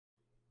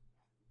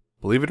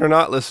Believe it or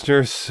not,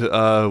 listeners,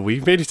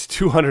 we've made it to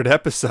 200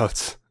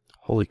 episodes.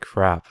 Holy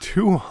crap.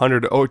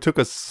 200. Oh, it took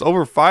us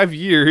over 5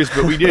 years,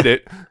 but we did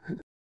it.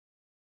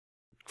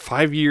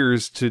 5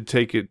 years to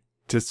take it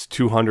to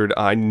 200.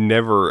 I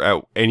never,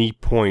 at any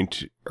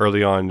point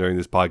early on during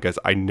this podcast,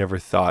 I never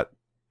thought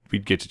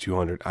we'd get to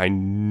 200. I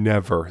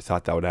never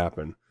thought that would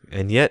happen.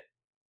 And yet,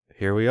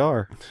 here we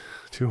are.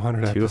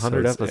 200 episodes.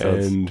 200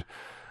 episodes. And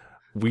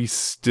we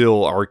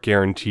still are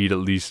guaranteed at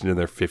least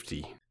another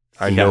 50.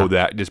 I know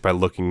that just by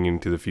looking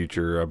into the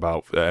future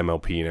about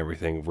MLP and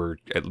everything, we're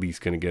at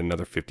least going to get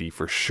another 50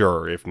 for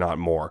sure, if not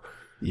more.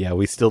 Yeah,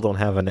 we still don't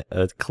have a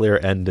clear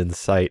end in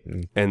sight.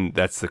 And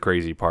that's the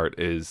crazy part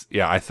is,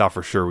 yeah, I thought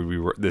for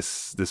sure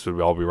this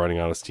would all be running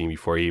out of steam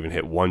before I even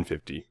hit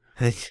 150.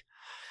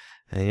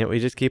 And yet we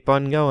just keep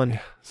on going.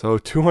 So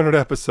 200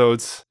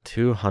 episodes.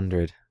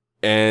 200.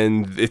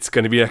 And it's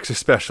going to be extra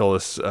special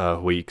this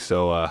week,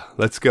 so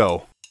let's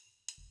go.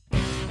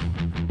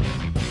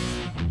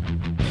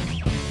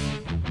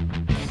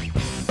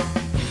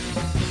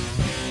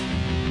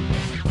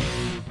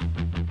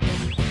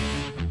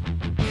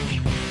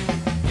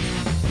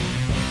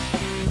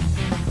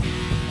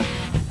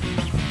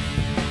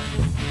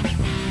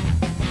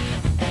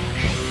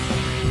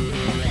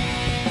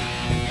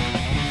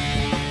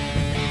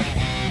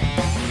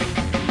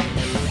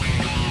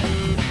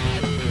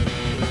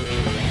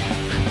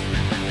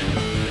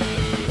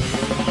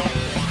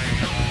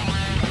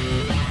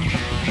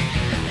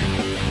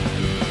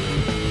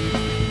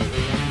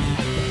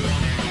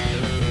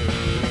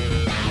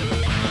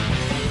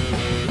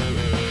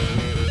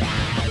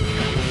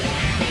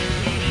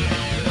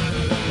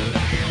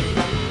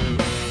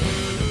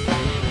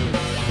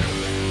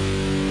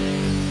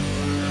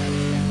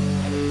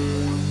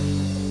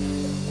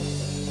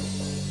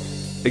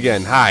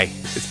 Again, hi,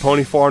 it's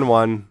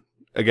Pony4-on-1.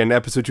 Again,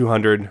 episode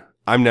 200.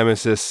 I'm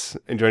Nemesis,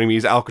 and joining me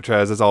is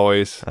Alcatraz, as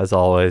always. As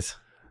always.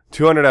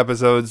 200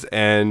 episodes,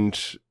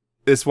 and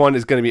this one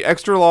is going to be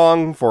extra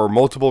long for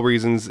multiple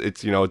reasons.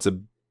 It's, it's a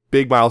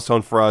big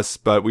milestone for us,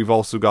 but we've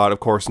also got, of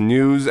course,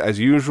 news as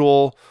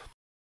usual.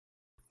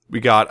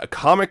 We got a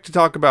comic to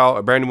talk about,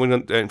 a brand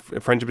new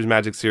Friendship is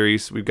Magic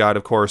series. We've got,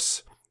 of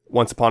course,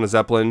 Once Upon a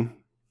Zeppelin.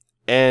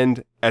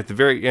 And at the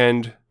very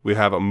end, we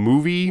have a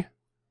movie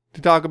to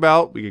talk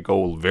about. We could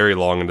go very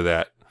long into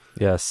that.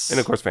 Yes. And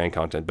of course fan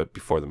content, but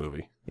before the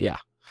movie. Yeah.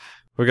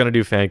 We're going to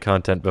do fan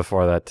content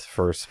before that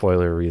for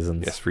spoiler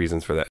reasons. Yes,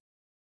 reasons for that.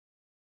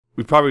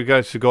 We probably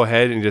should go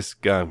ahead and just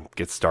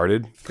get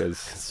started,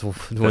 because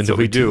when do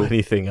we do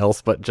anything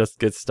else but just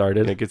get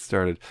started? Yeah, get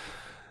started.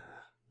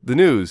 The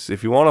news.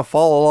 If you want to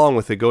follow along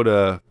with it, go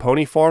to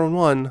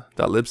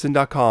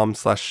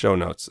pony4on1.libsyn.com/show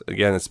notes.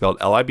 Again, it's spelled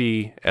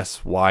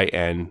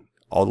LIBSYN.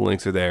 All the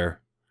links are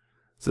there.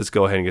 So let's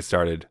go ahead and get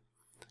started.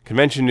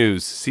 Convention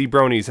news. C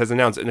Bronies has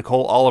announced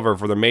Nicole Oliver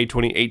for the May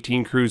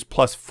 2018 cruise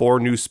plus 4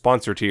 new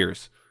sponsor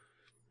tiers.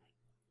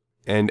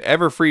 And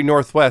Everfree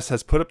Northwest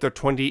has put up their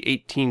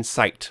 2018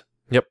 site.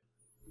 Yep.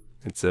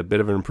 It's a bit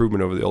of an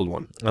improvement over the old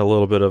one. A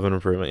little bit of an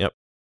improvement, yep.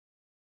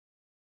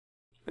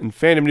 In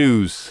fandom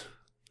news,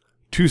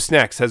 Two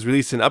Snacks has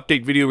released an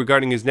update video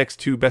regarding his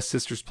next 2 Best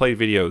Sisters Play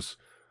videos.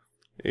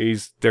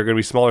 They're going to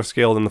be smaller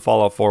scale than the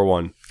Fallout 4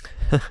 one.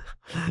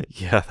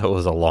 Yeah, that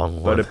was a long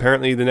one. But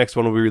apparently the next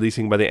one will be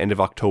releasing by the end of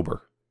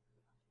October.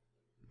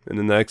 And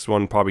then the next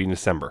one probably in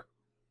December.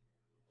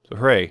 So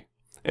hooray.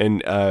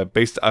 And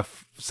based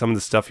off some of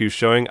the stuff he was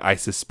showing, I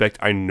suspect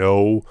I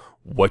know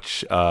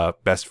which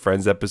Best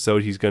Friends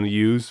episode he's going to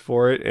use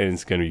for it, and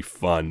it's going to be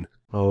fun.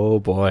 Oh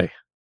boy.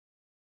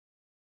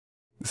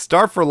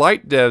 Star for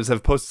Light devs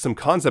have posted some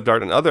concept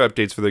art and other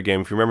updates for their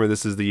game. If you remember,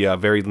 this is the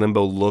very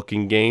Limbo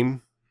looking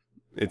game.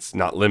 It's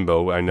not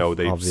Limbo. I know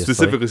they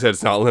specifically said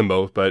it's not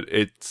Limbo, but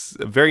it's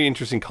a very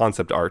interesting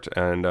concept art.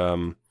 And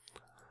I'm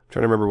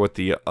trying to remember what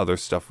the other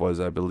stuff was.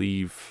 I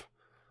believe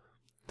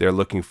they're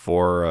looking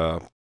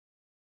for.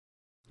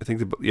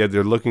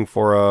 They're looking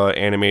for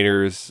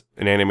animators,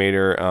 an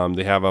animator.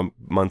 They have a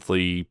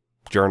monthly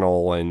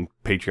journal and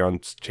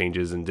Patreon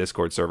changes and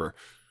Discord server.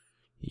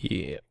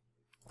 Yeah,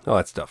 all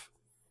that stuff.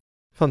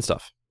 Fun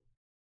stuff.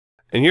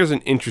 And here's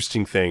an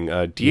interesting thing.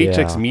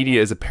 DHX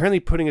Media is apparently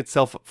putting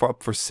itself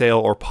up for sale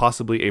or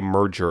possibly a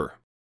merger.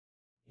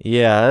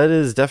 Yeah, it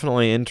is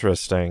definitely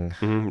interesting.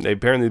 Mm-hmm.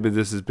 Apparently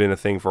this has been a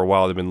thing for a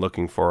while. They've been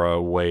looking for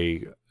a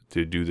way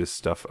to do this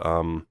stuff.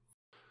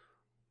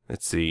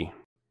 Let's see.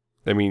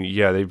 I mean,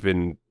 yeah, they've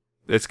been...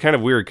 It's kind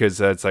of weird because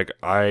it's like,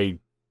 I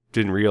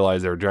didn't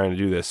realize they were trying to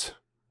do this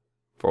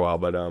for a while.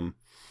 But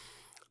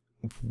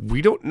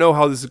we don't know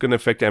how this is going to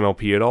affect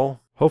MLP at all.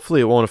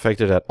 Hopefully it won't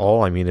affect it at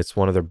all. I mean, it's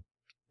one of their...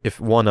 if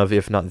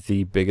not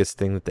the biggest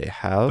thing that they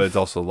have. But it's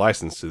also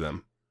licensed to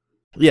them.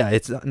 Yeah,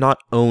 it's not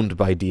owned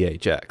by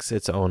DHX.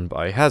 It's owned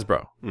by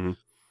Hasbro. Mm-hmm.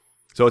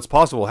 So it's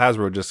possible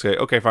Hasbro would just say,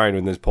 okay, fine,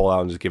 and then pull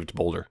out and just give it to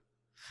Boulder.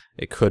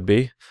 It could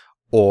be.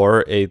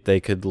 Or they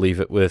could leave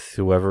it with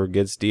whoever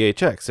gets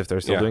DHX if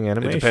they're still doing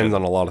animation. It depends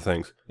on a lot of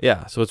things.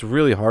 Yeah, so it's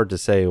really hard to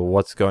say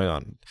what's going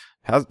on.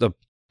 The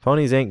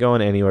ponies ain't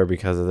going anywhere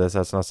because of this.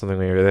 That's not something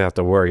we really have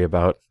to worry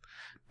about.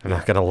 They're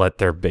not going to let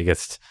their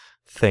biggest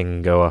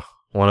thing go.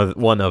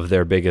 One of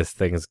their biggest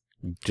things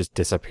just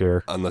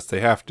disappear. Unless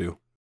they have to.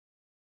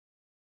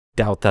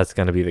 Doubt that's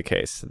going to be the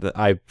case.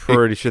 I'm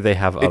pretty sure they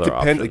have other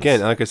options.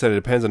 Again, like I said, it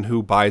depends on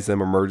who buys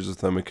them or merges with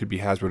them. It could be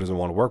Hasbro doesn't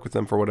want to work with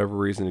them for whatever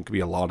reason. It could be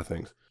a lot of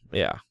things.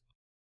 Yeah.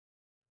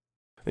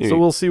 Anyway, so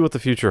we'll see what the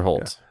future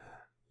holds.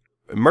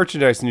 Yeah.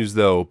 Merchandise news,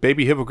 though.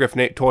 Baby Hippogriff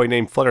toy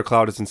named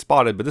Fluttercloud has been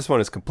spotted, but this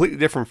one is completely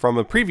different from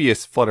a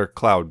previous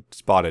Fluttercloud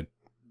spotted.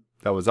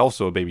 That was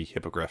also a Baby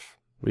Hippogriff.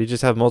 We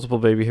just have multiple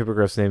Baby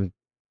Hippogriffs named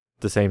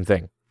the same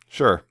thing.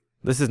 Sure.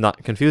 This is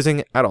not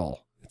confusing at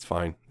all. It's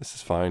fine. This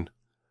is fine.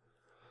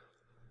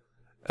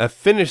 A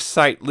Finnish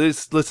site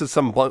listed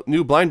some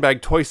new blind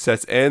bag toy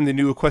sets and the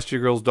new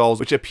Equestria Girls dolls,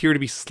 which appear to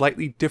be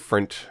slightly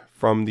different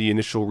from the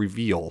initial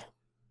reveal.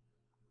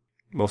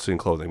 Mostly in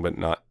clothing, but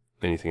not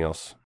anything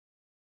else.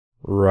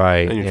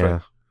 Right,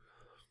 yeah.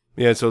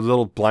 Yeah, so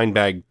little blind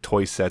bag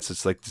toy sets.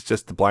 It's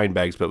just the blind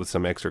bags, but with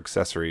some extra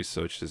accessories,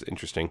 so it's just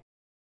interesting.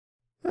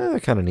 They're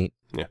kind of neat.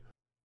 Yeah.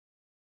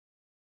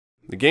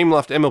 The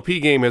Gameloft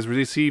MLP game has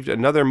received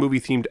another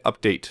movie-themed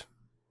update.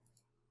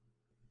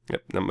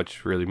 Yep,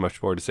 not really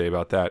much more to say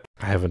about that.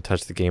 I haven't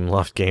touched the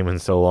Gameloft game in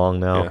so long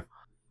now. Yeah.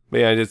 But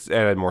yeah, I just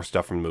added more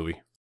stuff from the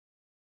movie.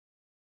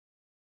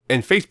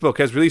 And Facebook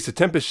has released a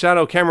Tempest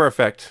Shadow camera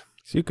effect.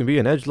 So you can be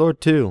an edgelord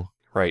too.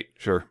 Right,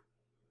 sure.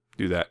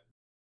 Do that.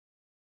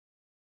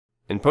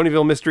 And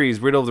Ponyville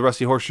Mysteries, Riddle of the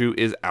Rusty Horseshoe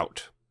is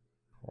out.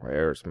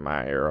 Where's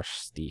my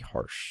rusty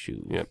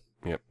horseshoe?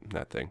 Yep,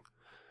 that thing.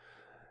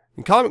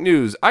 In comic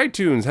news,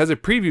 iTunes has a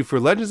preview for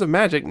Legends of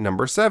Magic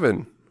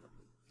 #7.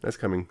 That's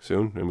coming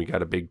soon, and we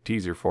got a big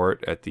teaser for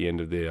it at the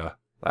end of the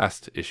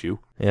last issue.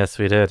 Yes,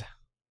 we did.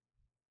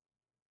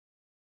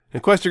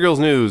 In Equestria Girls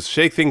news,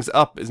 Shake Things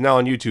Up is now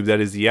on YouTube. That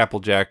is the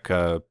Applejack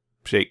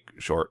shake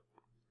short,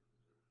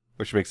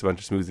 which makes a bunch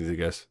of smoothies, I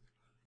guess.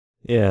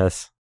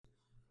 Yes.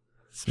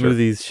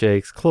 Smoothies,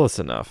 shakes, close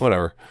enough.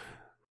 Whatever.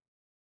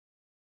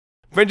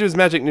 Avengers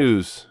Magic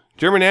news.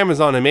 German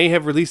Amazon may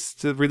have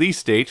released the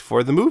release date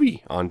for the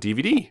movie on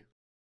DVD.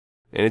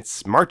 And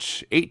it's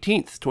March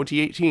 18th,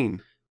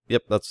 2018.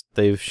 Yep, that's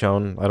they've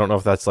shown. I don't know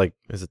if that's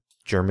is it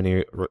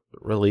Germany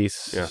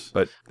release? Yeah,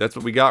 but that's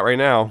what we got right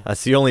now.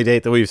 That's the only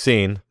date that we've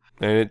seen.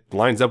 And it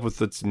lines up with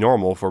what's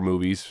normal for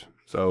movies.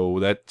 So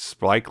that's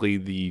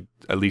likely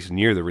at least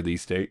near the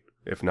release date,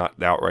 if not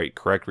the outright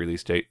correct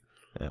release date.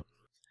 Yeah.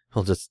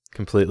 We'll just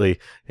completely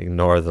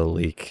ignore the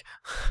leak.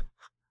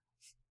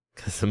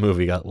 Because the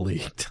movie got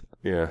leaked.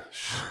 Yeah.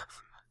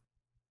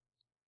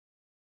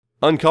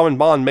 Uncommon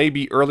Bond may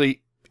be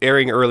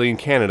airing early in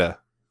Canada.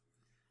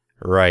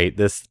 Right,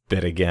 this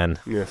bit again.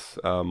 Yes,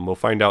 we'll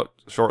find out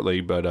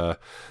shortly, but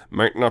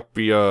might not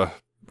be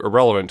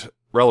relevant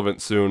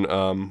soon.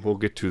 We'll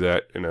get to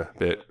that in a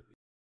bit.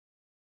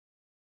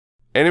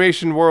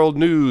 Animation World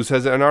News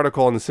has an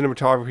article on the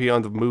cinematography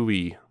on the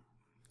movie.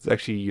 It's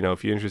actually,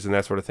 if you're interested in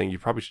that sort of thing, you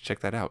probably should check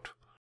that out.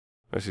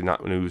 Actually,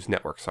 not News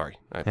Network, sorry.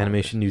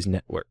 Animation News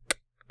Network.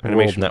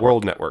 Animation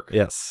World Network.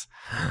 Yes.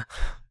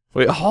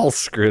 We all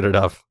screwed it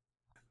up.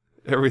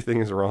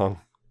 Everything is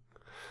wrong.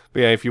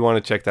 But yeah, if you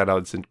want to check that out,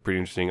 it's pretty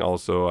interesting.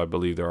 Also, I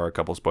believe there are a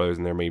couple spoilers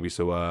in there maybe,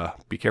 so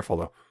be careful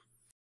though.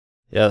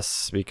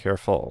 Yes, be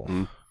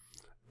careful.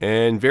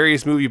 And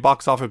various movie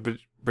box office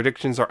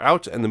predictions are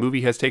out, and the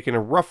movie has taken a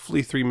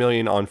roughly $3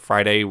 million on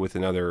Friday with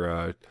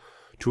another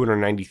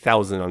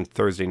 $290,000 on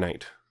Thursday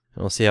night.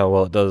 We'll see how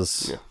well it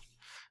does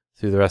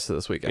through the rest of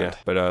this weekend. Yeah,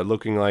 but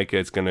looking like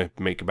it's going to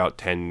make about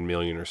 $10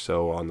 million or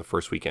so on the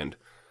first weekend,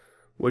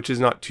 which is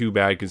not too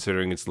bad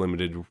considering its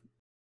limited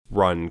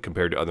run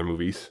compared to other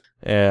movies.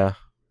 Yeah.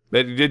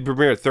 But it did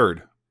premiere at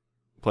third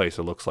place,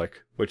 it looks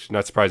like. Which,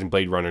 not surprising,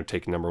 Blade Runner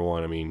taking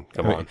 #1. I mean,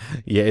 come on.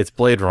 Yeah, it's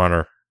Blade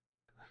Runner.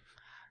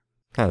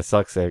 Kind of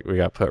sucks that we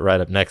got put right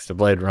up next to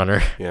Blade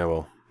Runner. Yeah,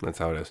 well, that's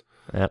how it is.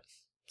 Yep.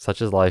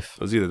 Such is life.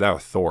 It was either that or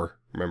Thor,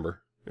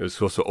 remember? It was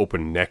supposed to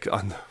open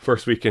on the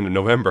first weekend of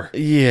November.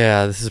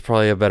 Yeah, this is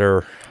probably a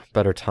better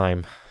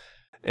time.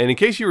 And in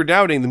case you were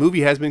doubting, the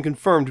movie has been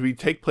confirmed to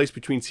take place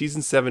between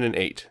season 7 and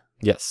 8.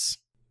 Yes.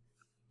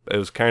 It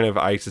was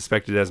I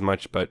suspected as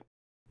much, but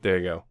there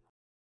you go.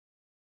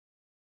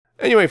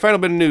 Anyway, final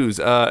bit of news.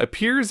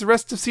 Appears the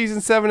rest of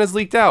season 7 has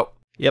leaked out.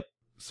 Yep.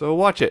 So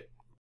watch it.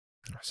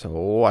 So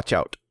watch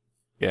out.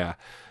 Yeah.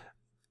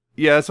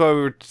 Yeah, that's why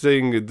we were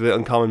saying the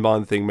Uncommon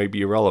Bond thing may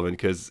be irrelevant,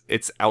 because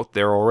it's out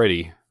there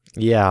already.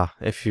 Yeah,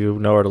 if you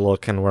know where to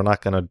look, and we're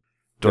not going to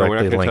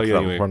directly link them.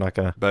 Anyway. We're not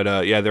going to.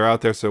 But yeah, they're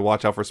out there, so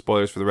watch out for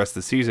spoilers for the rest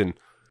of the season.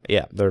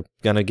 Yeah, they're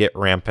going to get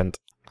rampant.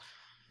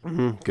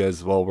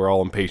 Because, well, we're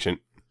all impatient.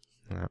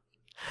 Yeah.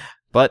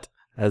 But,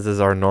 as is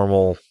our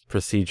normal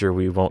procedure,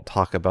 we won't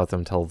talk about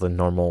them till the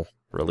normal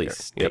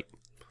release date. Yep.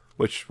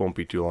 Which won't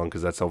be too long,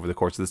 because that's over the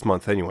course of this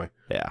month anyway.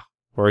 Yeah.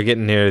 We're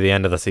getting near the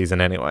end of the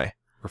season anyway.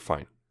 We're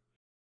fine.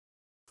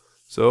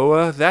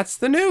 So, that's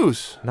the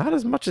news. Not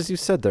as much as you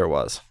said there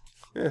was.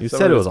 Yeah, you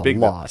said it was a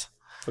lot.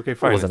 Okay,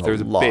 fine.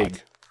 There's a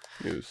big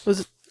news. It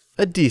was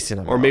a decent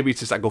amount. Or maybe it's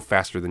just I go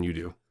faster than you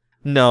do.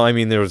 No, I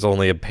mean, there was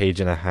only a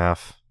page and a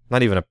half.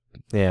 Not even a...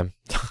 Yeah.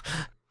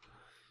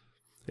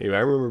 Anyway,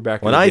 I remember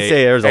back when in the I day,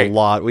 say there's a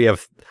lot, we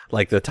have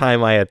like the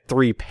time I had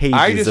 3 pages.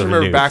 I just of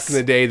remember news. back in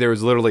the day there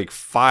was literally like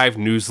 5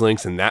 news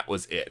links, and that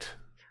was it.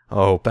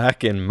 Oh,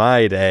 back in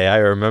my day, I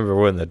remember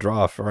when the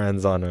draw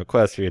friends on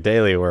Equestria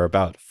Daily were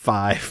about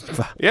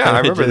 5. Yeah, I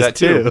remember that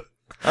too.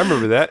 I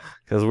remember that.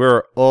 Because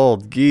we're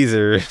old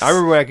geezers. I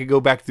remember when I could go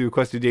back through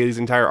Equestria Daily's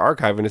entire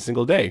archive in a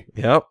single day.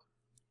 Yep.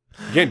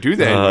 You can't do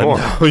that anymore.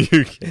 No,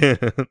 you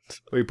can't.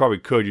 Well, you probably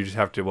could. You just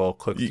have to,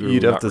 click through.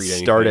 You'd have to read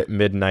start anything, at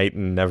midnight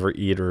and never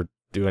eat or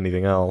do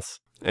anything else.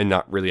 and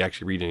not really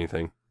actually read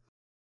anything.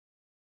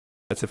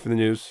 That's it for the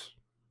news.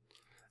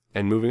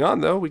 And moving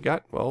on, though, we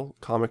got,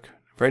 comic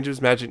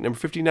Friendships Magic number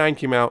 59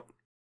 came out.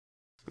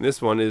 And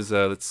this one is,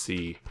 let's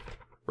see,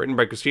 written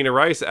by Christina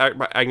Rice,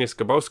 by Agnes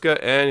Gaboska,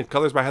 and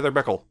colors by Heather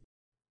Beckel.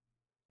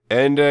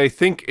 And I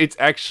think it's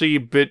actually a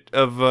bit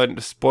of a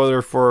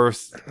spoiler for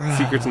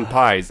Secrets and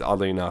Pies,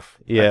 oddly enough.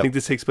 Yeah. I think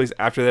this takes place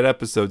after that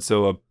episode,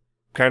 so a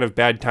kind of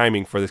bad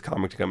timing for this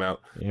comic to come out.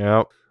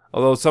 Yep.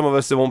 Although some of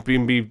us, it won't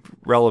even be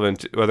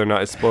relevant whether or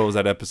not it spoils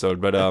that episode.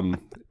 But,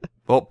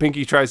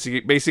 Pinky tries to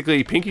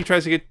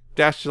get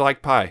Dash to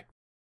like pie.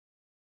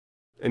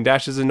 And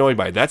Dash is annoyed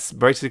by it. That's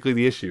basically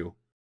the issue.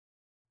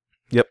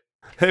 Yep.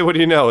 Hey, what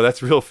do you know?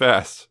 That's real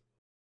fast.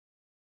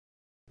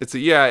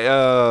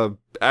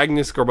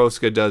 Agnes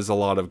Gorboska does a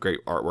lot of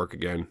great artwork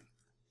again.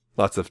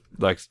 Lots of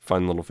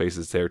fun little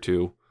faces there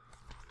too.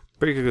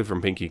 Pretty good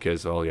from Pinky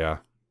because,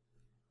 that's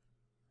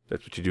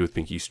what you do with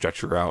Pinky. You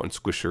stretch her out and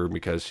squish her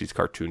because she's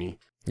cartoony.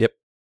 Yep.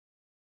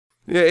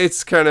 Yeah,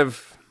 it's kind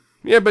of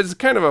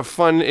a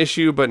fun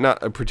issue, but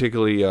not a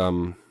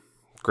particularly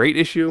great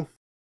issue.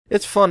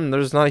 It's fun.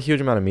 There's not a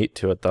huge amount of meat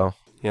to it, though.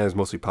 Yeah, it's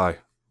mostly pie.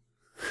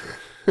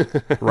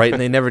 Right,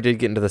 and they never did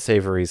get into the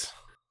savories.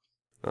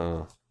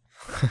 Oh.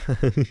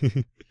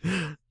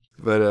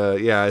 But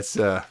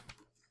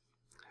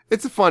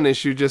it's a fun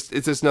issue. It's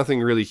just nothing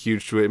really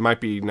huge to it. It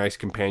might be a nice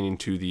companion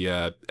to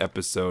the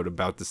episode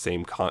about the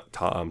same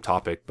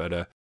topic,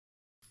 but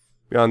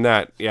beyond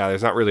that,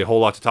 there's not really a whole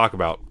lot to talk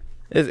about.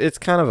 It's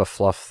kind of a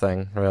fluff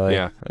thing, really.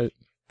 Yeah,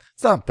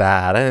 it's not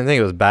bad. I didn't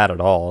think it was bad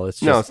at all.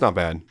 It's not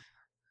bad.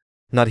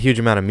 Not a huge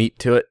amount of meat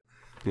to it.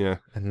 Yeah,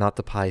 and not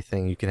the pie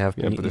thing. You can have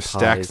meat but there's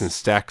and stacks and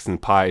stacks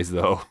and pies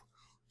though.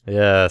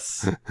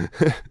 Yes.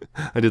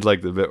 I did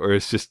like the bit where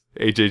it's just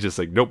AJ just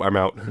like, nope, I'm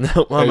out.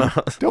 Nope, I'm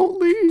out. Don't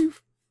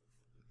leave.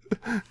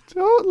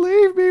 Don't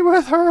leave me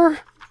with her.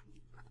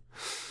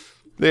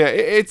 Yeah,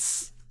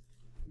 it's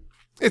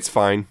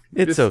fine.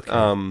 It's okay.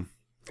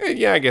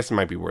 I guess it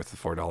might be worth the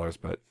 $4,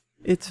 but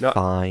it's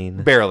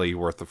fine. Barely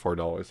worth the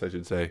 $4, I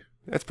should say.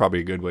 That's probably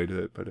a good way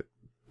to put it.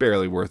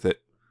 Barely worth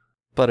it.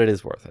 But it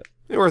is worth it.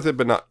 It's worth it,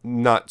 but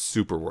not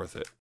super worth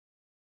it.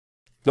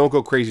 Don't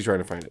go crazy trying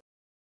to find it.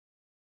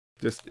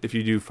 Just if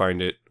you do find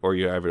it, or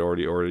you have it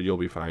already ordered, you'll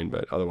be fine.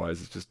 But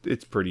otherwise,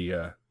 it's pretty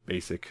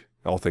basic,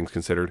 all things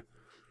considered.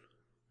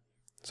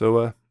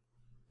 So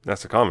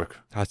that's the comic.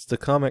 That's the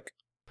comic.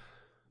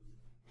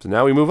 So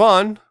now we move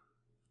on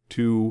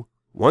to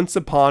Once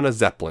Upon a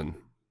Zeppelin.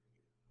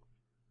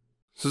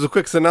 So as a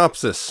quick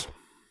synopsis.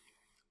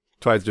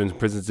 Twilight's doing some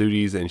prison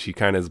duties, and she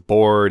kind of is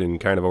bored and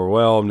kind of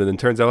overwhelmed. And then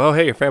turns out, oh,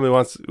 hey, her family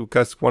wants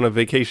a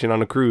vacation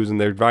on a cruise, and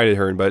they invited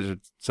her, but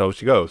so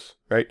she goes,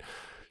 right?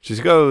 She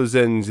goes,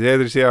 and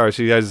there she are.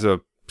 She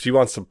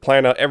wants to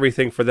plan out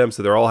everything for them,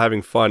 so they're all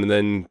having fun. And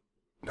then,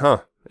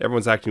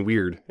 everyone's acting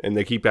weird, and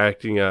they keep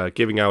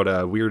giving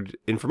out weird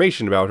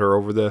information about her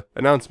over the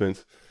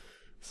announcements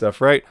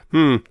stuff, right?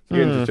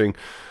 Interesting.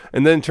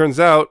 And then turns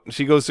out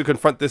she goes to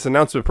confront this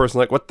announcement person,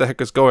 like, what the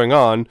heck is going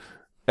on?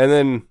 And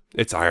then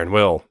it's Iron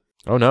Will.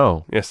 Oh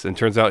no! Yes, and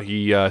turns out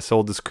he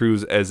sold this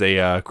cruise as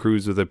a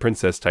cruise with a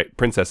princesses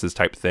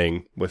type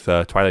thing with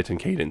Twilight and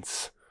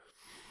Cadence.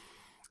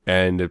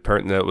 And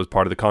apparently that was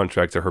part of the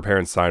contract that her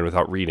parents signed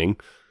without reading.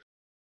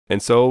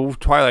 And so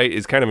Twilight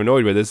is kind of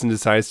annoyed by this and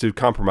decides to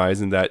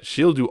compromise in that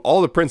she'll do all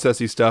the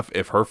princessy stuff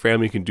if her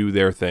family can do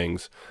their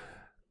things.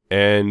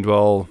 And,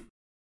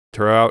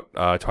 turn out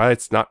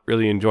Twilight's not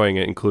really enjoying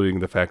it, including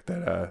the fact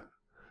that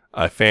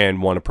a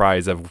fan won a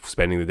prize of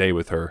spending the day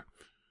with her.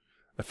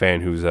 A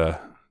fan who's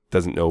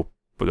doesn't know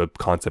the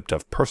concept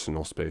of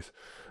personal space.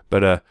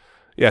 But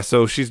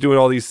so she's doing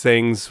all these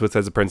things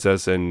as a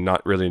princess and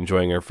not really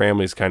enjoying her.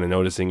 Family's kind of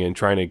noticing and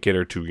trying to get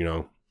her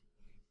to,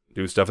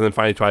 do stuff. And then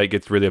finally Twilight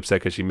gets really upset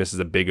because she misses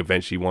a big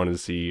event she wanted to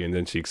see, and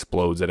then she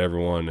explodes at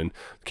everyone. And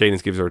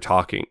Cadence gives her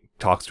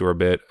talks to her a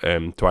bit,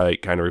 and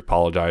Twilight kind of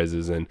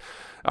apologizes, and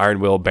Iron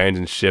Will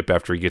abandons ship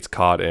after he gets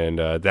caught, and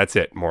that's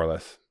it, more or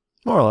less.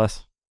 More or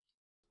less.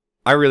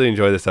 I really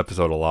enjoy this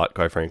episode a lot,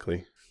 quite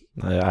frankly.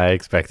 I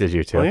expected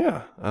you to. Oh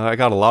yeah, I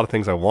got a lot of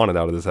things I wanted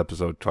out of this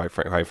episode, quite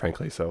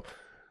frankly. So,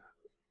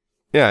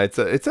 yeah, it's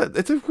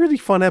a really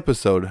fun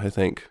episode. I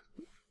think.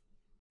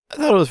 I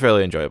thought it was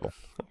fairly enjoyable.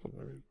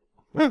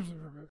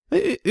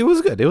 It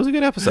was good. It was a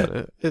good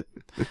episode.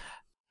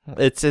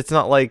 It's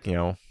not like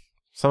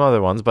some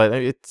other ones, but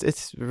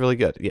it's really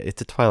good. Yeah,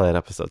 it's a Twilight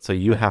episode, so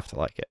you have to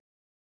like it.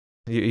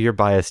 You're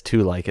biased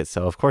to like it,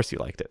 so of course you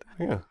liked it.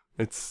 Yeah,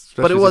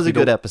 But it was a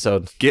good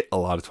episode. Get a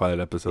lot of Twilight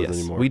episodes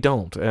anymore. We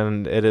don't,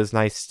 and it is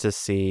nice to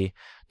see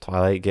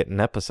Twilight get an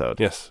episode.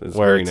 Yes, it's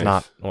where very it's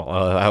nice. not.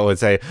 Well, I would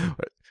say,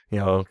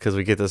 because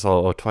we get this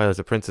whole Twilight's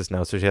a princess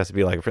now, so she has to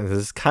be like a princess.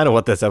 This is kind of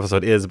what this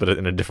episode is, but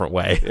in a different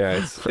way.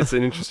 Yeah, it's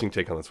an interesting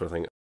take on that sort of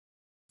thing.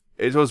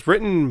 It was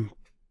written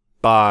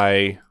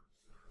by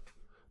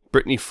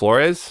Brittany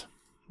Flores,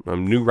 a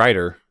new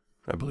writer,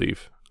 I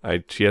believe.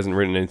 She hasn't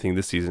written anything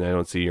this season. I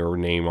don't see her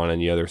name on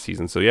any other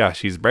season. So yeah,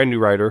 she's a brand new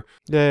writer.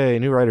 Yay,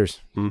 new writers.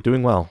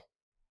 Doing well.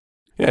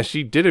 Yeah,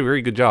 she did a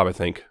very good job, I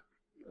think.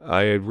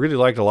 I really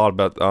liked a lot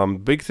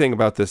about big thing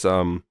about this.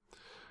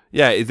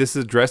 Yeah, this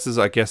addresses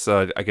I guess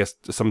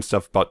some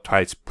stuff about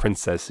Twilight's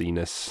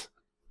princessiness.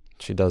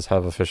 She does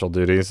have official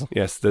duties.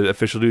 Yes, the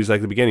official duties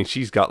like the beginning.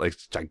 She's got like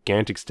a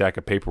gigantic stack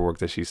of paperwork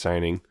that she's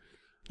signing.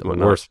 The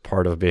worst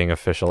part of being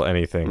official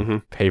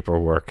anything,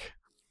 paperwork.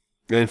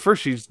 And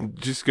first, she's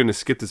just going to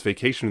skip this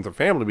vacation with her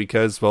family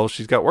because, well,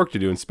 she's got work to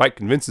do, and Spike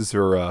convinces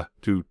her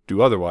to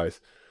do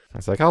otherwise.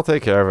 It's like, I'll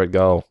take care of it,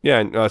 go. Yeah,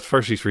 and at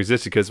first she's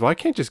resisted because, well, I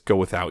can't just go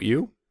without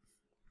you.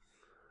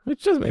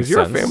 Which does make sense. Because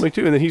you're a family,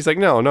 too. And then he's like,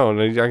 no,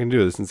 I can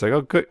do this. And it's like,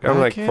 oh, good. I'm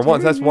like, for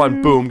once, that's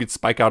one, boom, get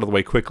Spike out of the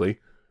way quickly.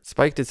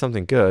 Spike did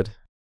something good.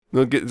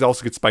 It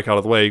also gets Spike out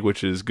of the way,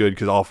 which is good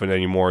because often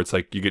anymore, it's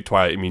like you get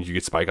Twilight, it means you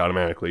get Spike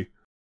automatically.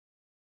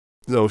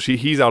 So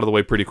he's out of the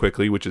way pretty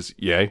quickly, which is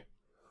yay.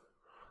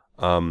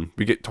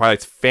 We get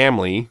Twilight's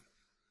family,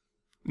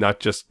 not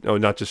just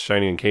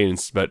Shining and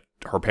Cadence, but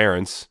her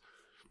parents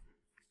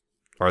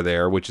are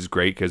there, which is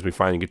great because we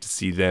finally get to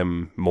see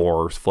them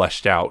more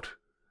fleshed out.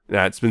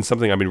 That's been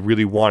something I've been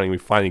really wanting. We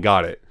finally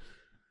got it.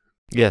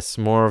 Yes,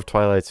 more of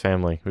Twilight's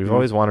family. We've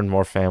always wanted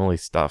more family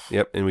stuff.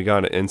 Yep, and we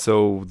got it. And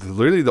so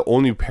literally the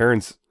only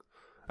parents,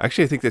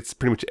 actually I think that's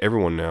pretty much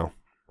everyone now.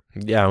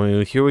 Yeah, I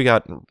mean, here we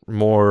got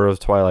more of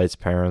Twilight's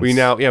parents. We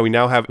now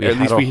have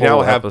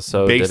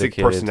basic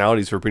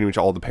personalities for pretty much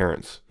all the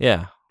parents.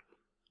 Yeah.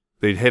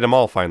 They'd hit them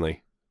all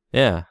finally.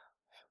 Yeah.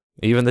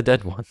 Even the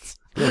dead ones.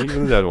 Yeah,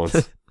 even the dead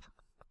ones.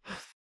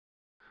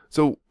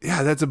 So,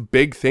 yeah, that's a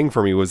big thing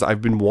for me was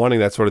I've been wanting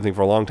that sort of thing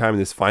for a long time and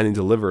this finally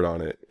delivered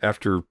on it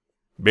after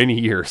many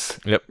years.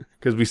 Yep.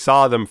 Because we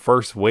saw them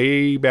first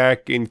way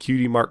back in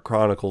Cutie Mark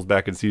Chronicles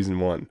back in season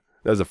 1.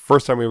 That was the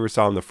first time we ever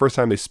saw them. The first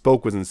time they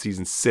spoke was in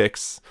season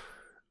 6,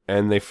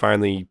 and they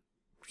finally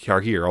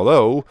are here.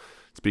 Although,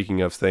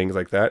 speaking of things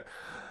like that,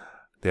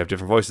 they have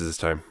different voices this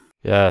time.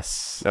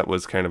 Yes. That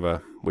was kind of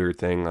a weird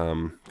thing,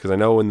 because I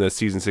know in the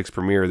season 6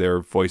 premiere, they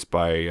were voiced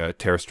by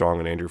Tara Strong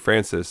and Andrew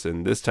Francis,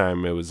 and this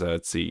time it was,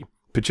 let's see,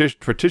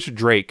 Patricia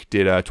Drake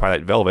did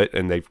Twilight Velvet,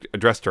 and they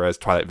addressed her as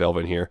Twilight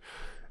Velvet here,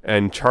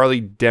 and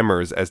Charlie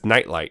Demers as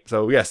Nightlight.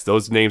 So yes,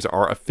 those names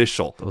are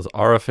official. Those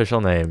are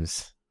official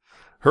names.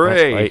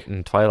 Hooray! Nightlight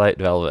and Twilight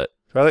Velvet.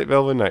 Twilight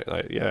Velvet,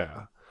 Nightlight,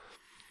 yeah.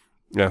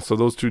 Yeah, so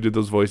those two did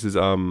those voices.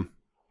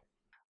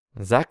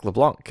 Zach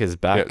LeBlanc is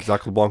back. Yeah,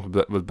 Zach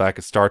LeBlanc was back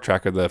as Star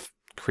Trekker, the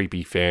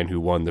creepy fan who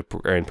won the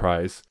grand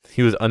prize.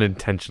 He was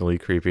unintentionally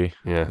creepy.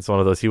 Yeah. It's one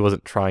of those, he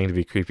wasn't trying to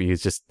be creepy,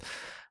 he's just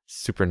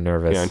super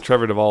nervous. Yeah, and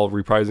Trevor Duvall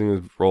reprising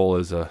his role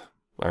as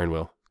Iron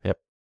Will. Yep.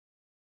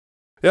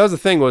 That was the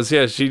thing was,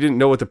 yeah, she didn't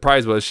know what the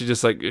prize was. She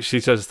just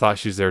thought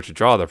she was there to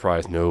draw the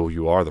prize. No,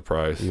 you are the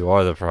prize. You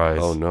are the prize.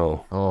 Oh,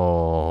 no.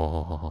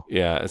 Oh.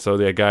 Yeah, so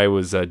the guy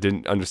was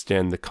didn't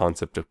understand the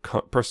concept of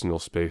personal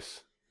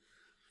space.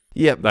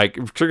 Yeah, like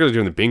particularly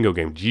during the bingo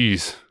game.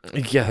 Jeez.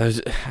 Yeah,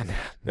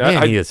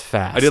 man, he is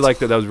fast. I did like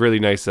that. That was really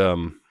nice.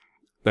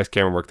 Nice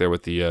camera work there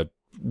with the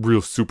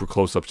real super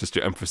close ups, just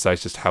to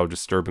emphasize just how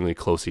disturbingly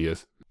close he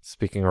is.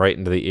 Speaking right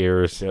into the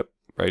ears. Yep.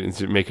 Right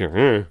into making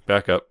her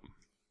back up.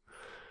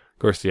 Of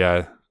course,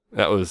 yeah.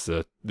 That was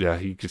yeah.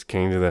 He just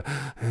came to the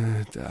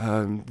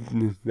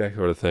that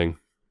sort of thing.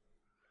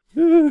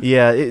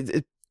 Yeah,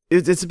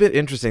 it's a bit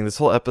interesting. This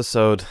whole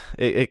episode,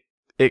 it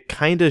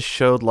kind of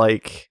showed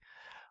like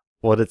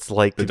what it's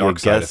like the to dark be a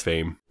side guest, of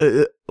fame,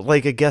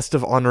 like a guest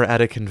of honor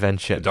at a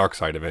convention. The dark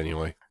side of it,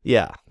 anyway.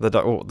 Yeah,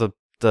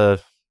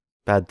 the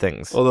bad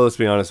things. Although let's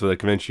be honest, with a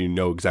convention, you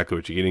know exactly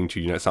what you're getting to.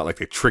 You know, it's not like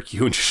they trick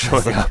you into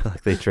showing up.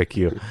 Like they trick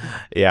you.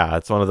 Yeah,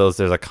 it's one of those.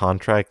 There's a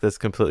contract that's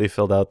completely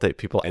filled out that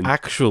people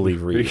actually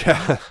read.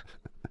 Yeah.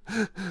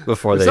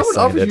 Before they sign it. If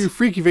someone offers you a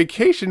freaky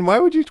vacation, why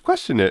would you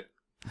question it?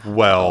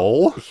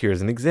 Well,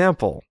 here's an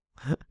example.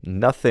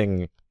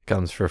 Nothing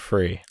comes for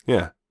free.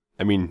 Yeah.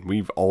 I mean,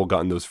 we've all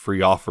gotten those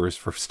free offers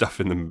for stuff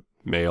in the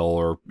mail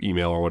or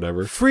email or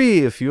whatever. Free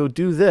if you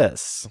do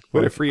this.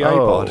 What a free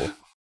iPod.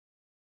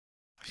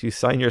 If you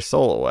sign your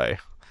soul away.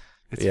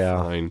 It's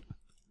fine.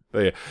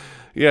 But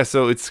yeah,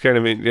 so it's kind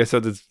of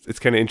it's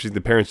kind of interesting.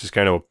 The parents just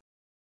kind of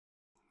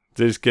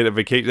they just get a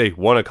vacation. They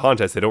won a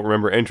contest they don't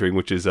remember entering,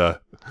 which is that's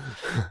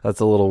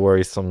a little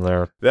worrisome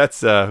there.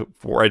 That's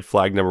red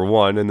flag number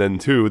 1, and then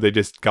 2, they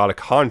just got a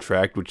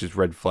contract, which is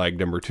red flag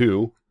number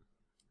 2.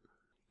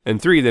 And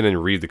 3, they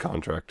didn't read the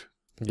contract.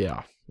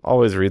 Yeah.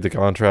 Always read the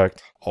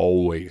contract.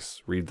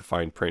 Always read the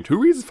fine print.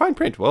 Who reads the fine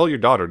print? Well, your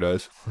daughter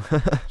does.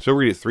 She'll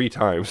read it 3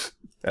 times,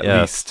 at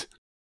least.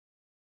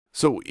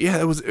 So yeah,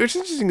 it was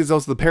interesting. Is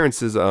also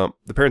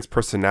the parents'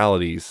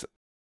 personalities.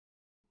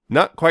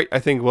 Not quite, I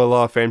think, what a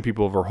lot of fan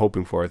people were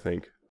hoping for. I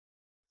think.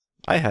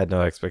 I had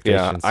no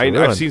expectations. Yeah,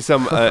 I've seen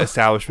some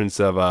establishments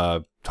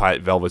of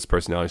Twilight Velvet's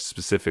personality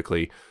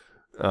specifically.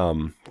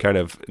 Kind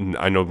of,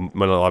 I know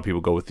when a lot of people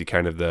go with the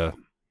kind of the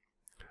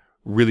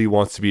really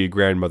wants to be a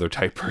grandmother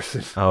type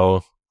person.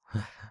 Oh,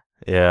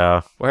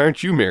 yeah. Why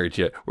aren't you married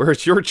yet?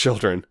 Where's your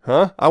children?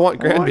 Huh? I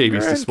want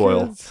grandbabies to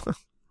spoil.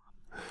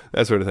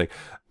 That sort of thing.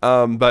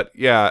 But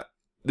yeah,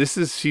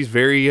 she's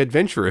very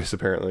adventurous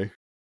apparently.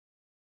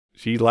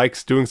 She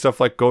likes doing stuff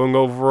like going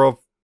over a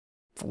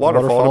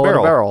waterfall in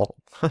a barrel.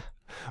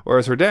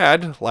 Whereas her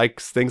dad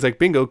likes things like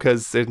bingo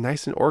because they're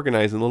nice and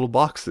organized in little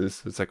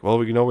boxes. It's like, well,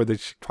 we know where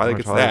Twilight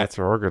gets that. That's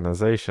her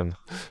organization.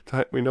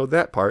 We know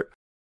that part.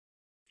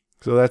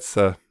 So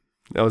that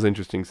was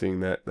interesting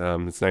seeing that.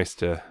 It's nice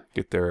to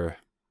get their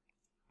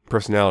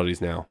personalities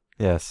now.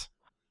 Yes.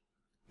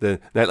 The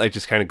Nightlight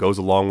just kind of goes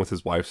along with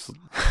his wife's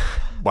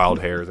wild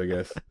hairs, I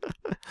guess.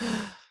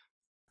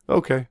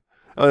 Okay.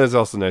 Oh, that's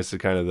also nice to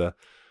kind of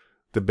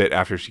the bit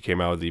after she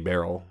came out of the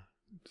barrel.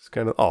 Just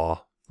kind of,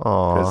 aw.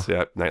 Because,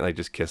 yeah, Nightlight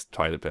just kissed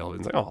Twilight Velvet.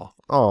 And it's like, aw.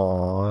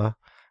 Aw.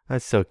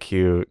 That's so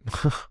cute.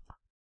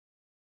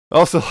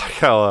 Also, like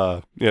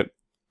how,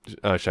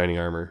 Shining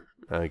Armor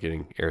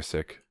getting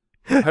airsick.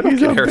 I don't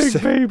get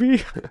airsick.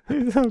 Baby.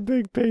 He's a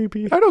big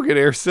baby. I don't get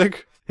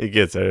airsick. He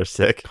gets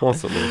airsick.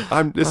 Constantly.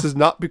 This is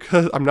not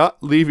because I'm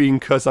not leaving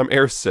because I'm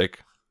airsick.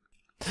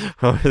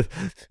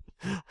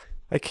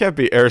 I can't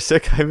be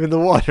airsick. I'm in the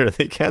water.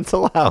 They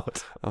cancel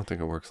out. I don't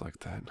think it works like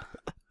that.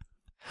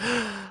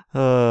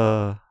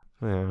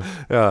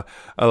 Yeah,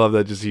 I love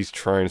that. Just he's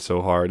trying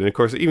so hard, and of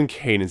course, even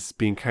Kane is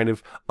being kind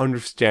of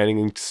understanding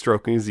and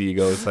stroking his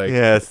ego. It's like,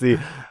 yeah, see,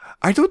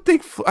 I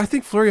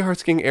think Flurry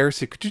Heart's getting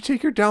airsick. Could you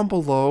take her down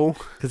below?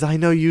 Because I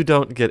know you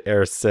don't get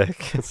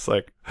airsick. It's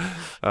like,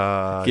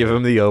 give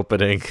him the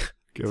opening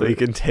so he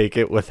can take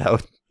it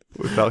without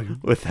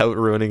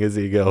ruining his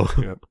ego.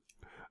 Yeah,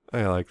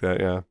 I like that.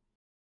 Yeah.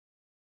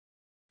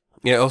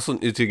 Yeah. Also,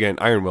 it's again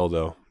Iron Will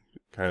though.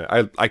 Kind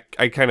of, I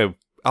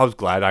was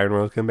glad Iron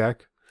Will came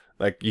back.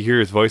 Like, you hear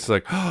his voice,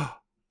 like, oh,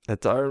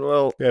 that's Iron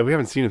Will. Yeah, we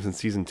haven't seen him since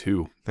season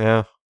 2.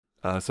 Yeah.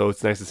 So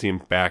it's nice to see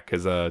him back,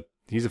 because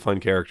he's a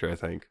fun character, I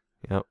think.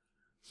 Yep.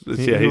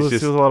 He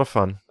was a lot of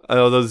fun. I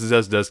know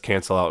those does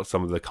cancel out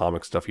some of the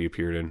comic stuff he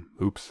appeared in.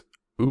 Oops.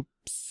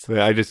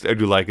 Yeah, I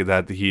do like it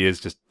that he is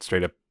just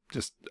straight up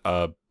just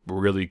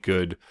really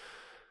good.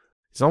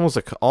 He's almost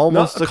a con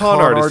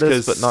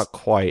artist, but not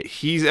quite.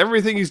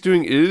 Everything he's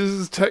doing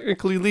is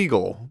technically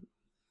legal.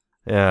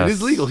 Yeah. It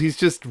is legal. He's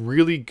just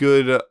really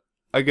good,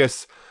 I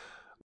guess,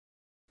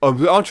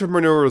 an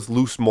entrepreneur with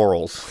loose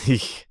morals.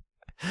 He'd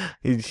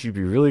be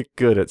really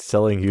good at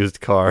selling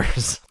used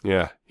cars.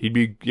 Yeah,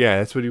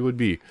 that's what he would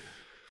be.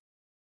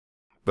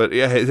 But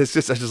yeah, I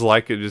just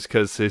like it just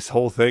because his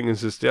whole thing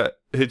is just, I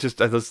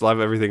just love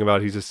everything about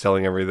it. He's just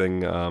selling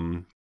everything.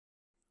 I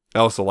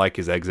also like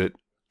his exit.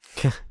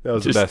 That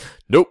was the best.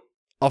 Nope.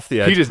 Off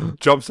the edge. He just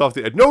jumps off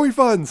the edge. No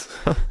refunds.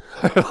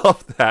 I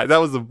love that. That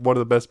was one of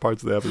the best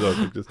parts of the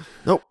episode.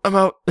 Nope, I'm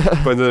out.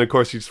 But then, of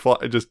course, he's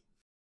just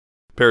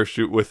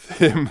parachute with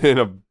him in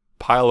a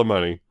pile of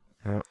money.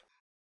 Yeah.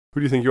 Who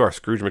do you think you are,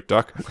 Scrooge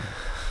McDuck?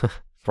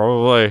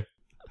 Probably.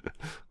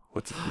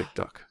 What's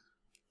McDuck?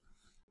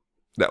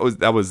 That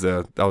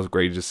was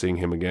great just seeing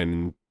him again.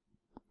 And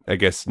I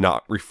guess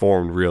not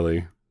reformed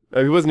really.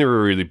 He wasn't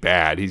ever really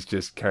bad. He's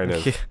just kind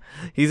of...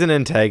 He's an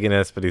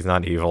antagonist, but he's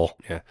not evil.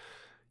 Yeah.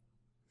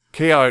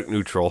 Chaotic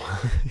neutral.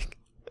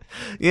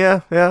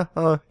 Yeah.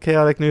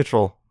 Chaotic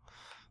neutral.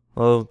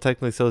 Well,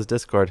 technically so is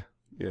Discord.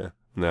 Yeah.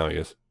 Now he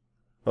is.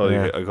 Oh,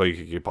 yeah.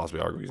 You could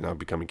possibly argue he's now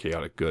becoming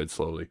chaotic good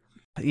slowly.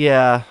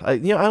 Yeah. I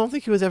don't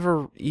think he was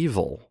ever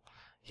evil.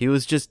 He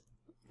was just...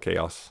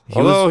 chaos.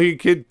 Although he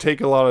could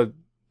take a lot of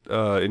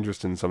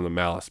interest in some of the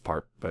malice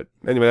part. But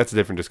anyway, that's a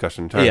different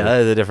discussion. Yeah,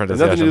 that's a different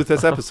discussion. Nothing to do with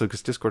this episode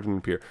because Discord didn't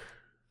appear.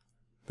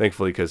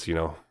 Thankfully, because,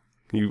 at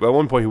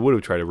one point he would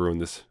have tried to ruin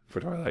this for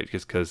Twilight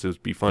just because it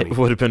would be funny. It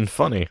would have been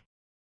funny.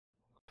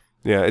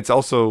 Yeah, it's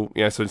also...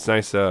 Yeah, so it's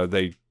nice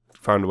they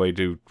found a way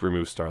to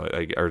remove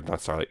Starlight. Or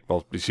not Starlight.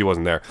 Well, she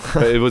wasn't there.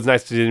 It was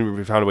nice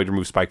to find a way to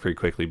remove Spike pretty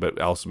quickly, but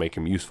also make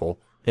him useful.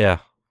 Yeah.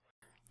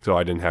 So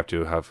I didn't have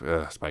to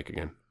have Spike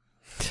again.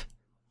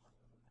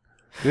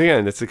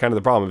 Again, that's kind of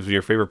the problem. If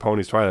your favorite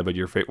pony is Twilight, but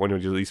one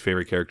of your least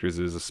favorite characters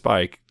is a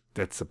Spike,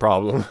 that's a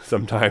problem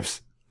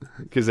sometimes.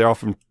 Because they're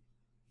often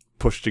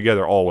pushed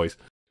together always.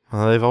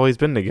 Well, they've always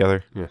been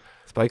together. Yeah.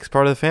 Spike's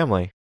part of the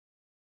family.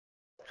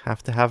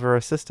 Have to have her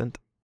assistant.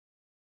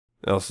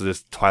 Also,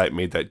 this Twilight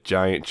made that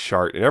giant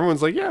chart, and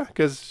everyone's like, yeah,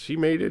 because she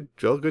made a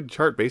real good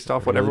chart based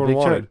off what everyone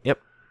wanted. Chart. Yep.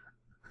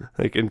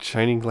 Like, and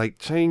Shining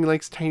likes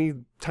tiny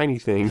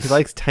things. He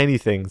likes tiny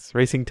things,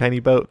 racing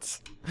tiny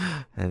boats.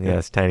 And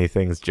yes, tiny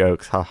things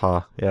jokes.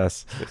 Haha.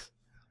 Yes.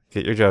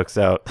 Get your jokes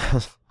out.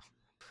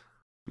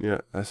 Yeah.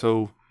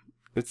 So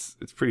it's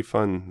pretty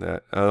fun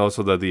that, and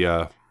also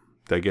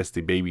I guess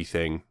the baby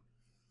thing.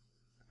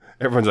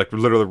 Everyone's like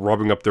literally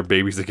rubbing up their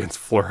babies against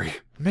Flurry.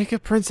 Make a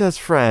princess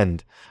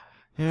friend.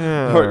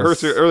 Yeah.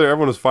 Earlier,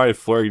 everyone was finding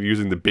Flurry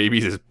using the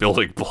babies as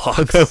building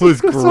blocks. That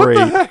was great. What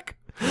the heck?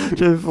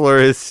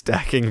 Flurry is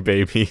stacking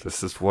baby.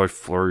 This is why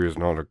Flurry is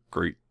not a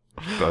great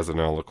as an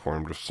alicorn,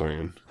 I'm just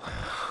saying.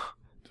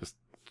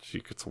 She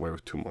gets away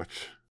with too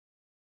much.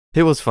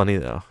 It was funny,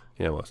 though.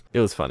 Yeah, it was. It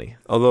was funny.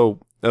 Although,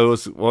 it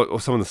was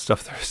some of the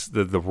stuff,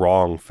 the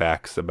wrong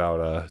facts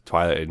about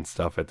Twilight and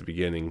stuff at the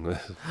beginning.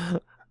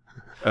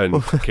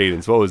 And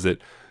Cadence, what was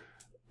it?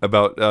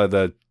 About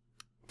the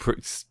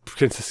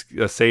princess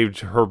saved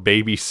her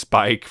baby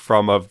Spike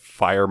from a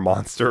fire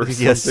monster or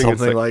something. Yes,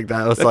 something like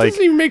that. It was like,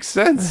 doesn't even make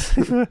sense.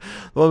 The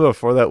one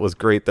before that was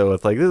great, though.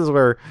 It's like, this is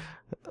where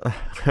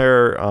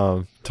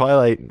her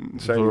Twilight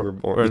and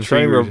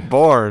Shiny were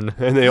born.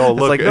 And they all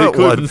look like, not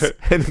once,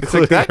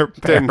 including like, her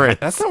parents.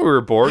 That's not where we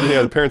were born. And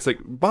yeah, the parents like,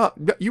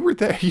 Bob, you were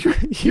there.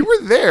 You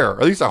were there. Or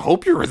at least I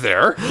hope you were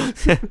there.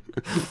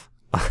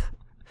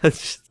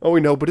 Oh, we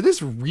know, but it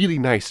is a really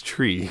nice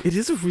tree. It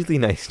is a really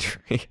nice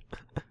tree.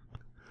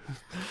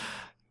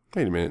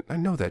 Wait a minute. I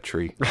know that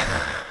tree.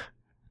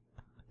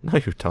 No,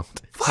 you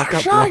don't.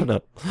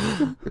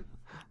 Fluttershy!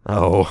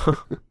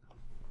 Oh.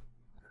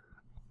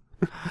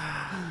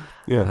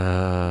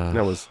 Yeah.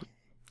 That was.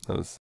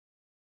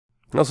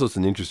 Also, it's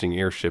an interesting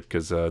airship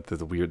because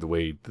the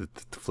way the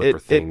flipper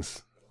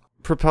things.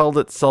 It propelled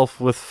itself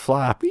with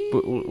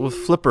with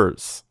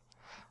flippers.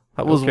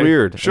 That was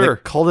weird. Sure. And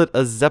they called it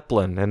a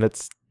Zeppelin, and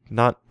it's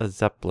not a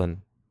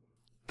Zeppelin.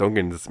 Don't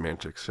get into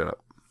semantics. Shut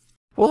up.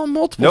 Well,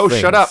 multiple things.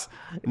 Shut up.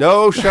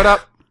 No, shut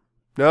up.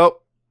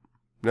 Nope.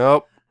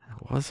 It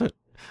wasn't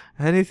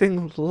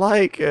anything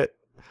like it.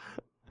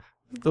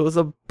 There was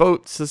a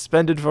boat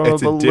suspended from a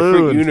balloon. It's a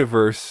different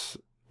universe.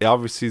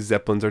 Obviously,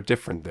 Zeppelins are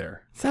different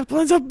there.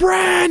 Zeppelin's a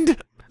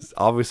brand!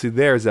 Obviously,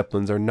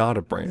 Zeppelins are not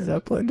a brand.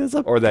 Zeppelin is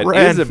a brand. Or that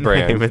brand is a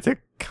brand. Name. It's a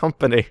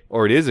company.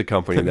 Or it is a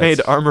company that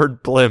made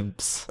armored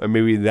blimps. Or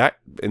maybe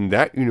in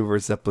that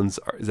universe,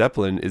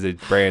 Zeppelin is a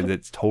brand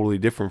that's totally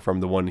different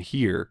from the one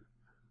here.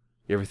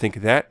 You ever think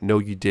of that? No,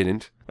 you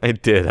didn't. I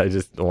did. I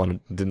just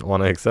didn't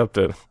want to accept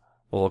it.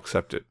 Well,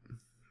 accept it.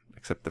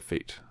 Accept the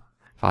fate.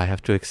 If I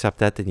have to accept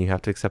that, then you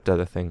have to accept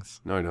other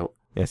things. No, I don't.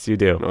 Yes, you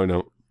do. No, I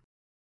don't.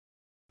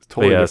 It's a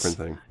totally different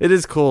thing. It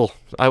is cool.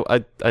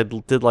 I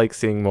did like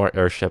seeing more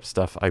airship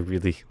stuff. I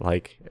really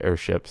like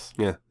airships.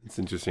 Yeah, it's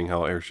interesting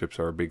how airships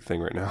are a big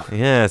thing right now.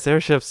 Yes,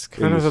 airships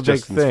kind of a big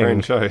thing.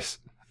 Franchise.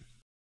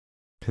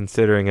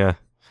 Considering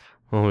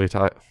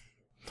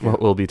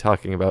what we'll be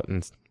talking about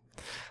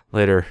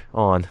later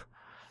on.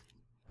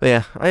 But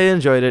yeah, I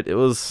enjoyed it. It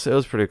was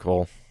pretty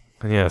cool.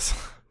 And yes.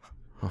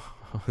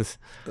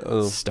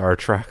 Star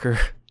Tracker.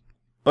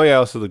 Oh yeah,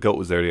 also the goat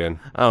was there at the end.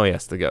 Oh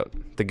yes, the goat.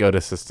 The goat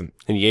assistant.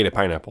 And he ate a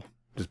pineapple.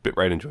 Just bit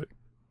right into it.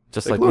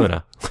 Just like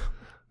Luna.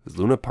 Is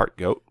Luna part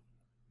goat?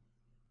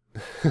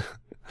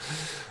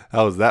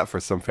 How was that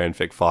for some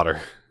fanfic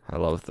fodder? I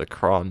love the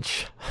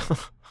crunch.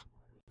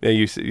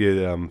 Yeah,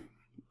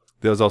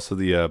 there was also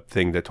the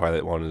thing that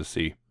Twilight wanted to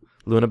see.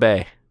 Luna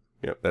Bay.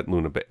 Yep, at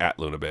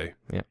Luna Bay.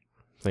 Yeah.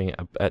 Thing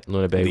at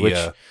Luna Bay, which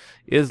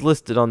is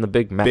listed on the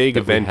big map. Big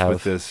event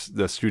with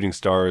the shooting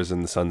stars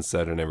and the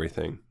sunset and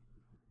everything.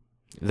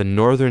 The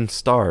Northern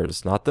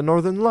Stars, not the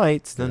Northern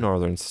Lights, the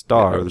Northern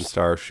Stars. The Northern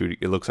Stars shooting.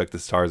 It looks like the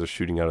stars are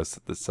shooting out of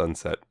the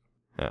sunset.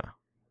 Yeah.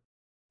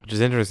 Which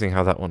is interesting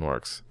how that one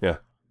works. Yeah.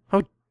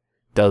 How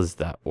does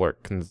that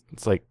work?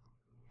 It's like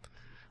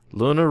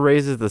Luna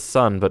raises the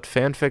sun, but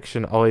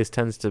fanfiction always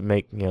tends to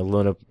make,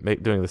 Luna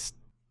doing this.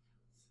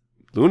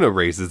 Luna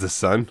raises the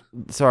sun.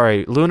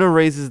 Sorry, Luna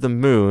raises the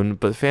moon,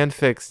 but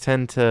fanfics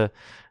tend to,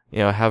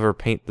 have her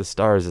paint the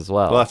stars as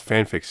well. Well, that's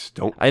fanfics.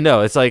 Don't. I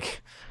know. It's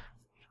like,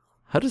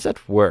 how does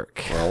that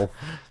work? Well,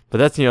 but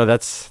that's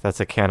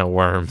a can of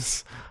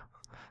worms.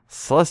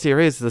 Celestia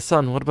raises the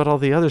sun. What about all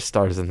the other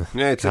stars in the it's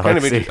galaxy? Kind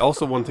of interesting.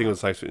 Also, one thing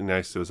that was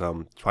nice was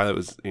Twilight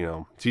was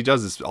she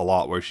does this a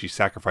lot where she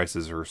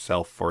sacrifices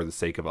herself for the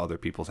sake of other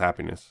people's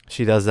happiness.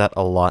 She does that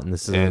a lot, and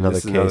this is another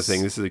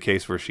thing. This is a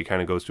case where she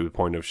kind of goes to a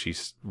point of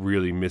she's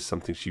really missed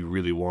something she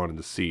really wanted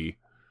to see,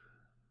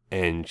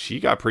 and she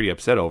got pretty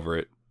upset over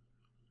it.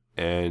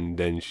 And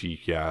then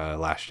she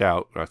lashed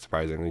out, not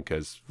surprisingly,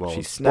 because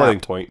she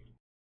snapped. Point.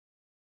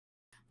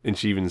 And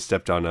she even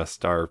stepped on a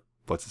star.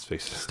 What's his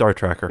face? Star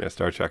Tracker. Yeah,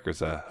 Star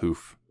Tracker's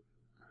hoof.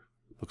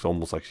 Looks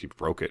almost like she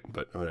broke it,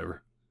 but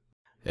whatever.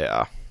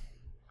 Yeah.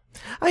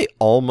 I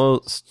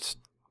almost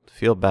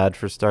feel bad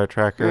for Star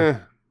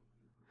Tracker.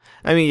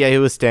 I mean, he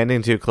was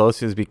standing too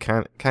close. He was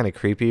kind of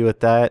creepy with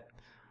that.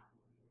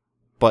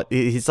 But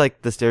he's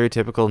like the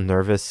stereotypical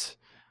nervous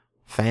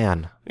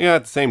fan. Yeah,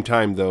 at the same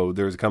time, though,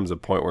 comes a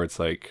point where it's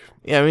like...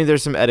 Yeah, I mean,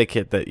 there's some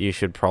etiquette that you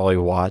should probably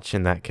watch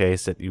in that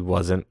case that he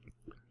wasn't.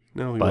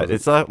 No, but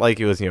it's not like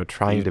he was,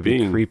 trying to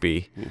be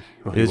creepy.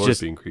 Well, he was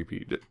just being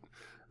creepy.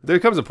 There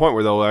comes a point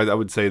where, though, I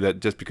would say that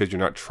just because you're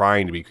not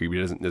trying to be creepy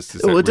doesn't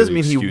necessarily. Well, it doesn't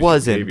mean he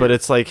wasn't, but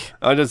it's like.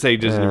 I just say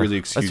it doesn't really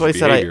excuse. That's why I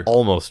said I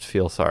almost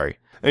feel sorry.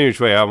 Any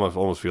way, I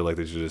almost feel like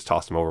they should just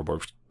toss him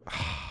overboard.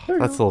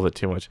 That's a little bit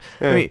too much.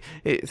 Yeah. I mean,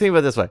 think about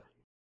it this way: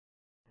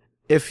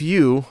 if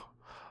you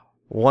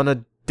want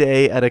to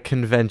day at a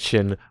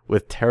convention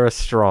with Tara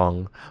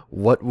Strong,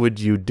 what would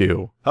you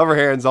do? Hover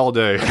hands all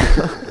day.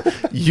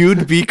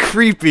 You'd be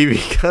creepy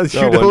because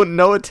you don't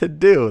know what to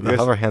do. The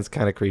hover hand's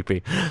kind of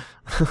creepy.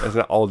 That's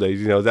not all day.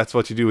 You know, that's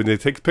what you do when they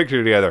take a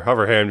picture together.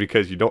 Hover hand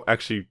because you don't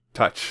actually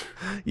touch.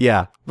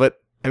 Yeah,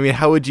 but I mean,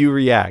 how would you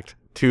react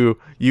to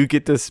you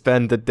get to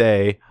spend the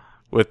day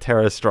with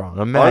Tara Strong?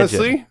 Imagine.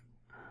 Honestly,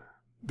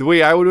 the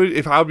way I would,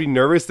 if I would be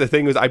nervous, the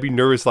thing is I'd be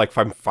nervous like if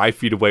I'm 5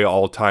 feet away at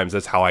all times.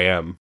 That's how I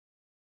am.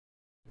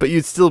 But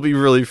you'd still be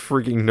really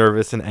freaking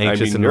nervous and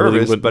anxious and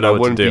nervous, really but I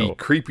wouldn't be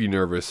creepy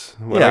nervous.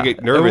 When I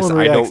get nervous,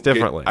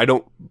 I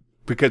don't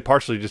because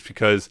partially just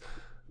because,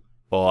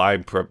 well,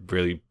 I'm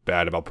really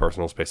bad about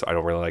personal space. So I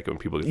don't really like it when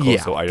people get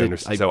close. So I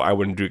understand. So I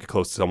wouldn't get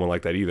close to someone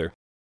like that either.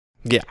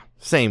 Yeah,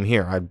 same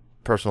here.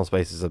 Personal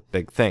space is a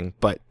big thing,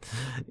 but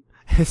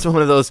it's one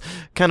of those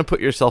kind of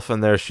put yourself in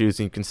their shoes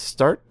and you can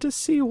start to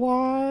see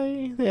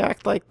why they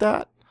act like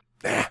that.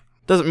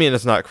 Doesn't mean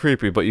it's not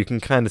creepy, but you can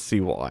kind of see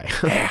why.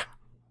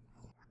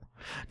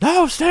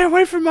 No, stay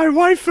away from my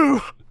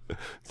waifu!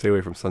 Stay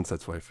away from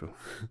Sunset's waifu.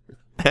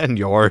 And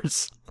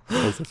yours.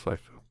 Sunset's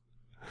waifu.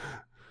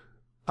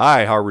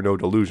 I harbor no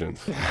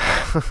delusions.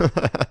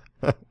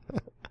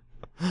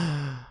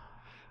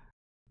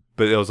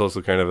 But it was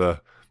also kind of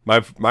a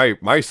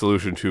my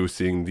solution to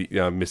seeing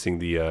the missing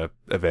the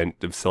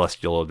event, the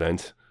celestial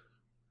event.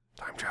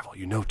 Time travel,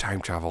 you know time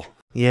travel.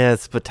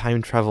 Yes, but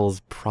time travel is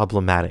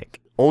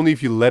problematic. Only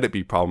if you let it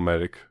be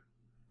problematic.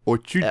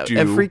 What you do...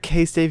 Every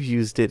case they've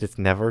used it, it's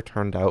never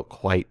turned out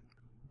quite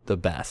the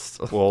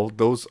best. Well,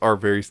 those are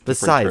very different.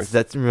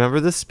 Besides, remember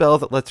the spell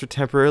that lets her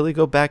temporarily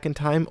go back in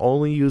time?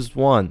 Only used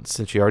once,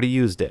 since she already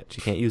used it. She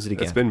can't use it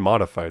again. It's been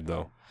modified,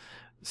 though.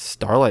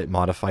 Starlight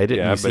modified it,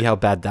 and you see how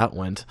bad that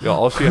went. Yeah,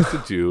 all she has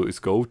to do is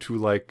go to,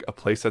 like, a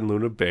place in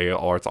Luna Bay,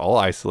 or it's all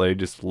isolated,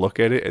 just look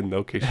at it, and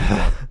okay, she's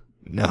gone.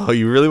 No,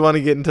 you really want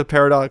to get into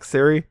paradox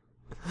theory?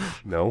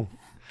 No.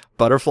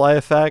 Butterfly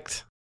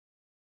effect?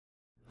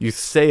 You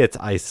say it's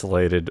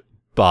isolated,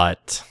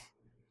 but...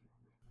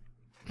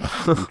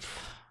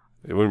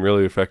 It wouldn't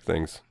really affect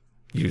things.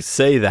 You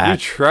say that. You're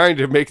trying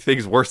to make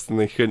things worse than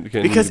they can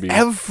because be.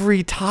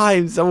 Every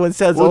time someone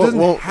says, well, it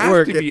won't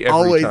work, it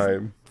always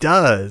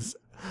does.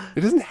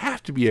 It doesn't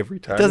have to be every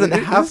time. It doesn't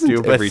have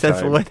to, but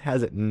since when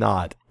has it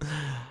not?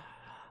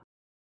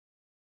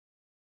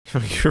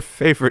 Your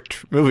favorite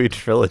movie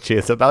trilogy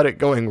is about it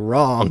going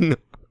wrong.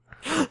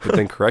 But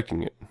then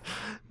correcting it.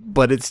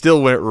 But it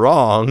still went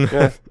wrong.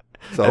 Yeah.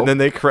 So? And then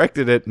they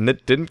corrected it, and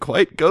it didn't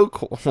quite go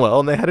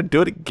well, and they had to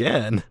do it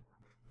again.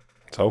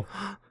 So?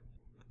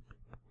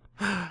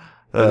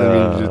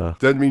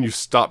 Doesn't mean you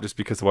stop just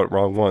because it went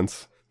wrong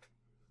once.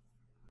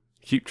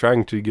 Keep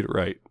trying to get it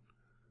right.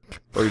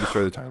 Or you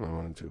destroy the timeline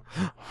wanted to.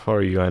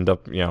 Or you end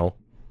up,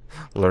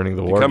 learning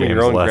the war games lesson. Becoming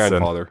your own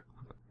grandfather.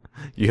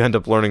 You end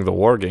up learning the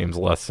war games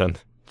lesson.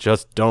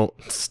 Just don't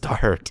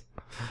start.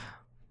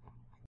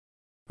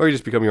 Or you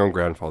just become your own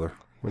grandfather.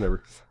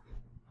 Whatever.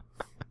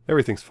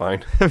 Everything's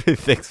fine.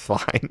 Everything's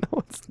fine.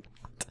 No, it's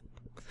not.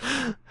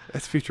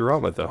 That's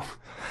Futurama, though.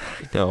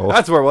 No.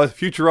 That's where it was.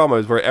 Futurama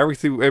is where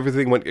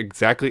everything went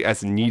exactly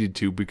as needed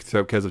to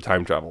because of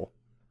time travel.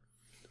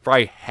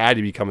 Fry had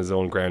to become his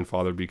own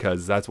grandfather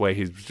because that's why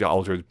he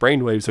altered his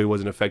brainwaves so he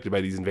wasn't affected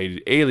by these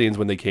invaded aliens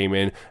when they came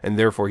in, and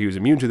therefore he was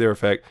immune to their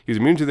effect. He was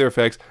immune to their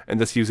effects,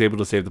 and thus he was able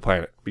to save the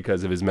planet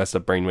because of his messed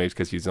up brainwaves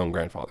because he's his own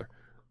grandfather.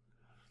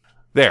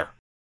 There.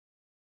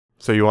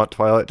 So you want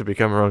Twilight to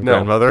become her own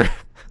grandmother?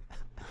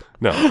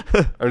 No.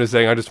 I'm just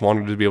saying I just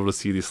wanted to be able to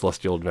see the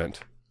celestial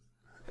event.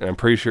 And I'm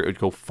pretty sure it would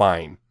go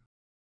fine.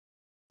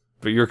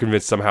 But you're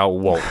convinced somehow it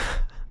won't.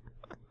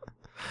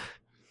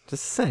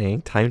 Just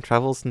saying, time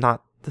travel's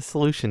not the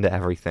solution to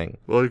everything.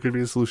 Well, it could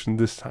be the solution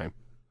this time.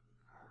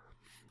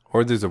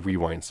 Or there's a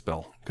rewind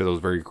spell, because it was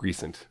very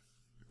recent.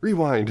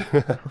 Rewind!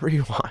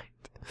 Rewind.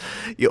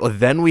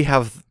 Then we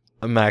have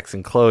a Max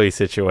and Chloe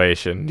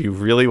situation. Do you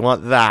really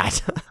want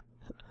that?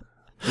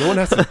 No one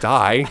has to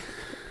die.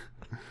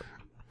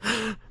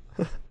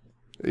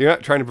 You're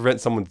not trying to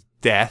prevent someone's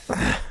death.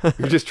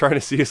 You're just trying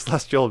to see a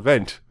celestial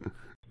event.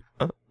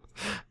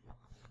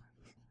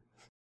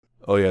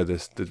 Oh yeah,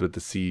 this with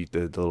the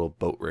little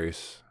boat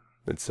race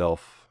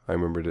itself. I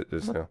remembered it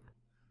as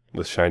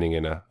was shining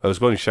in I was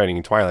going shining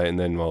in Twilight, and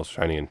then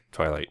shining in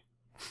Twilight.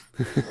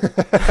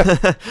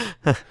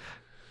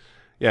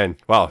 Yeah, and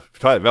wow,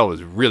 Twilight Velvet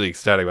was really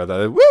ecstatic about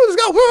that. Woo, let's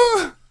go!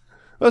 Woo! It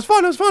was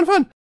fun. It was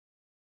fun.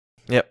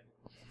 Yep,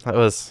 that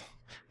was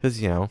because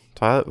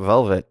Twilight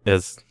Velvet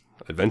is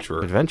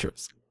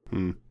adventurous.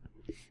 Her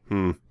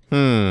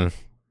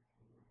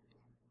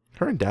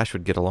and Dash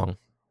would get along.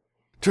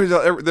 Turns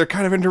out they're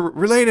kind of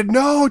interrelated.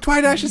 No,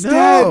 Dash is dead.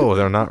 No,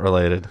 they're not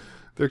related.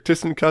 They're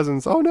distant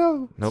cousins. Oh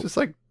no, nope. It's just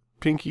like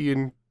Pinky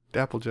and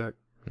Applejack.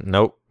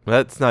 Nope,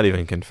 that's not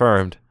even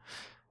confirmed.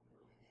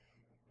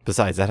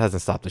 Besides, that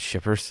hasn't stopped the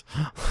shippers.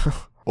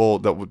 Well,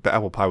 the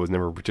apple pie was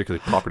never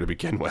particularly proper to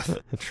begin with.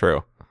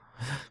 True,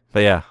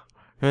 but yeah,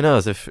 who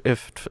knows if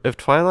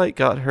Twilight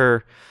got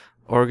her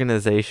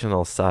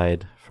organizational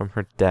side from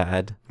her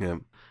dad? Yeah,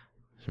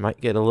 She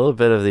might get a little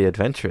bit of the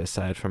adventurous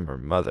side from her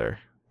mother.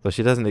 Though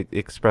she doesn't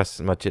express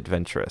much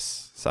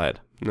adventurous side.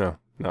 No,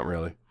 not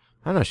really.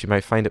 I don't know. She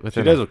might find it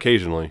within She does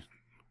occasionally.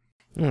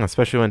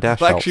 Especially when Dash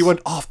Like helps. she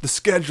went off the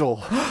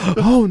schedule.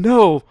 Oh,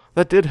 no.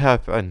 That did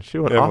happen. She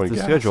went off the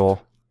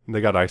schedule.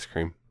 They got ice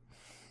cream.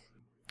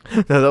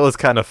 No, that was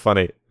kind of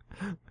funny.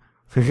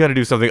 We're going to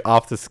do something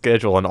off the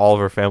schedule, and all of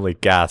her family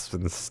gasped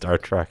in the Star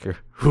Tracker.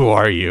 Who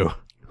are you?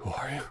 Who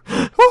are you?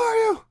 Who are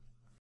you?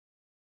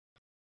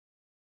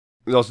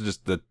 There's also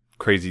just the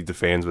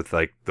fans with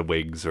like the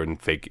wigs and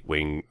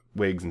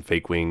wigs and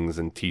fake wings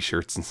and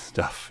t-shirts and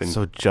stuff. And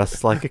so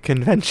just like a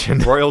convention.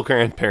 Royal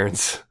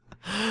grandparents.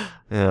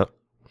 Yeah.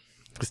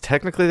 Because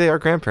technically they are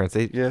grandparents.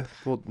 Yeah.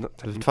 Well,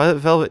 Twilight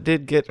Velvet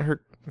did get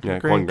her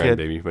one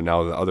grandbaby, but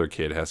now the other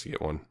kid has to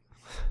get one.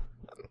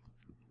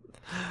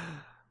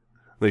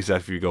 At least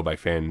if you go by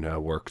fan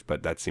works,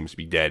 but that seems to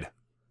be dead.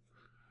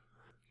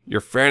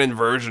 Your fanon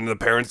version of the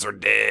parents are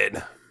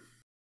dead.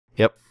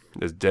 Yep.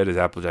 As dead as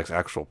Applejack's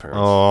actual parents.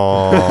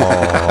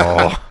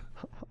 Oh.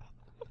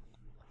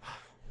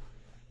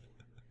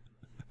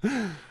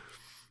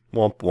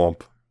 Womp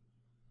womp.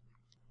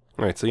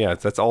 Alright, so yeah,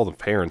 that's all the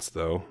parents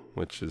though,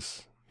 which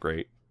is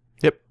great.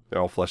 Yep. They're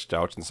all fleshed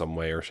out in some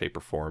way or shape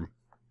or form.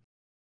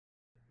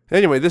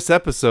 Anyway, this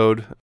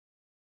episode,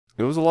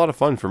 it was a lot of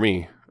fun for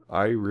me.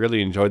 I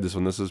really enjoyed this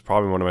one. This is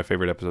probably one of my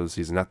favorite episodes of the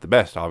season. Not the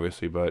best,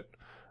 obviously, but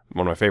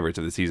one of my favorites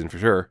of the season for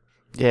sure.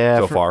 Yeah.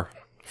 So far.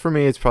 For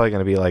me, it's probably going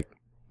to be like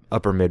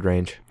upper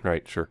mid-range.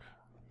 Right, sure.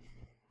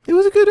 It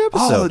was a good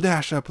episode. All the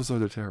Dash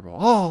episodes are terrible.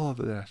 All of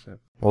the Dash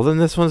episodes. Well, then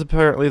this one's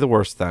apparently the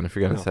worst then, if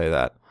you're going to say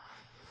that.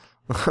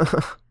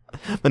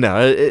 But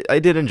no, I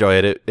did enjoy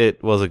it.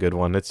 It was a good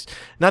one. It's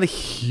not a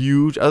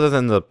huge, other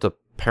than the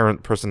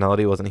parent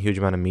personality, wasn't a huge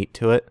amount of meat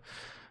to it.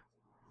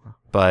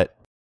 But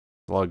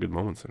a lot of good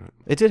moments in it.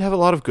 It did have a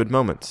lot of good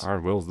moments.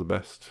 Iron Will's the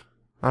best.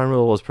 Iron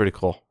Will was pretty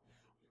cool.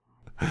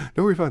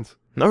 No refunds.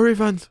 No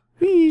refunds.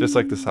 Just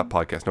like this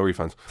podcast, no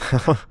refunds.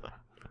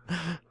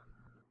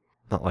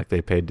 Not like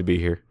they paid to be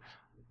here.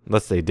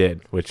 Unless they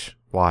did, which,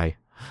 why?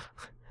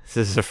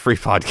 This is a free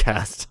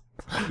podcast.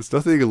 There's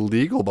nothing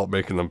illegal about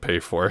making them pay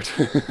for it.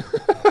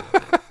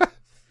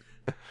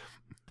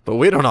 But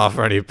we don't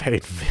offer any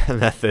paid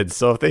methods,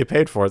 so if they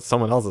paid for it,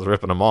 someone else is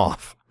ripping them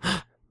off.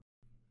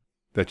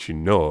 That you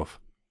know of.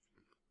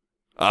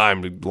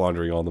 I'm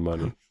laundering all the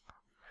money.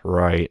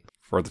 Right.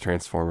 For the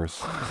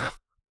Transformers.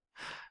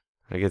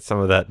 I get some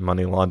of that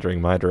money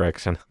laundering my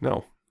direction.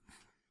 No.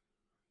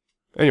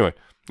 Anyway,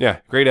 yeah,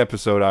 great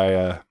episode.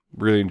 I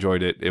really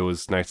enjoyed it. It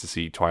was nice to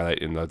see Twilight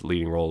in the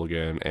leading role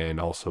again, and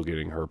also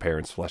getting her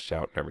parents fleshed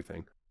out and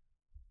everything.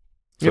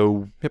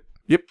 So,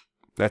 yep,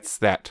 that's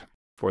that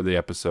for the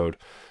episode.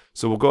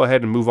 So we'll go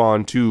ahead and move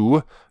on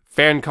to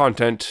fan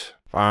content,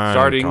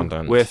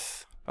 starting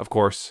with, of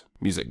course,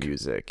 music.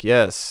 Music,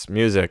 yes,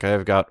 music.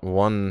 I've got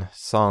one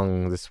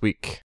song this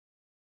week.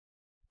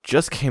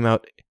 Just came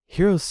out,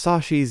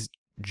 Hirosashi's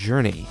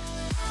Journey.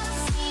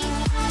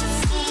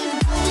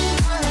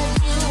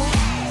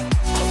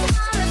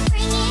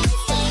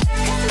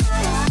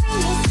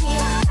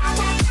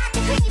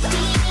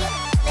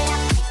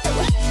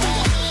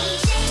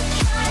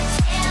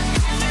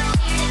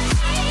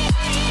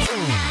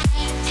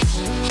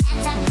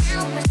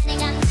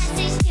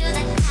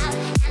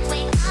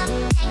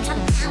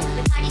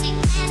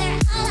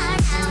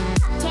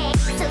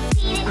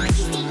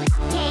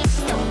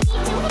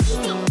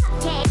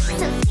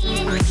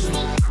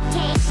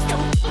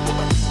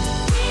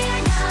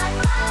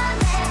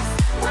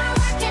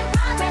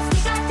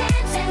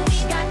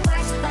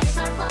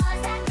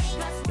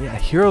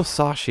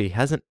 Hirosashi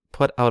hasn't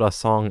put out a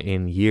song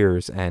in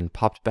years and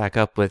popped back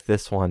up with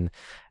this one,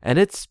 and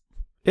it's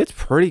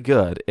pretty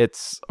good.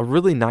 It's a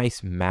really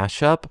nice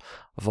mashup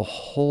of a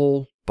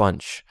whole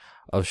bunch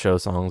of show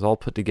songs all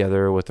put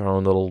together with their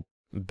own little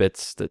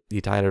bits that he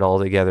tied it all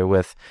together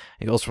with.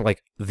 It goes from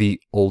like the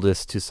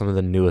oldest to some of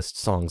the newest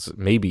songs,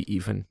 maybe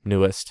even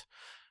newest.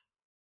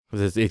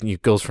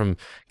 It goes from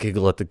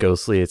Giggle at the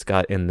Ghostly it's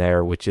got in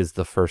there, which is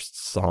the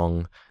first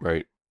song,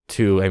 right,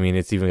 to, I mean,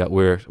 it's even got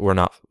We're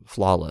Not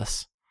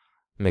Flawless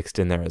mixed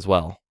in there as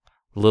well.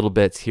 Little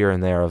bits here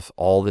and there of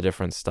all the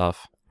different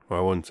stuff. Well,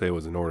 I wouldn't say it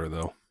was in order,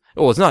 though.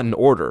 Oh, it's not in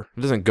order.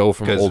 It doesn't go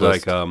from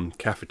oldest. Because, like,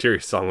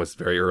 Cafeteria song was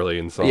very early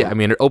in the song. Yeah, I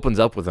mean, it opens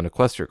up with an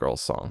Equestria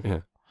Girls song. Yeah.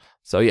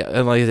 So, yeah,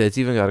 and like I said, it's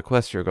even got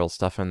Equestria Girls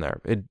stuff in there.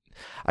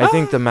 I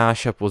think the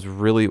mashup was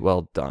really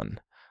well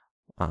done.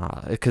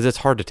 Because it's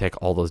hard to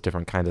take all those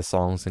different kinds of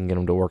songs and get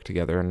them to work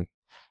together, and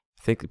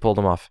I think they pulled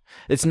them off.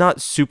 It's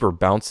not super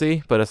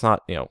bouncy, but it's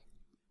not,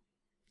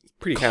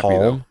 pretty calm. Happy,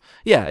 though.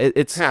 Yeah,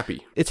 it's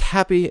happy. It's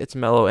happy, it's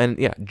mellow, and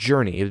yeah,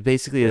 journey. It's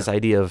basically this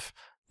idea of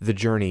the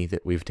journey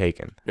that we've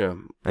taken. Yeah.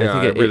 And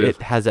I think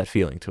it has that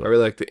feeling to it. I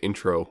really like the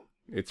intro.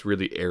 It's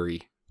really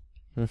airy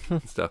and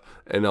stuff.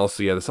 And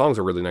also, yeah, the songs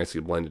are really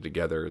nicely blended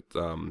together.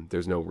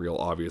 There's no real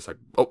obvious, like,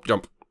 oh,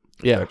 jump.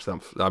 Yeah. Type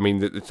stuff. I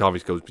mean, it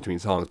obviously goes between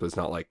songs, but it's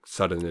not like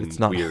sudden and it's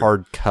not weird.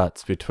 hard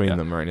cuts between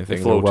them or anything.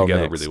 They flow well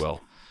together mixed. really well.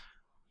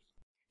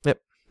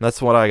 Yep.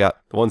 That's what I got.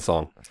 One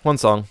song. One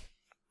song.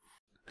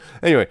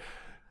 Anyway,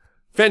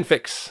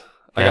 fanfics.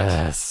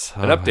 Yes.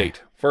 An update.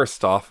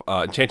 First off,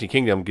 Enchanting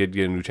Kingdom did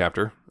get a new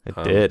chapter. It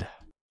did.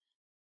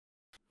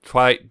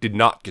 Twilight did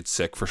not get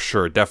sick, for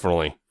sure,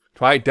 definitely.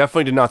 Twilight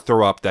definitely did not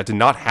throw up. That did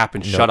not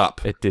happen. Shut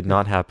up. It did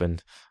not happen.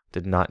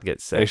 Did not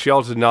get sick. And she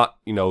also did not,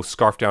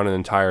 scarf down an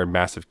entire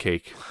massive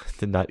cake.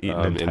 Did not eat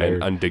an entire... in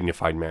an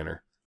undignified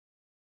manner.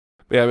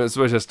 But yeah, it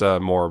was just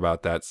more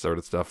about that sort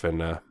of stuff,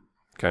 and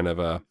kind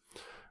of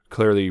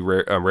clearly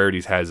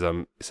Rarities has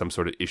some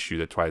sort of issue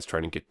that Twilight's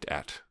trying to get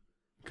at,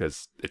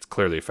 because it's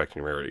clearly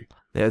affecting Rarity.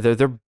 Yeah,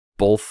 they're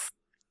both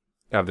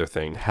have their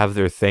thing. Have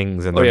their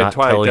things, and they're not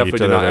Twilight telling definitely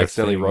each other did not their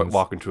accidentally things.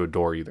 walk into a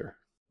door either.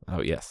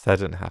 Oh yes, that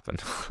didn't happen.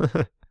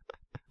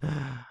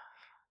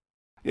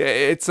 Yeah,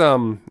 it's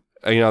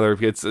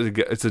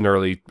it's an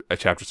early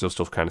chapter, so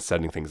still kind of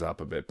setting things up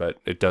a bit, but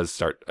it does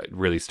start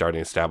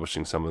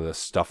establishing some of the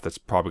stuff that's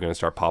probably going to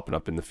start popping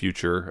up in the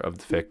future of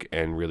the fic,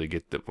 and really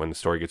when the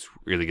story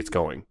really gets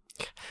going.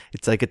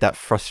 It's like at that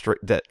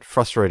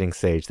frustrating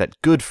stage,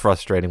 that good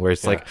frustrating, where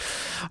it's like,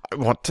 I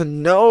want to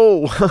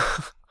know.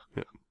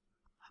 Yeah.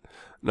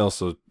 And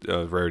also,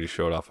 Rarity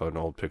showed off an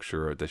old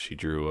picture that she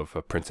drew of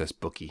a Princess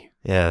Bookie.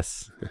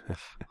 Yes.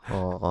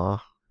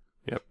 Aww.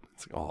 Yep.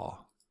 It's like, aw.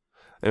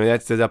 I mean,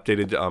 that's the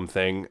updated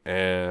thing.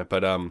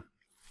 But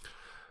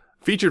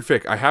featured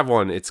fic, I have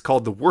one. It's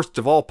called The Worst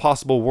of All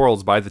Possible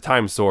Worlds by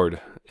TheTimeSword.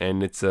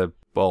 And it's a,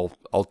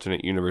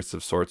 alternate universe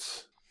of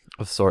sorts.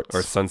 Of sorts.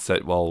 Or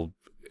Sunset,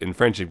 in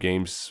friendship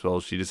games,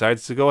 she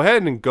decides to go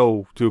ahead and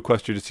go to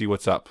Equestria to see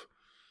what's up.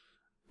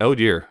 Oh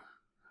dear.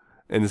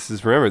 And this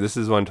is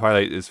when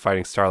Twilight is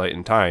fighting Starlight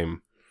in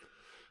time.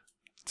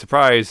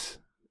 Surprise!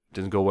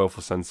 Doesn't go well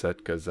for Sunset,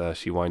 because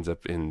she winds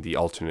up in the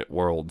alternate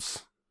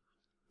worlds.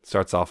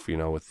 Starts off,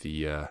 with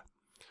the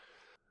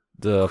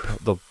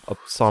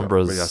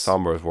Sombra's...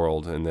 Sombra's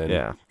world, and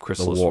then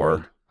Chrysalis the war.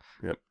 World.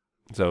 Yep.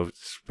 So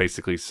it's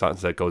basically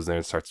Sunset goes there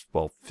and starts,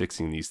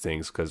 fixing these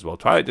things, because,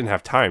 Twilight didn't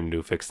have time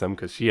to fix them,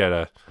 because she had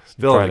a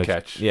villain to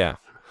catch. Yeah.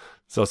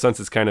 So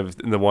Sunset's kind of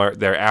in the war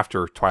there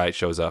after Twilight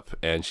shows up,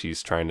 and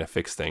she's trying to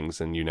fix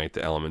things and unite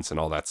the elements and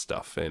all that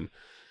stuff. And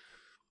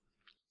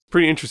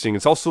pretty interesting.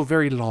 It's also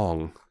very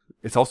long.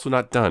 It's also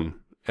not done.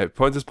 At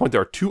this point,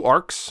 there are 2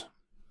 arcs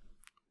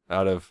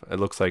out of, it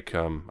looks like,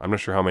 I'm not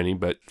sure how many,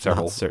 but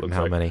several. Not certain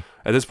how many.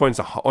 At this point,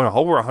 it's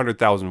over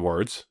 100,000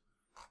 words.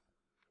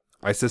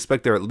 I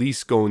suspect they're at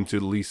least going to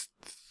at least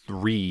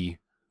 3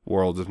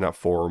 worlds, if not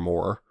 4 or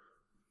more.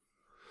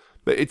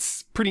 But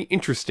it's pretty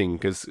interesting,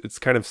 because it's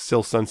kind of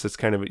still Sunset's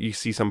kind of, you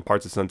see some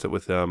parts of Sunset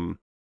with, I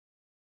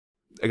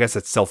guess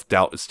that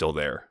self-doubt is still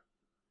there.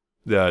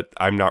 That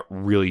I'm not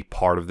really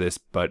part of this,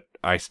 but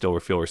I still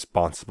feel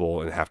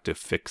responsible and have to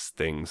fix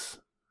things.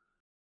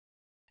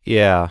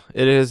 Yeah,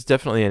 it is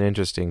definitely an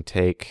interesting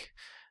take.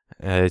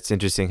 It's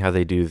interesting how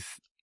they do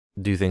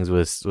things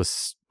with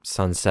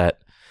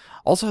Sunset.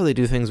 Also, how they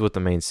do things with the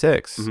main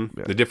 6.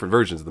 Mm-hmm. The different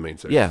versions of the main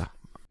 6. Yeah.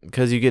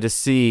 Because you get to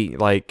see,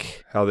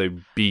 how they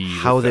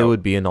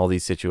would be in all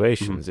these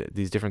situations,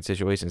 these different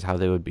situations, how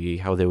they would be,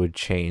 how they would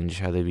change,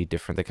 how they'd be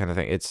different, that kind of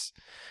thing. It's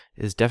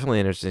definitely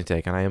an interesting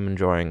take, and I am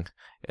enjoying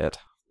it.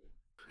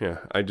 Yeah,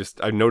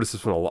 I've noticed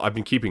this one a lot. I've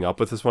been keeping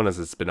up with this one as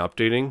it's been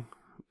updating,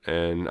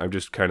 and I'm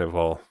just kind of,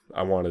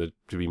 I wanted it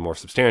to be more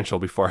substantial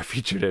before I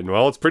featured it. And,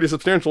 it's pretty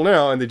substantial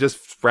now, and they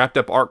just wrapped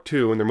up Arc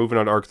 2, and they're moving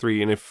on to Arc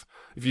 3, and if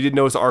you did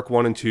notice, Arc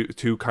 1 and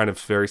 2 kind of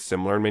very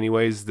similar in many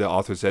ways. The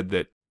author said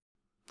that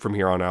from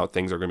here on out,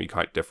 things are going to be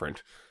quite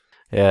different.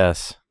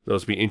 Yes. So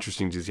it'll be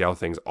interesting to see how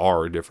things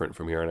are different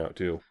from here on out,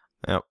 too.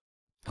 Yep.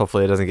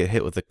 Hopefully it doesn't get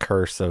hit with the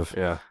curse of,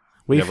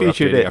 we never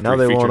featured it, now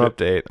they won't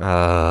update.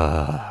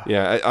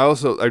 Yeah,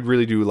 I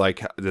really do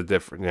like the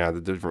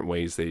different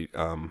ways they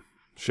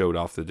showed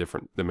off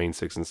the main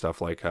 6 and stuff,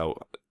 like how,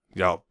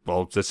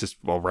 that's just,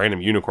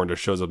 random unicorn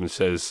just shows up and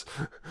says...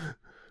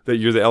 that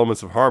you're the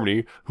elements of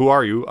harmony. Who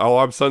are you? Oh,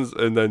 I'm Suns.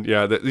 And then,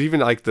 even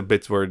like the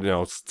bits where,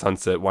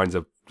 Sunset winds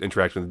up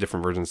interacting with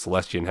different versions of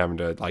Celestia and having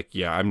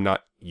to, I'm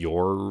not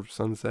your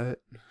Sunset.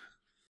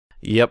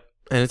 Yep.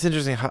 And it's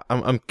interesting how,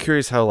 I'm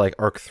curious how,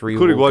 Arc 3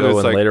 will go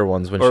in later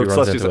ones when she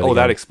runs into it again.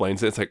 That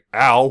explains it. It's like,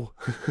 ow.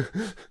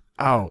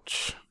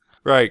 Ouch.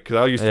 Right, because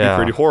I used to be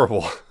pretty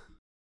horrible.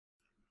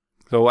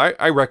 So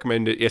I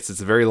recommend it. Yes,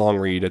 it's a very long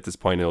read at this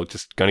point. It'll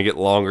just going to get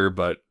longer,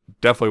 but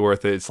definitely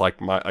worth it. It's like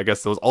I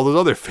guess all those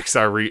other fics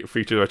I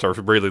featured, which are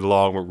really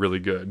long, were really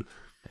good.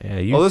 Yeah,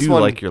 you do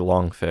like your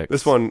long fics.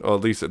 This one,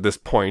 at least at this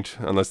point,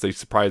 unless they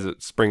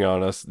spring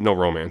on us, no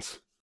romance.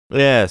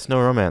 Yes,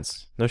 no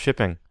romance. No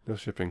shipping. No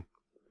shipping.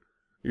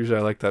 Usually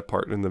I like that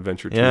part in the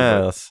adventure too.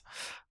 Yes.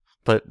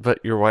 But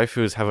your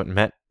waifus haven't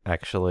met,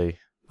 actually.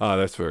 Ah,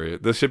 that's very...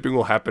 The shipping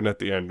will happen at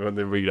the end when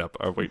they read up.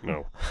 Oh, wait,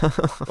 no.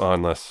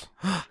 Unless...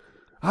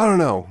 I don't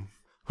know.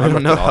 I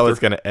don't know how it's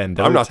going to end.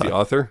 I'm not the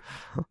author.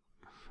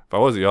 If I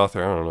was the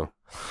author, I don't know.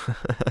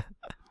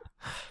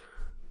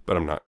 But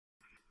I'm not.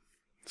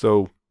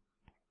 So,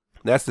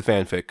 that's the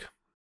fanfic.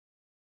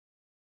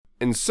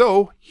 And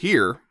so,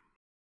 here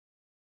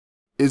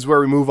is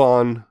where we move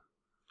on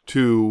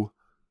to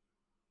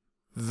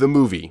the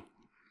movie.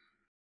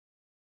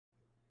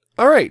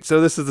 All right, so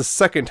this is the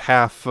second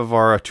half of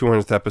our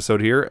 200th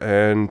episode here,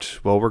 and,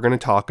 well, we're going to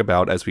talk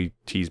about, as we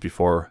teased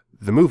before,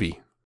 the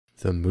movie.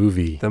 The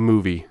movie. The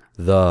movie.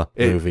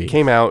 It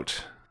came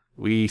out.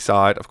 We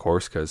saw it, of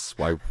course, because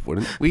why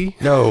wouldn't we?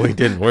 No, we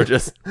didn't. We're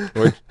just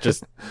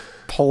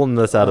pulling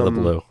this out of the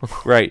blue.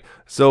 Right.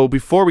 So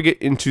before we get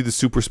into the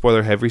super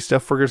spoiler heavy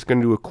stuff, we're just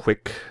going to do a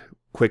quick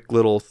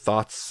little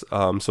thoughts.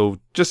 So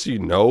just so you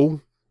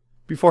know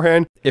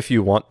beforehand. If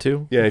you want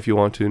to. Yeah, if you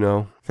want to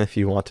know. If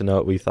you want to know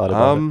what we thought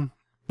about it.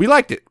 We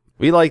liked it.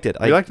 We liked it.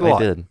 We liked it a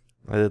lot.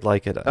 I did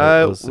like it. It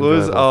was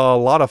a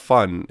lot of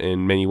fun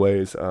in many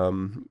ways.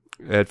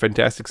 It had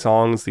fantastic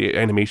songs. The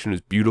animation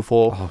is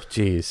beautiful. Oh,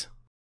 jeez.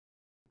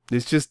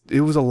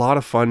 It was a lot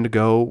of fun to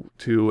go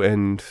to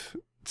and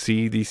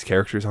see these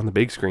characters on the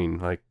big screen,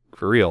 like,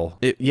 for real.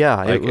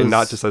 And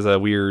not just as a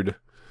weird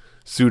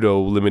pseudo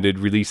limited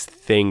release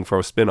thing for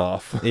a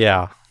spin-off.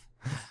 Yeah.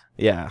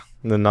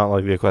 Not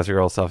like the Equestria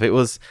Girl stuff. It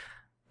was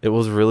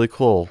really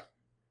cool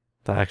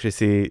to actually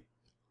see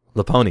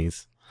the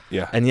ponies.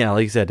 Yeah. And yeah,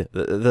 like you said,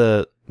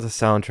 the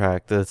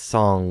soundtrack, the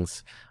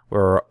songs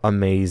were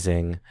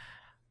amazing.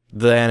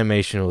 The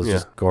animation was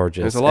just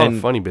gorgeous. There's a lot of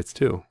funny bits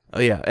too. Oh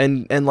yeah,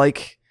 and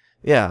like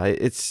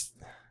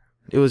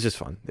it was just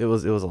fun. It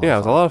was a lot. Yeah, it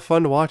was a lot of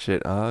fun to watch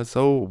it.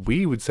 So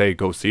we would say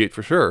go see it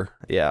for sure.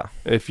 Yeah.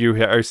 If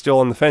you are still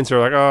on the fence, or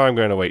like, oh, I'm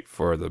going to wait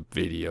for the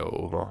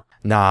video.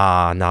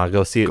 Nah,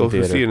 go see it in the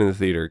theater. Go see it in the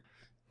theater.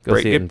 Go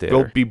see it in the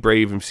theater. Go be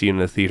brave and see it in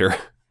the theater.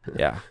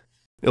 Yeah.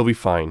 It'll be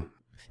fine.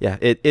 Yeah,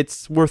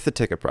 it's worth the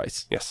ticket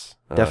price. Yes.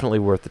 Definitely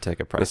worth the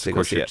ticket price. Of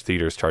course, your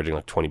theater's charging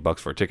like $20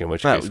 for a ticket, in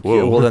which case,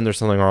 whoa. Well, then there's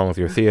something wrong with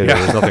your theater. Yeah.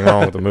 There's nothing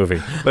wrong with the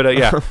movie. But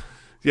yeah.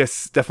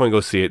 Yes, definitely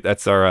go see it.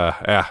 That's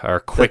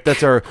our quick.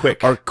 That's our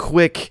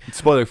quick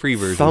spoiler-free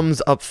version.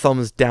 Thumbs up,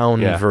 thumbs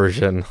down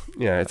version.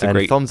 Yeah, it's a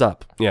great thumbs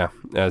up. Yeah,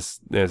 as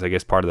I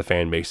guess part of the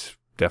fan base,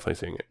 definitely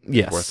seeing it.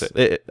 Yes, worth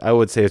it. I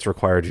would say it's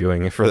required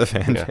viewing for the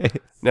fan base.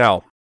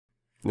 Now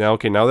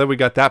that we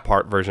got that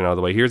version out of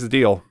the way, here's the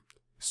deal.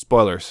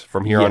 Spoilers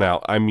from here on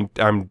out. I mean,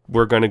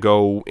 we're gonna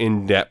go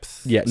in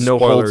depth. Yeah, no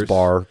holds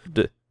bar.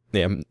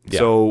 Yeah.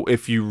 So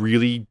if you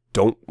really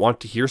don't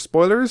want to hear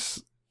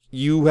spoilers,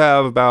 you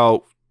have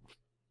about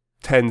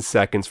 10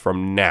 seconds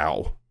from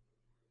now.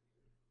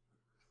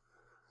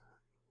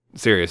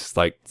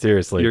 Seriously,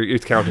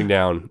 it's counting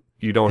down.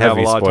 You don't have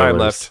a lot of time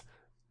left.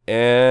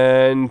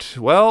 And,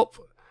 well,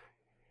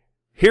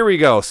 here we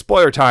go.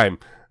 Spoiler time.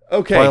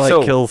 Okay,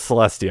 Twilight kills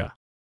Celestia.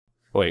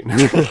 Wait.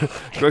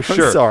 Sure.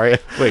 I'm sorry.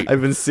 Wait.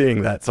 I've been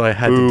seeing that, so I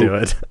had to do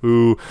it.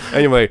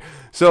 Anyway,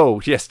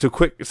 so, yes,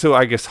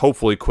 I guess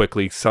hopefully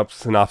quickly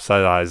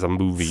synopsize a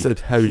movie.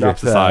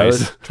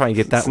 Synopsize. Try and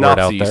get that word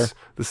out there.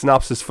 The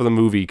synopsis for the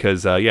movie,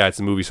 because, it's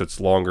a movie, so it's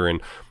longer, and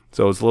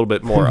so it's a little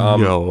bit more...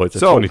 no, it's a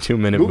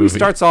 22-minute movie. Movie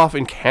starts off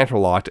in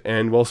Canterlot,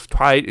 and, well,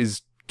 Twilight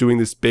is doing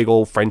this big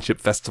old friendship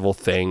festival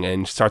thing,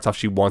 and starts off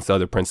she wants the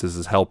other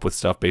princesses help with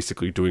stuff,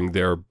 basically doing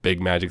their big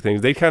magic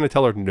things. They kind of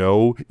tell her,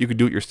 no, you can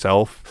do it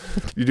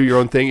yourself. You do your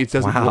own thing. It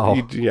doesn't. Wow.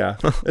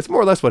 It's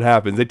more or less what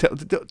happens. They tell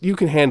you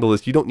can handle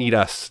this. You don't need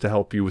us to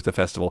help you with the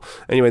festival.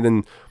 Anyway,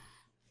 then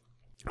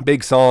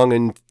big song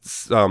and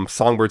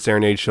Songbird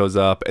Serenade shows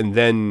up, and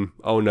then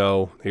oh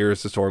no,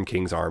 here's the Storm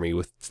King's army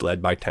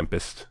led by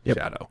Tempest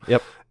Shadow.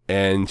 Yep.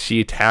 And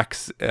she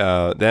attacks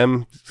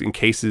them,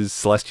 encases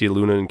Celestia,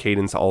 Luna, and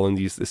Cadence all in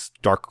this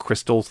dark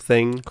crystal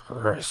thing.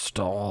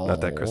 Crystal.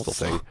 Not that crystal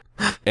thing.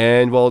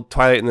 And, well,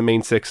 Twilight and the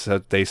main six,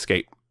 they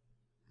escape.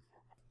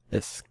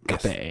 Escape.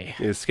 Yes. They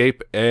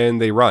escape, and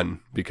they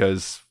run,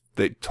 because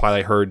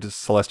Twilight heard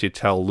Celestia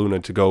tell Luna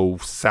to go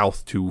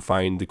south to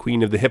find the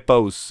Queen of the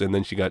Hippos, and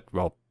then she got,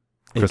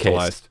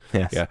 crystallized.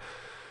 Yes. Yeah.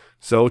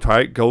 So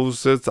Twilight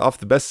goes off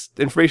the best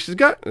information she's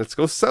got. Let's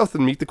go south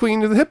and meet the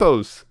Queen of the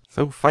Hippos.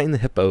 So find the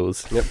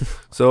hippos. Yep.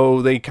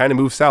 So they kind of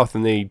move south,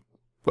 and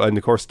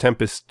of course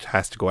Tempest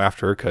has to go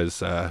after her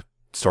because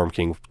Storm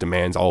King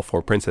demands all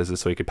 4 princesses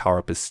so he could power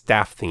up his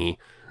staff thingy.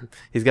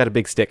 He's got a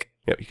big stick.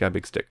 Yep, he's got a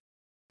big stick.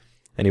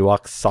 And he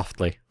walks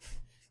softly.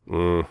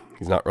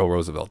 He's not Earl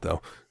Roosevelt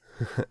though.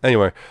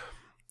 Anyway,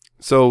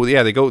 so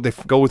yeah, they go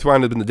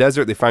around in the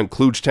desert. They find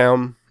Klooge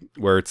Town,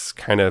 where it's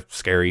kind of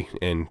scary,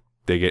 and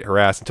they get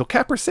harassed until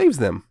Capper saves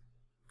them.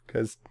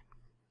 Because,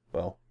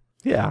 well,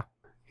 yeah.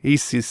 He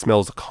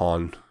smells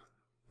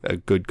a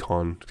good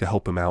con to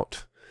help him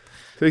out.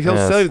 So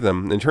he'll save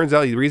them. And it turns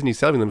out the reason he's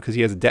saving them because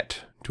he has a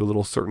debt to a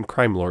little certain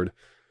crime lord.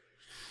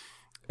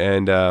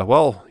 And,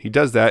 he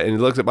does that, and he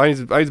looks at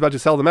he's about to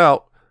sell them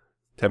out.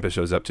 Tempest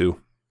shows up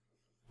too.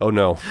 Oh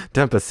no.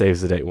 Tempest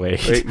saves the day.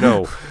 Wait,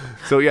 no.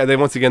 So yeah,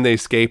 once again they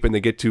escape, and they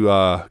get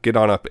to get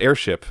on an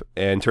airship,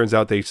 and turns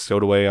out they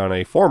stowed away on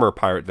a former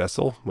pirate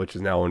vessel, which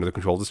is now under the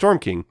control of the Storm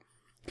King.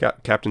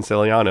 Captain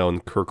Celiano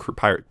and her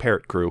pirate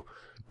parrot crew.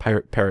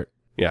 Pirate.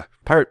 Yeah.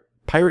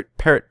 Pirate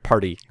parrot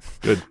party.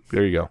 Good.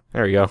 There you go.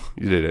 There you go.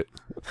 You did it.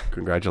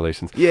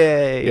 Congratulations.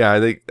 Yay. Yeah,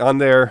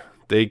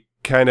 they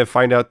kind of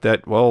find out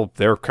that, well,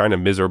 they're kind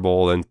of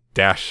miserable, and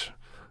Dash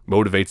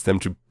motivates them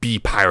to be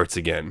pirates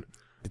again.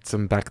 Gets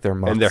them back their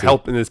moxie. And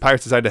and the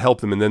pirates decide to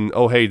help them, and then,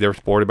 oh hey, they're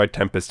boarded by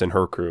Tempest and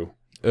her crew.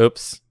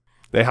 Oops.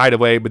 They hide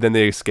away, but then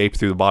they escape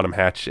through the bottom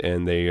hatch,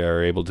 and they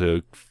are able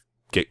to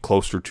get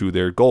closer to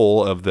their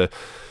goal of the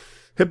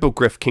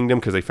Hippogriff Kingdom,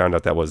 because they found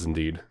out that was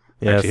indeed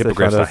actually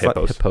hippogriffs, not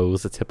hippos.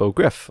 Hippos, it's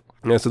hippogriff.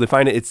 Yeah, so they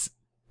find it's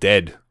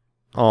dead.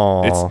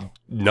 Oh,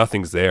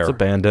 nothing's there. It's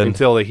abandoned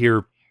until they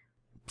hear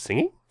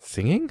singing.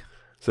 Singing?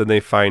 So they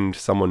find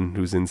someone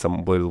who's in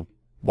some little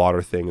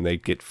water thing, and they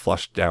get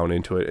flushed down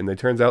into it. And it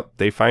turns out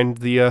they find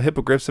the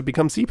hippogriffs have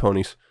become sea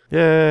ponies.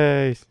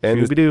 Yay!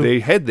 And they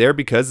head there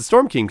because the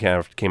Storm King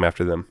came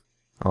after them.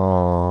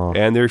 Aww.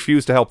 And they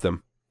refused to help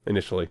them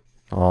initially.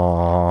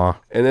 Aww.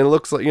 And then it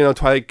looks like,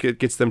 Twilight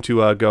gets them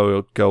to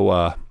go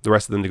the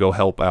rest of them to go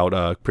help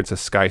out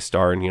Princess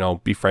Skystar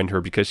and, befriend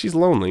her because she's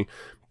lonely.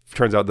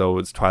 Turns out, though,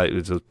 Twilight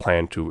is a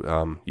plan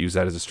to use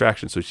that as a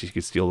distraction so she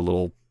could steal a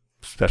little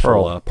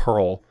special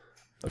pearl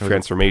of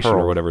transformation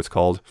or whatever it's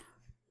called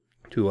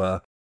to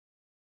help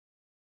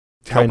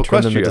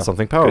turn them into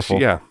something powerful.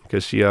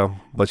 Because she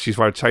but she's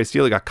trying to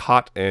steal it, got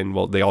caught, and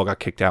well, they all got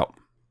kicked out.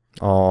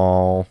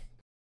 Oh.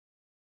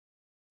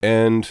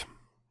 And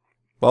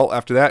well,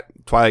 after that,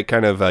 Twilight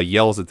kind of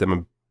yells at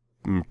them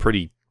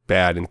pretty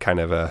bad and kind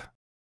of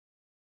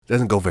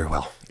doesn't go very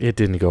well. It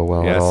didn't go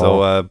well at all.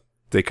 So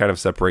they kind of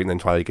separate, and then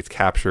Twilight gets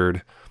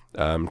captured.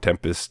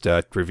 Tempest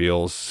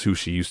reveals who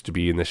she used to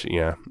be in this,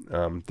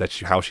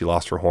 how she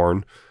lost her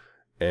horn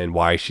and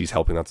why she's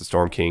helping out the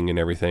Storm King and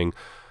everything.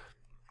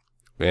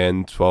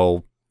 And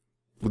well,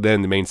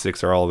 then the main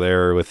six are all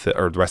there or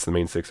the rest of the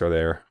main six are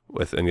there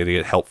and they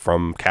get help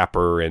from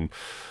Capper and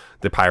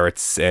the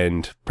pirates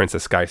and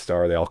Princess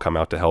Skystar. They all come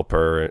out to help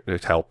her,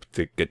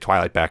 to get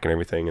Twilight back and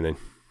everything. And then,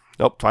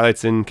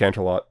 Twilight's in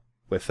Canterlot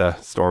with the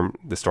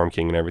Storm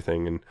King and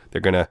everything, and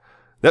they're gonna.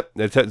 Yep,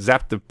 they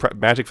zap the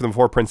magic from the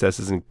 4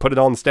 princesses and put it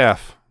on the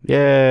staff.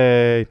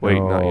 Yay! Wait,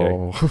 not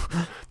yay.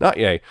 Not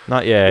yay.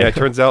 Not yay. Yeah, it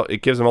turns out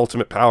it gives them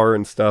ultimate power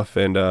and stuff,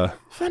 and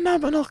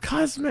phenomenal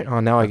cosmic. Oh,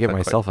 now I give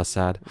myself a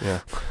sad.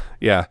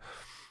 Yeah.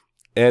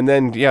 And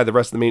then the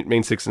rest of the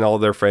main six and all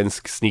of their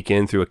friends sneak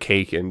in through a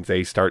cake, and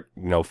they start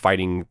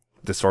fighting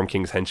the Storm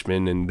King's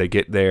henchmen, and they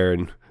get there,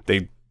 and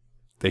they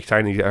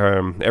tiny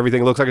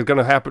everything looks like it's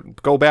gonna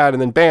go bad,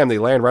 and then bam, they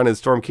land right in the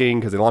Storm King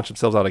because they launch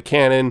themselves out of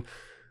cannon.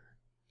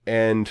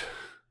 And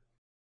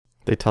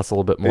they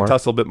tussle a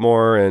bit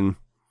more. And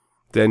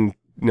then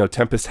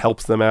Tempest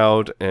helps them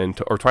out,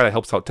 or Twilight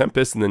helps out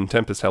Tempest, and then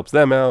Tempest helps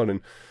them out,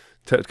 and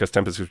because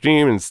Tempest is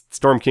redeemed, and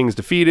Storm King's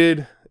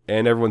defeated,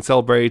 and everyone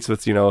celebrates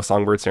with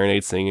songbird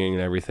serenade singing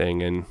and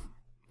everything, and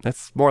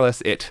that's more or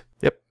less it.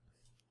 Yep.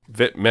 A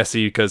bit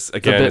messy because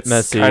again,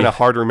 it's kind of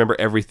hard to remember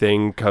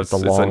everything because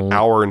it's an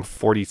hour and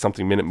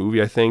 40-something minute movie.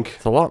 I think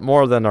it's a lot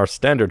more than our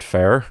standard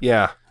fare.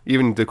 Yeah,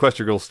 even the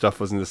Equestria Girls stuff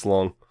wasn't this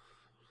long.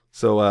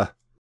 So,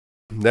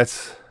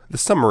 that's the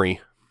summary.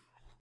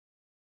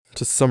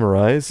 To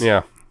summarize?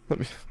 Yeah.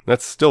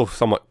 That's still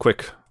somewhat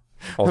quick,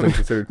 all things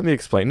considered. Let me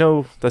explain.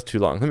 No, that's too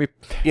long.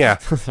 Yeah.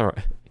 All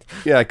right.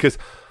 Yeah, because,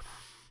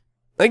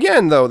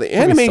 again, though, the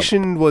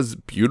animation was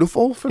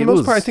beautiful for the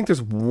most part. I think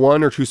there's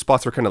 1 or 2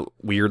 spots that are kind of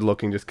weird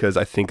looking just because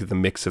I think of the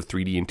mix of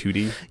 3D and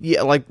 2D.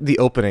 Yeah, like the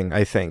opening,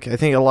 I think. I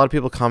think a lot of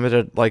people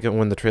commented, like,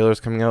 when the trailer was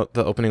coming out,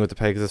 the opening with the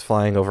Pegasus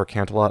flying over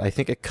Canterlot. I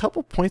think a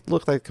couple points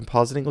looked like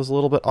compositing was a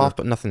little bit off,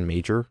 but nothing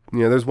major.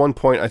 Yeah, there's one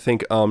point, I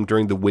think,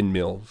 during the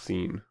windmill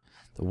scene.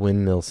 The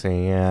windmill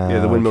scene, yeah. Yeah,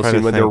 the windmill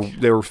scene when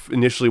they were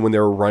initially when they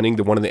were running,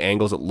 one of the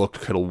angles it looked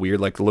kind of weird,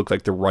 like it looked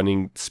like the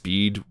running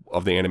speed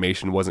of the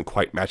animation wasn't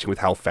quite matching with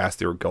how fast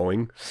they were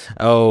going.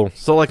 Oh,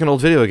 so like an old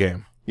video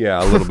game.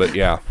 Yeah, a little bit,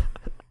 yeah.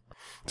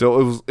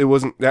 So it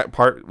wasn't that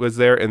part was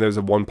there, and there's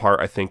one part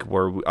I think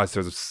where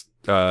there's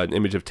an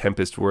image of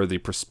Tempest where the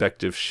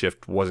perspective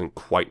shift wasn't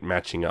quite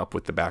matching up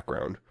with the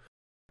background.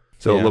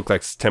 So it looked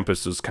like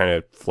Tempest was kind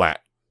of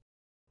flat.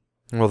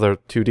 Well, they're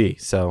 2D,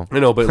 so... I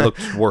know, but it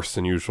looked worse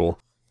than usual.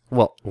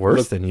 Well,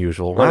 worse than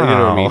usual? Wow. You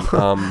know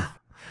what I mean?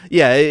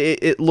 Yeah,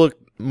 it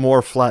looked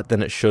more flat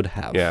than it should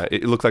have. Yeah,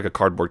 it looked like a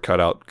cardboard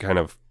cutout kind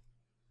of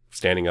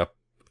standing up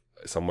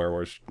somewhere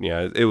where,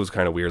 it was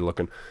kind of weird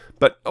looking.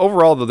 But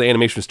overall, though, the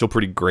animation is still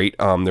pretty great.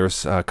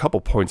 There's a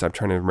couple points I'm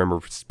trying to remember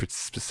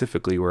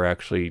specifically where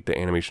actually the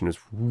animation is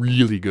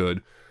really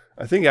good.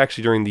 I think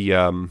actually during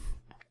the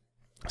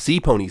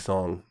Sea Pony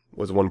song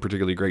was one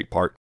particularly great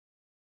part.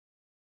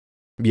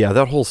 Yeah,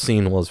 that whole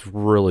scene was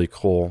really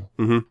cool.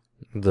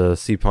 The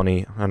Sea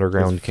Pony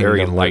Underground Kingdom.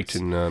 Very light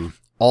and...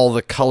 all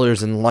the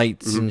colors and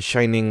lights and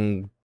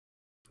shining...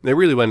 They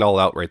really went all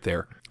out right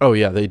there. Oh,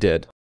 yeah, they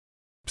did.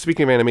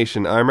 Speaking of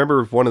animation, I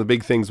remember one of the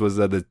big things was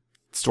the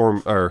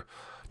Storm... or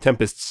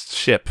Tempest's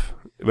ship.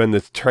 When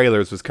the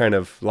trailers was kind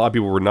of... A lot of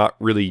people were not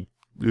really...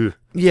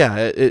 Yeah,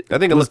 I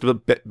think it looked a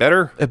bit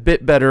better. A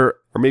bit better.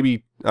 Or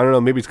maybe... I don't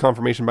know, maybe it's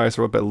confirmation bias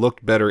or what, but it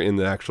looked better in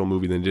the actual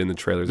movie than it did in the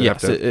trailers. I have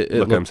to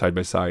look at them side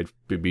by side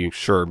to be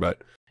sure,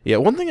 but... Yeah,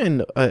 one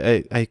thing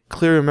I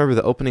clearly remember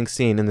the opening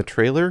scene in the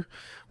trailer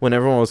when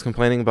everyone was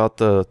complaining about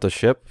the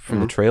ship from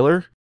the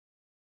trailer.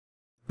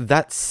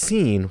 that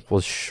scene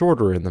was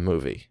shorter in the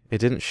movie. It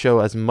didn't show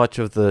as much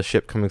of the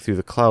ship coming through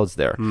the clouds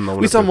there.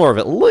 We saw more of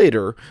it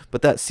later,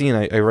 but that scene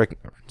I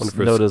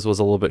noticed was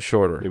a little bit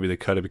shorter. Maybe they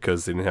cut it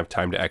because they didn't have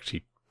time to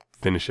actually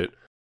finish it.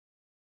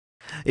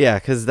 Yeah,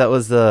 because that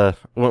was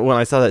when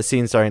I saw that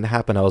scene starting to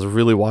happen, I was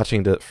really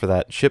watching for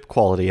that ship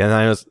quality, and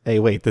I was, hey,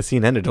 wait, the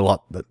scene ended a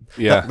lot.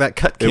 That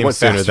cut came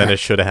sooner than it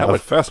should have. It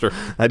went faster.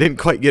 I didn't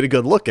quite get a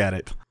good look at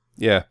it.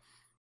 Yeah.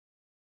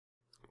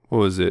 What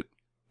was it?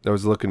 I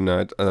was looking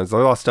at, there's a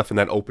lot of stuff in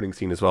that opening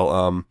scene as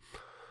well.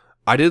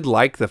 I did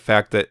like the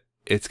fact that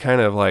it's kind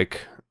of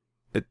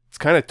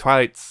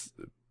Twilight's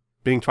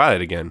being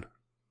Twilight again.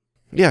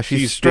 Yeah,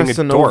 she's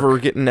stressing over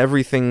getting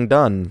everything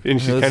done.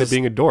 And she's kind of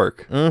being a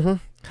dork. Mm-hmm.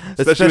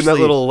 Especially with that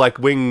little, like,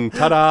 wing,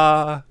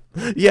 ta-da!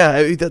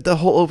 Yeah, the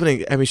whole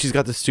opening, I mean, she's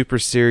got this super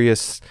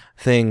serious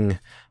thing,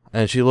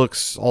 and she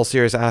looks all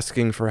serious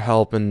asking for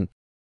help, and,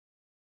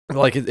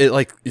 like,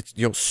 it's,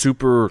 you know,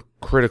 super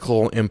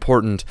critical,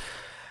 important.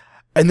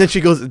 And then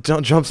she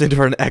jumps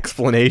into an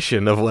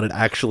explanation of what it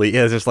actually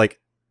is. It's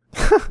like,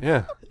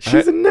 yeah,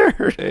 she's a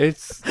nerd.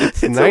 It's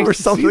nice over to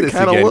something see this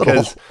kind of again,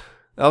 little.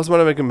 That was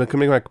one of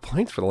my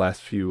complaints for the last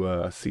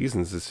few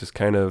seasons. It's just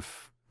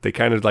they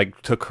kind of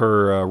like took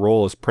her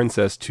role as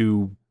princess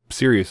too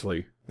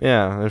seriously.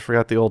 Yeah, I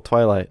forgot the old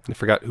Twilight. I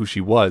forgot who she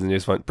was, and they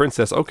just went,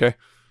 princess, okay,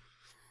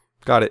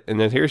 got it. And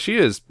then here she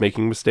is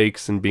making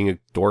mistakes and being a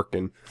dork,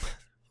 and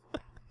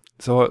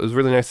so it was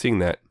really nice seeing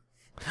that.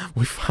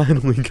 We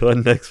finally got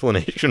an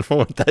explanation for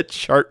what that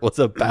chart was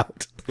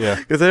about. Yeah.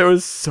 Because there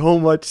was so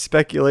much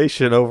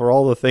speculation over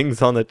all the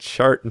things on the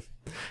chart.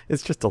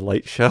 It's just a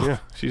light show. Yeah,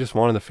 she just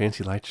wanted a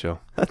fancy light show.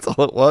 That's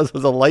all it was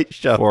a light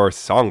show. For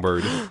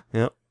Songbird.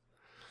 Yep.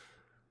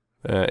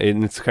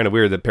 And it's kind of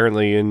weird that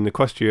apparently in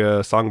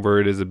Equestria,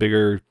 Songbird is a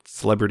bigger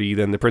celebrity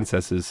than the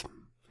princess is.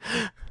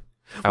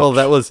 Well,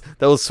 that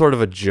was sort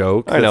of a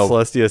joke that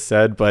Celestia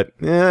said, but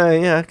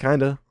yeah,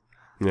 kind of.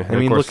 Yeah, I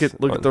mean, look at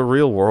the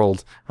real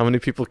world. How many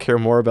people care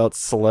more about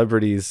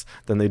celebrities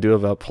than they do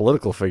about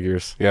political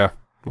figures? Yeah,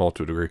 well,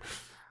 to a degree.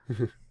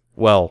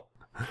 Well,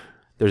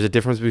 there's a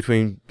difference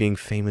between being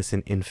famous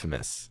and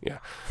infamous. Yeah,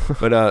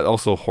 but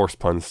also horse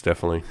puns,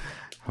 definitely.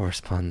 Horse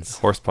puns.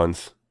 Horse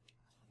puns.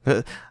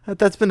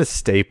 That's been a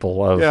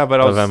staple of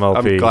MLP.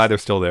 I'm glad they're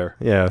still there.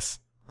 Yes.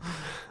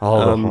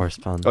 All the horse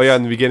puns. Oh yeah,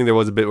 in the beginning there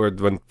was a bit where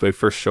when they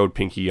first showed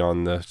Pinky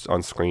on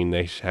screen,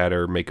 they had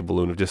her make a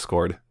balloon of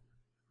discord.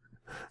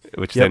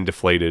 Which then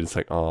deflated. It's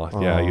like, oh,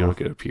 yeah, you don't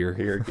get up here.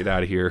 Here, get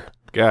out of here.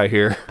 Get out of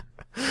here.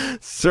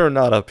 Sir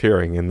not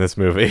appearing in this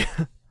movie.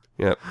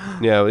 Yeah,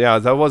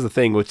 that was the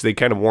thing, which they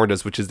kind of warned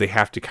us, which is they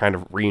have to kind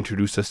of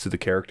reintroduce us to the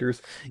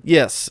characters.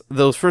 Yes,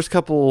 those first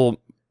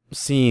couple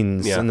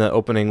scenes in the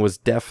opening was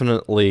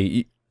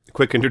definitely...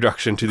 Quick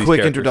introduction to these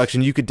characters. Quick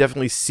introduction. You could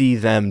definitely see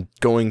them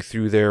going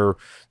through their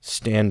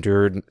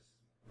standard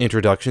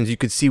introductions. You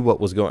could see what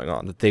was going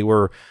on. That they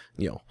were,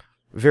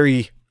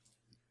 very...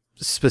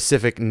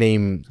 specific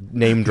name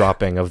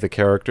dropping of the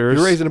characters.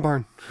 You're raised in a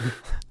barn.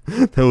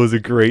 That was a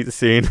great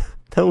scene.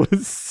 That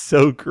was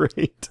so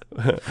great.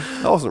 I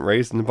wasn't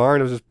raised in a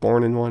barn. I was just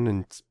born in one,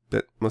 and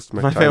spent most of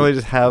my time. family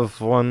just have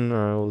one.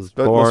 Or I was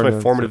born. Most of my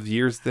formative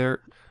years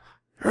there.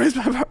 Raised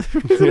in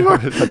a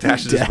barn.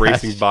 Dash is just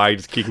racing by,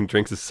 just keeping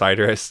drinks of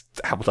cider as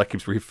Applejack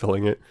keeps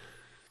refilling it.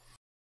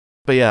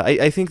 But yeah,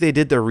 I think they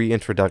did the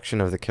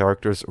reintroduction of the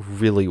characters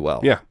really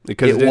well. Yeah,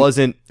 because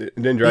it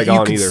didn't drag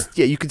on either.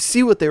 Yeah, you could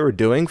see what they were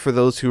doing for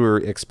those who were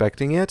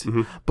expecting it,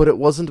 but it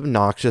wasn't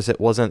obnoxious. It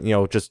wasn't,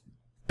 just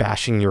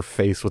bashing your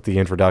face with the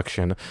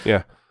introduction.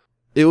 Yeah.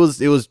 It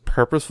was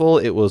purposeful.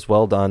 It was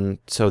well done.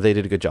 So they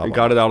did a good job. And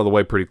got it out of the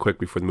way pretty quick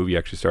before the movie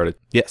actually started.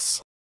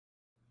 Yes.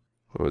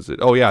 What was it?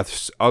 Oh yeah,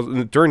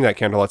 during that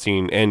candlelight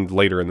scene and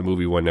later in the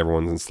movie when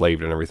everyone's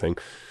enslaved and everything.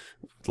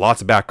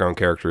 Lots of background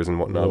characters and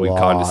whatnot.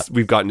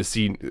 We've gotten to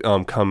see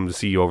come to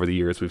see over the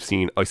years.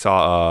 I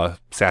saw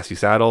Sassy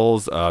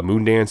Saddles,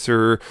 Moon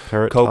Dancer,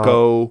 Carrot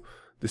Coco, Top.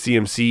 the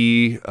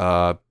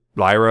CMC,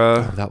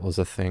 Lyra. Oh, that was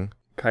a thing.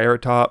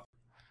 Carrot Top.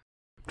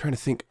 I'm trying to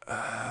think.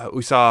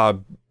 We saw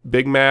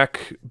Big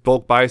Mac,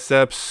 Bulk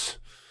Biceps.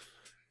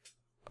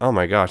 Oh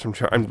my gosh, I'm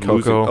Coco.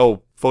 losing.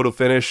 Oh, Photo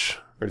Finish.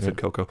 I already said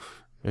Coco.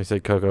 They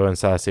said Coco and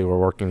Sassy were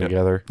working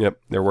together. Yep,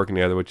 they're working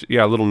together, which,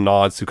 little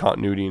nods to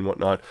continuity and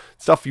whatnot.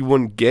 Stuff you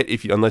wouldn't get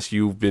unless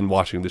you've been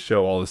watching the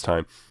show all this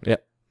time. Yeah.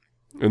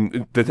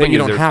 And the thing but you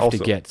don't have to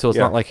get, so it's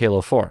not like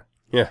Halo 4.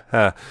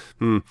 Yeah.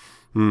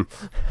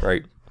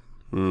 Right.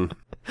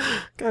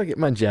 Gotta get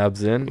my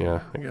jabs in.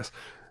 Yeah, I guess.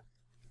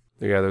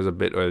 Yeah, there's a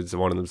bit,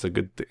 one of them's a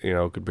good,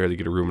 could barely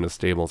get a room in a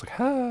stable. It's like,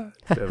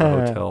 instead of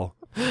a hotel.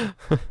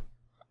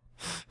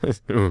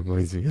 It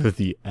reminds me of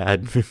the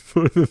ad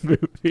before the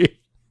movie.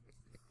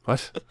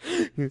 What?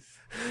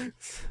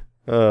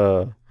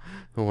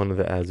 One of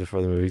the ads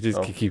before the movie.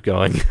 Just keep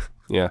going.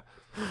 Yeah.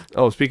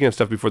 Oh, speaking of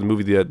stuff before the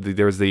movie,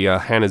 there was the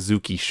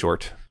Hanazuki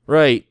short.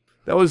 Right.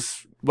 That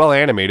was well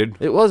animated.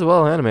 It was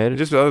well animated.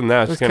 Just other than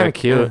that, it's kind of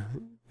cute.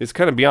 It's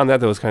kind of beyond that,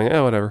 though. It's kind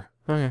of, whatever.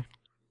 Okay.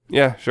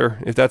 Yeah, sure.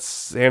 If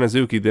that's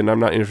Hanazuki, then I'm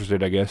not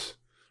interested, I guess.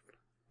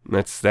 And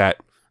that's that.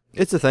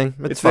 It's a thing.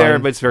 It's there,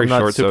 but it's very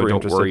short, so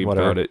don't worry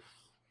about it.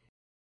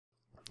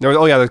 There's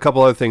a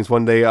couple other things.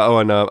 One day,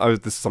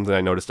 this is something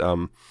I noticed.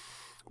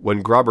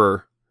 When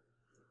Grubber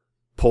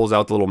pulls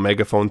out the little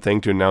megaphone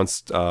thing to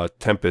announce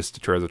Tempest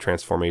to try the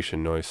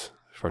transformation noise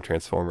from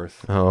Transformers.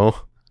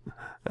 Oh.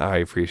 I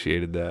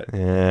appreciated that.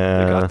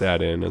 Yeah. I got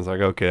that in. I was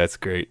like, okay, that's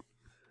great.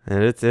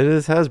 And it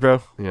is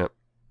Hasbro. Yep.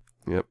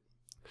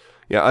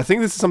 Yeah, I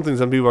think this is something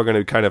some people are going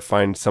to kind of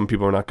find. Some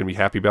people are not going to be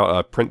happy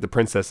about. The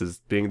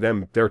princesses being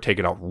them, they're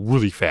taken out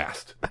really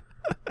fast.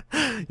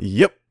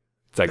 Yep.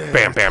 It's like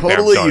bam, bam, totally bam.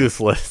 Totally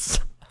useless.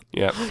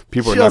 Yeah,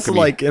 people are just not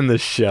going to be, in the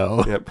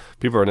show. Yep,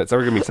 people are. There's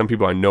going to be some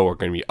people I know are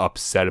going to be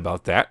upset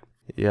about that.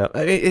 Yeah,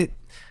 I mean,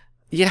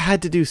 you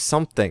had to do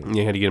something.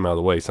 You had to get them out of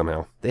the way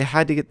somehow. They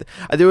had to get.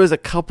 There was a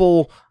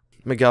couple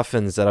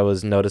MacGuffins that I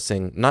was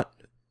noticing, not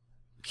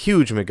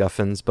huge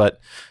MacGuffins, but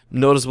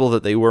noticeable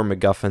that they were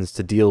MacGuffins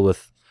to deal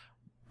with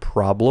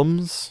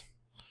problems.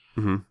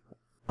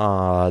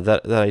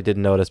 That I did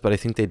notice, but I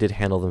think they did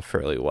handle them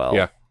fairly well.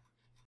 Yeah,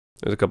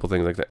 there's a couple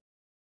things like that.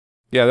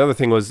 Yeah, the other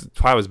thing was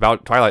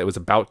Twilight was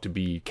about to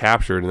be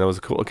captured, and that was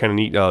cool, kind of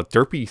neat.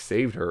 Derpy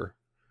saved her.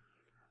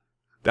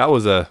 That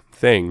was a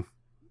thing.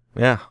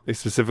 Yeah, they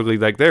specifically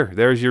like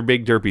there's your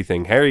big Derpy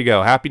thing. Here you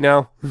go, happy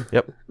now.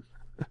 Yep.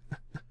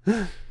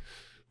 Yeah,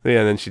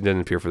 and then she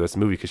didn't appear for this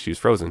movie because she was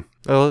frozen.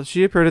 Well,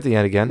 she appeared at the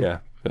end again. Yeah,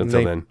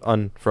 until then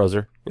unfroze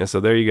her. Yeah, so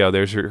there you go.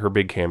 There's her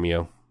big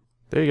cameo.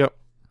 There you go.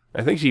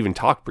 I think she even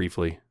talked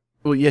briefly.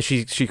 Well, yeah,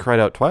 she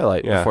cried out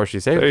Twilight before she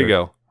saved her. There you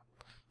go.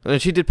 And then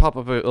she did pop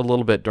up a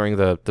little bit during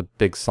the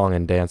big song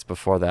and dance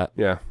before that.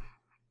 Yeah.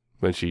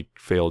 When she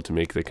failed to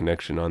make the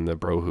connection on the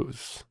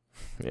Brohus.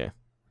 Yeah.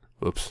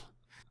 Oops.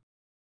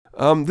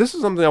 This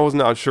is something I was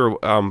not sure.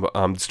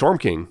 Storm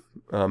King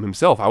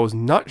himself, I was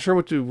not sure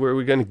what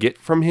we're going to get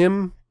from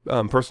him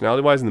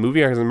personality-wise in the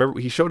movie. I remember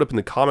he showed up in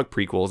the comic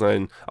prequels,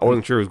 and I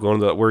wasn't sure it was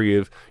going to where you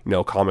have,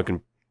 comic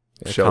and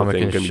show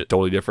thing going to be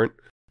totally different.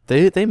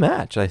 They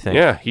match, I think.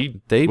 Yeah,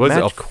 they was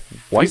a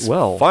quite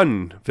well.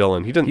 Fun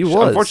villain.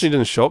 Unfortunately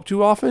didn't show up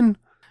too often.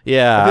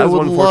 Yeah, I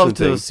would love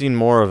to have seen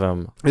more of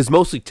him. It's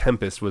mostly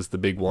Tempest was the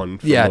big one.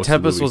 Yeah,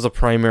 Tempest was a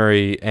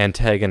primary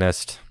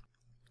antagonist.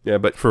 Yeah,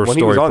 but for when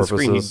story he was on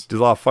purposes. screen, he did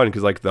a lot of fun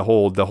because like the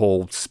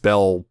whole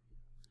spell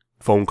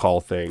phone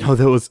call thing. Oh,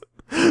 that was.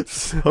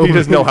 So he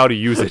doesn't know how to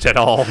use it at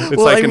all.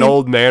 It's an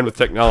old man with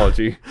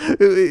technology.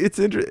 It's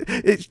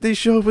interesting. They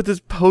show up with this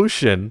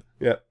potion.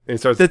 Yeah, and it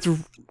starts. That's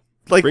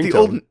like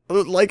ringtone.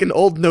 an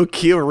old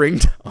Nokia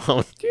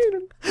ringtone.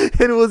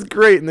 And it was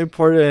great, and they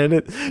poured it in.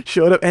 It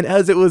showed up, and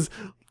as it was,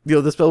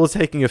 the spell was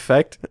taking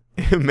effect.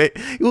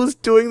 It was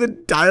doing the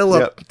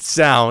dial-up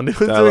sound. It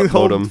was doing the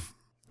whole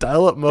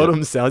dial-up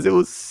modem sounds. It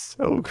was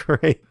so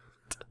great.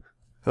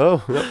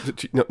 Oh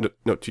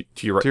no! To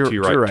your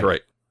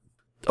right.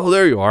 Oh,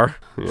 there you are.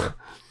 Yeah.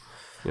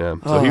 Yeah.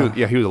 So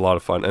he was a lot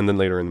of fun. And then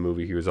later in the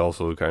movie, he was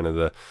also kind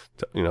of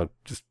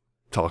just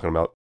talking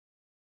about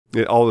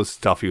all the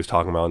stuff he was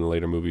talking about in the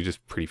later movie.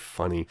 Just pretty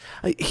funny.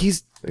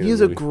 He's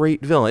a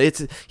great villain.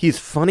 He's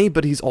funny,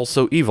 but he's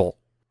also evil.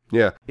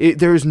 Yeah.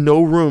 There is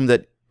no room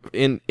that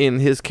in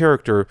his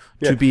character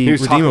to be he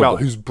was redeemable. Talking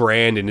about his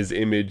brand and his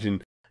image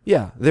and.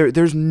 Yeah,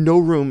 there's no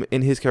room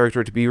in his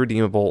character to be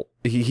redeemable.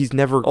 He's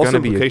never going to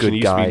be a good guy. He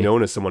used to be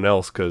known as someone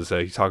else because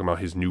he's talking about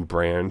his new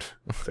brand.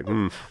 It's like,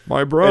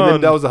 my brand. And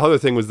then that was the other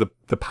thing was the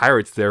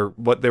pirates there.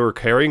 What they were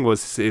carrying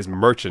was his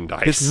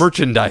merchandise. His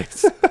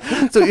merchandise.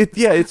 So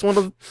it's one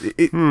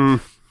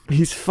of.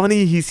 He's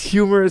funny. He's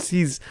humorous.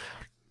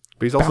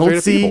 But he's also straight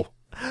up evil.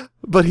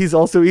 But he's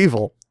also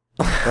evil.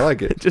 I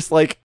like it. Just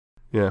like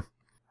yeah.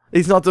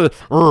 He's not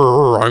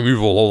I'm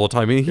evil all the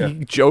time. I mean,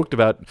 he joked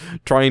about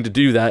trying to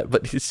do that,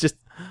 but it's just,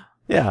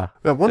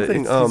 one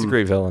thing, he's a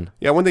great villain.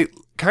 Yeah, when they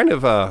kind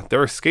of,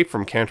 their escape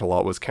from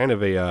Canterlot was kind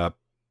of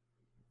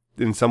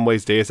in some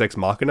ways, Deus Ex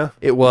Machina.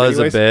 It was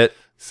a bit.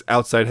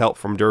 Outside help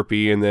from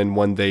Derpy, and then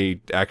when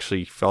they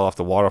actually fell off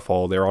the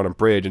waterfall, they're on a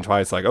bridge, and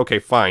Twilight's like, okay,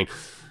 fine.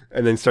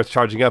 And then starts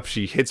charging up.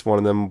 She hits one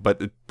of them,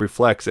 but it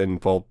reflects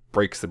and,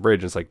 breaks the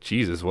bridge. And it's like,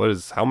 Jesus,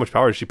 how much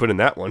power did she put in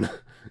that one?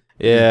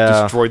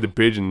 Yeah. Destroyed the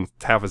bridge in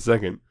half a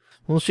second.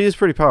 Well, she is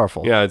pretty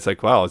powerful. Yeah, it's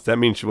like, wow, does that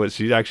mean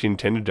she's actually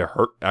intended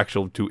to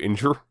to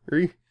injure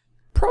her?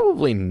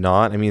 Probably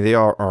not. I mean, they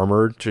are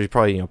armored, so she's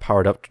probably,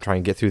 powered up to try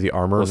and get through the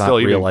armor, not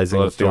realizing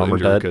that the armor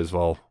dead. Because,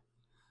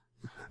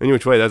 any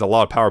which way, that's a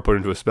lot of power put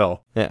into a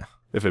spell. Yeah.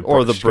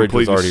 Or the bridge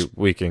was already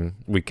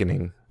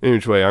weakening. Any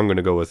which way, I'm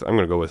gonna go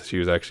with she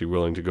was actually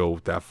willing to go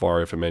that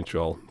far if it meant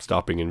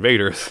stopping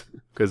invaders.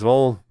 Because,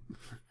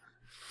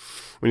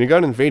 when you got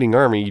an invading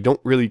army, you don't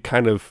really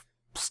kind of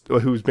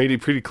who's made it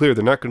pretty clear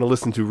they're not going to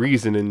listen to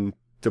reason and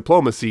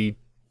diplomacy.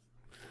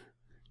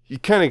 You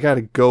kind of got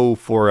to go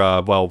for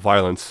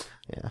violence.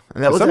 Yeah,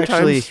 and that was sometimes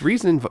actually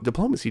reason and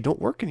diplomacy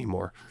don't work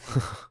anymore.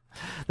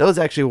 That was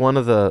actually one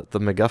of the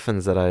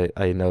MacGuffins that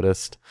I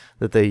noticed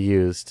that they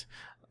used.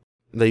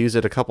 They used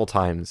it a couple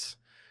times.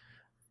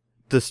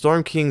 The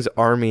Storm King's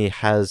army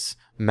has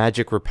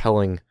magic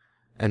repelling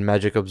and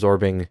magic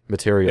absorbing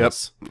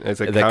materials. Yep. It's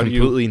like, that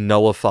completely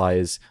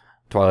nullifies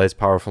Twilight's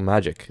powerful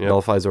magic. Yep.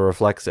 Nullifies or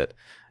reflects it.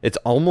 It's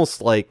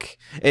almost like...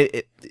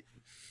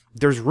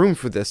 there's room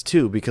for this,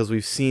 too, because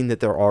we've seen that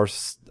there are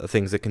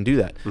things that can do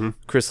that.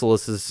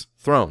 Chrysalis's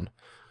throne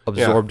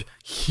absorbed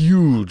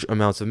huge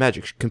amounts of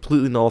magic,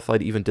 completely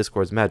nullified even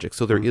Discord's magic.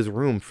 So there is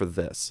room for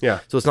this. Yeah.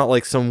 So it's not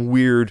like some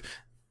weird...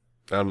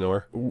 Out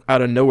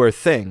of nowhere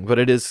thing, but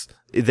it is...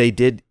 They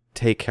did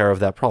take care of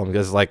that problem,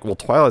 because, like, well,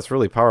 Twilight's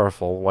really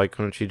powerful. Why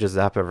couldn't she just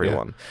zap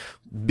everyone?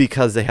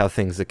 Because they have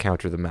things that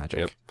counter the magic.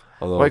 Yep.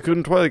 Although, why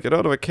couldn't Twilight get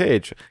out of a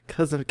cage?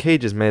 Because the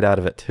cage is made out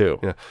of it, too.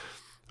 Yeah.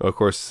 Well, of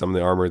course, some of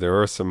the armor,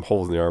 there are some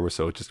holes in the armor,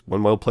 so just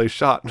one well-placed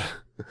shot.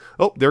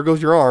 Oh, there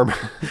goes your arm.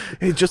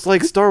 Hey, just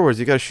like Star Wars,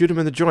 you gotta shoot him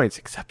in the joints,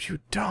 except you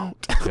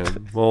don't. Yeah,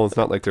 well, it's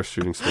not like they're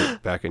shooting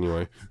straight back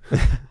anyway.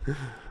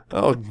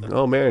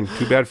 Oh man,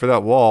 too bad for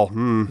that wall.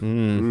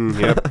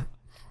 Yep.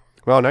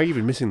 Well, now you've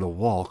been missing the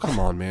wall. Come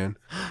on, man.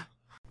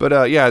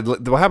 But yeah,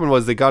 what happened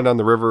was they got down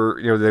the river.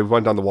 You know, they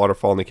went down the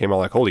waterfall and they came out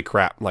like, holy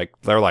crap! Like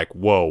they're like,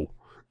 whoa.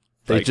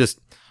 They like, just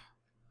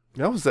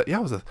that was the thing.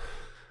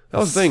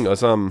 It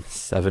was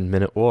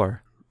 7-minute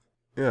war.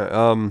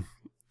 Yeah.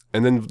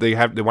 And then they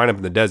wind up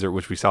in the desert,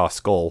 which we saw a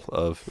skull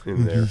of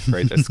in there,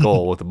 right? A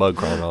skull with a bug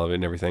crawling out of it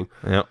and everything.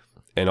 Yep.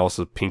 And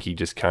also Pinky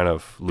just kind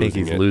of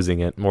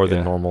losing it more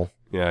than normal.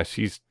 Yeah,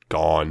 she's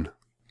gone.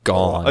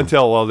 Gone.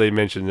 Until they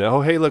mentioned,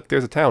 oh hey, look,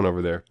 there's a town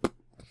over there.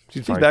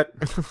 She's back.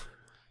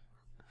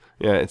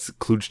 Yeah, it's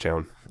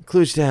Klugetown.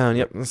 Klugetown.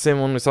 Yep, the same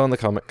one we saw in the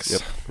comics.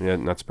 Yep. Yeah,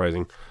 not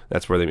surprising.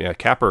 That's where they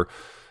Capper.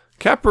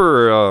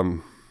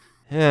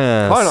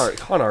 Yes.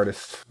 Con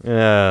artist.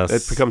 Yes.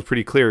 It becomes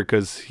pretty clear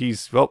because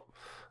his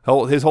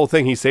whole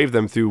thing, he saved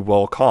them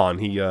through, con.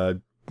 He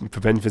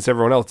prevents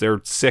everyone else. They're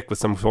sick with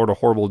some sort of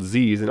horrible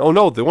disease. And oh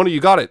no, one of you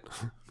got it.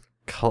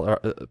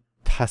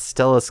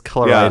 Pastellus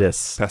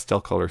coloritis. Yeah,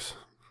 pastel colors.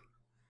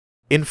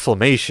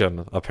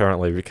 Inflammation,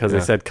 apparently, because they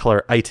said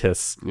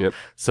coloritis. Yep.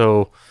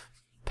 So,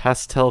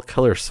 pastel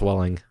color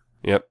swelling.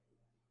 Yep.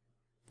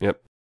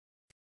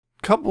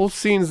 Couple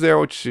scenes there,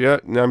 which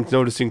I'm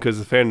noticing because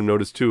the fandom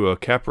noticed too.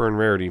 Capper and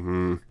Rarity.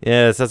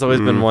 Yes, that's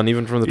always been one,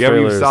 even from the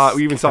trailers.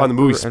 We even saw in the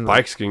movie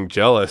Spike's getting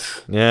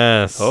jealous.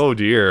 Yes. Oh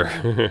dear.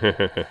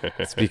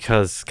 It's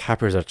because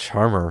Capper's a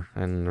charmer,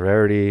 and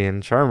Rarity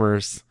and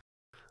charmers.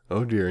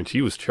 Oh dear, and she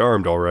was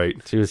charmed, all right.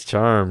 She was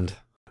charmed.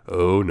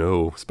 Oh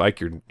no,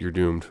 Spike, you're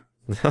doomed.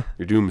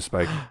 You're doomed,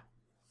 Spike.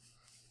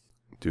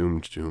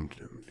 Doomed.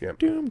 Yeah.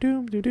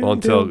 Doomed.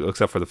 Well,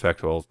 except for the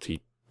fact,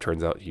 he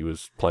turns out he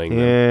was playing them.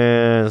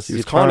 Yes, he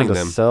was conning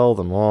them. Sell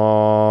them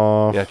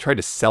off. Yeah, tried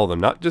to sell them,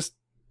 not just,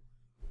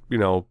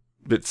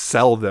 but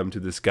sell them to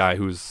this guy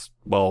who's,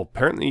 well,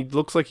 apparently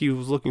looks like he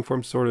was looking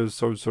for some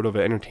sort of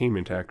an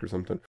entertainment act or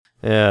something.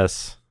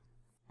 Yes.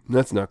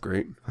 That's not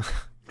great. I'm trying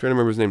to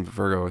remember his name.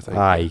 Virgo, I think.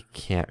 I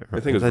can't remember.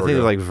 I think it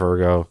was like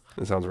Virgo.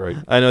 That sounds right.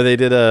 I know they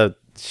did what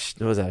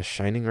was that, a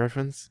Shining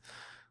reference?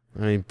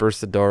 When he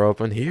burst the door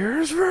open,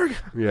 here's Virgo.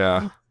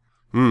 Yeah.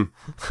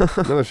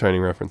 Another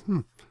Shining reference.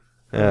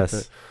 Yes.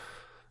 Okay.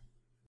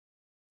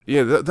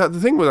 Yeah, the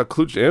thing with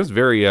Klugetown, it was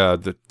very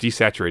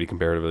desaturated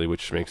comparatively,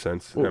 which makes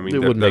sense. Well, I mean,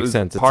 it would make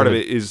sense. Part of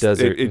it is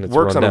it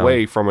works on a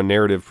way from a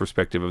narrative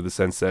perspective of the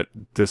sense that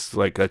this, this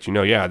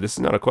is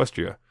not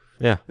Equestria.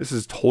 Yeah. This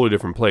is a totally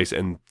different place,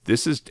 and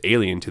this is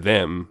alien to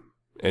them,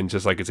 and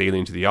just like it's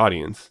alien to the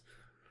audience.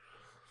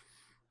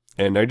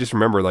 And I just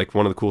remember,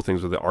 one of the cool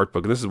things with the art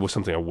book, and this was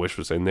something I wish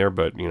was in there,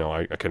 but,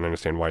 I can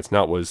understand why it's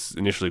not, was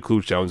initially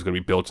Klugetown was going to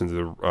be built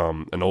into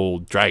an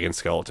old dragon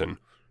skeleton.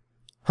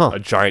 Huh. A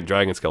giant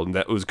dragon skeleton.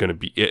 That was going to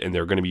be it, and they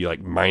were going to be,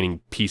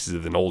 mining pieces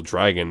of an old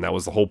dragon. That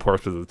was the whole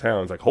purpose of the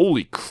town. It's like,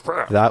 holy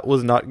crap. That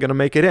was not going to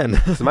make it in.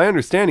 So my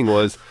understanding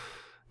was,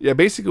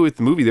 basically with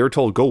the movie, they were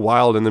told, go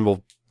wild, and then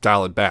we'll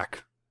dial it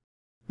back.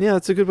 Yeah,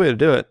 that's a good way to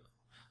do it.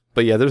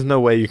 But yeah, there's no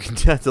way you can.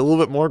 That's a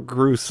little bit more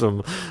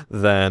gruesome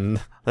than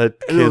a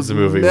kids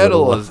movie.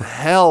 Metal as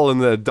hell in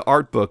the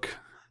art book.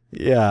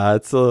 Yeah,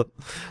 it's a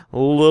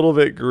little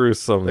bit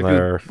gruesome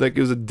there. It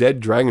was a dead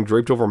dragon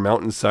draped over a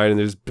mountainside, and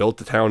they just built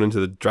the town into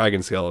the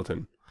dragon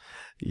skeleton.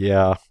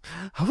 Yeah,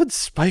 how would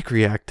Spike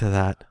react to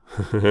that?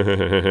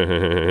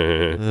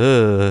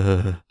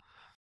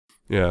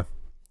 Yeah,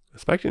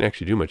 Spike didn't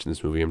actually do much in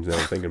this movie. I'm now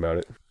thinking about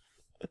it.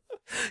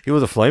 He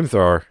was a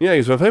flamethrower. Yeah, he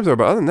was a flamethrower,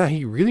 but other than that,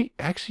 he really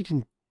actually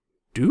didn't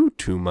do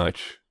too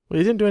much. Well,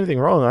 he didn't do anything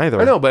wrong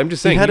either. I know, but I'm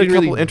just saying he had he didn't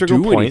a couple really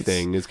integral do points,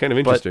 anything. It's kind of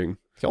interesting.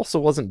 He also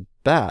wasn't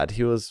bad.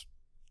 He was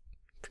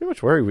pretty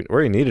much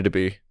where he needed to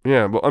be.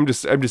 Yeah, well, I'm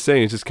just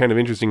saying it's just kind of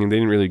interesting, and they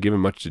didn't really give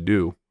him much to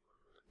do.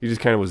 He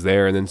just kind of was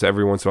there, and then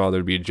every once in a while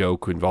there'd be a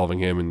joke involving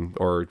him,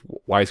 or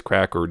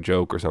wisecrack or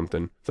joke or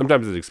something.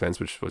 Sometimes at his expense,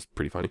 which was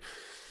pretty funny.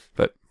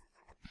 But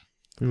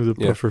it was a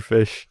puffer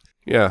fish.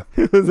 Yeah,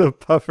 it was a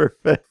puffer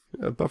fish.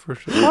 A puffer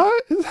fish.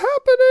 What is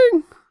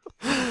happening?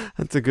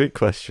 That's a good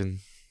question.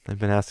 I've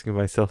been asking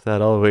myself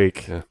that all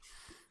week.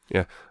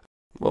 Yeah.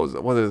 What was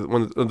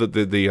one of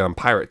the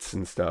pirates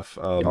and stuff?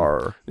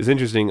 Is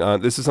interesting.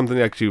 This is something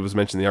that actually was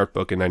mentioned in the art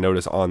book, and I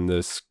noticed on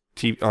this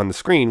on the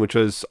screen, which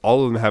was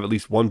all of them have at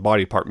least one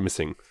body part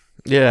missing.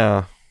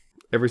 Yeah,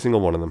 every single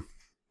one of them,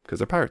 because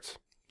they're pirates.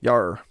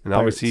 Yar. And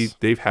obviously,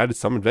 they've had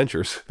some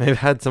adventures. They've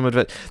had some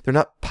adventures. They're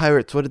not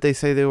pirates. What did they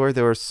say they were?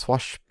 They were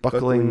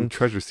swashbuckling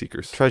treasure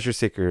seekers. Treasure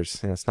seekers.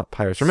 Yeah, it's not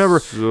pirates. Remember,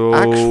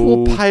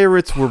 actual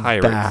pirates were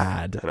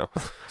bad. I know.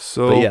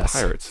 So yes,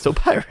 pirates. So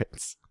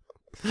pirates.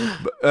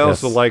 But I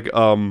also like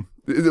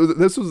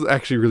this was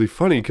actually really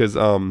funny because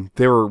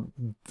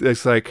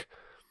it's like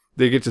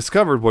they get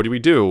discovered. What do we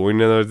do? We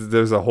know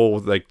there's a whole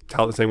like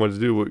saying what to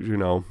do. You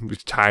know, we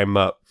should tie them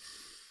up.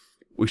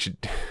 We should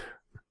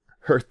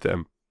hurt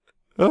them.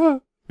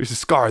 We should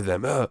scar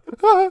them.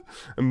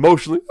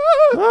 Emotionally.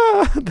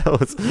 That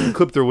was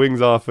clip their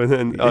wings off, and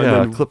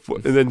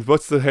then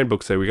what's the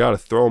handbook say? We gotta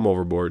throw them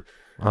overboard.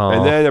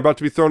 And then they're about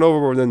to be thrown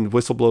overboard, and then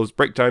whistle blows,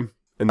 break time.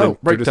 And then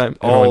break time.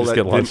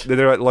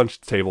 They're at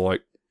lunch table,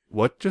 like,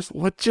 what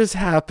just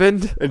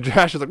happened? And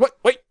Dash is like,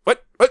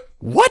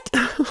 what?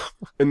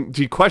 And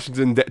she questions,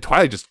 and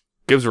Twilight just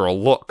gives her a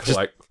look,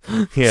 like,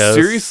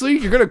 seriously,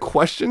 you're gonna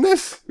question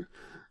this?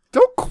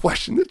 Don't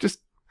question it. Just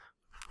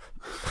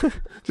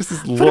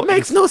this look. But it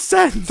makes no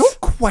sense. Don't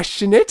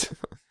question it.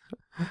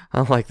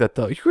 I like that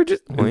though. You were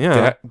just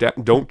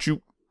don't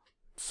you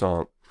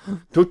song.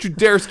 Don't you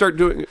dare start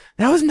doing it.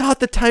 That was not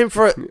the time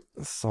for a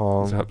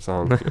song.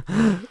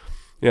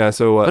 Yeah,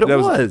 so but it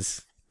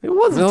was. It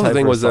was. The other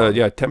thing was,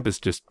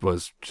 Tempest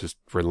was just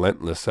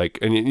relentless. Like,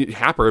 and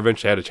Happer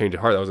eventually had a change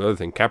of heart. That was another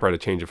thing. Capper had a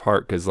change of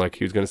heart because like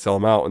he was going to sell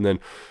him out, and then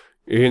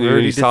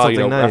he saw,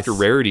 after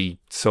Rarity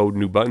sewed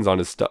new buttons on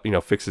his stuff,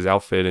 fixed his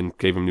outfit and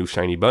gave him new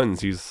shiny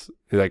buttons. He's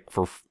like,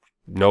 for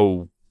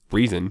no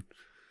reason,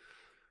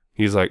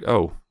 he's like,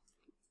 oh,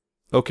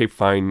 okay,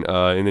 fine.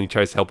 And then he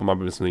tries to help him out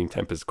with something.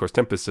 Tempest, of course,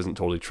 Tempest doesn't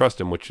totally trust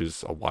him, which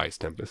is a wise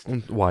Tempest.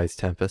 Wise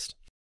Tempest,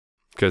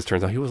 because it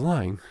turns out he was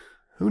lying.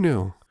 Who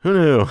knew?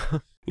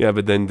 Yeah,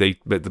 but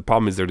the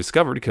problem is they're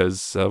discovered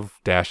because of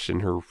Dash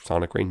and her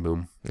sonic rain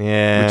boom.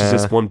 Yeah, which is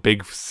just one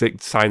big sign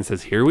that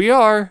says, "Here we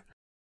are."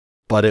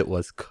 But it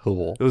was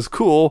cool. It was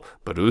cool,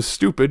 but it was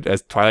stupid,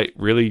 as Twilight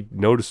really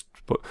noticed.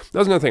 But that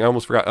was another thing I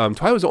almost forgot.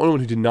 Twilight was the only one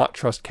who did not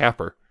trust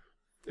Capper.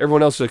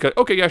 Everyone else was like,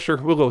 okay, yeah, sure,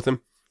 we'll go with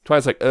him.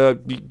 Twilight's like,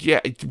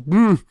 yeah.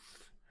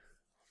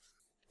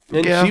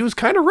 And she was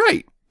kind of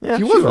right. Yeah,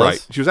 she was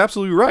right. She was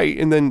absolutely right.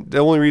 And then the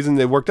only reason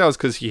it worked out is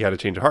because he had a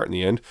change of heart in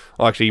the end.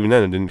 Well, actually, even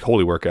then, it didn't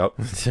totally work out.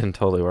 It didn't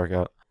totally work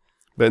out.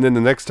 But then the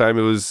next time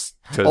it was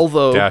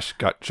because Dash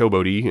got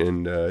showboaty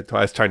and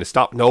Twilight's trying to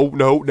stop. No.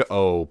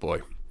 Oh,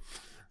 boy.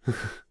 Do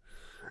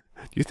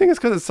you think it's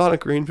because of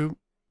Sonic Rainbow?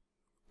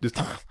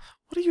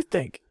 What do you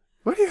think?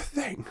 What do you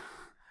think?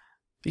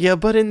 Yeah,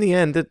 but in the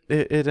end, it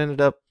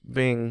ended up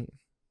being...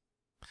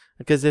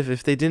 Because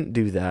if they didn't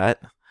do that,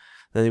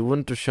 then they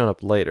wouldn't have shown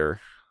up later.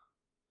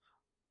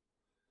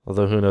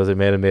 Although, who knows, they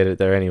may have made it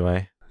there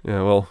anyway.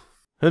 Yeah, well...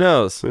 Who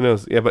knows?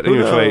 Yeah, but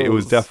anyway, it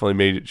was definitely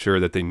made sure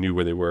that they knew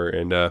where they were.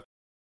 And that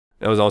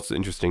was also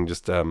interesting,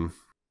 just... when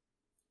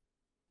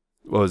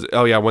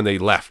they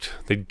left,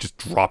 they just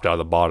dropped out of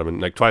the bottom, and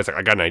like Twilight's like,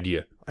 I got an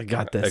idea. I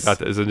got this.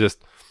 And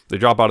just they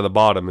drop out of the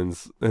bottom and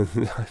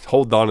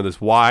hold on to this.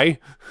 Why?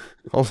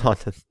 Hold on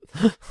to.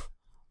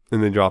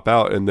 And then drop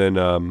out, and then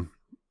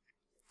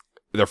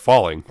they're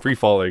free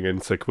falling, and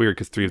it's like weird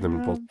because three of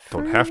them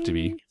don't have to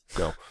be.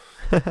 No.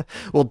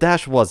 Well,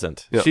 Dash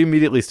wasn't. Yeah. She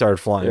immediately started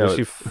flying. Yeah,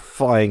 she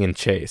flying in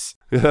chase.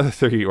 Yeah, the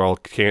three all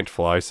can't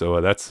fly,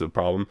 so that's the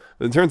problem.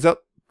 But it turns out.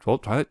 Well,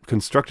 Twilight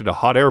constructed a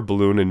hot air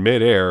balloon in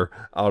midair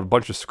out of a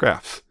bunch of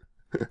scraps.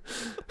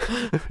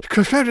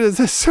 Constructed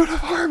this suit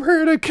of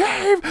armor in a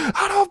cave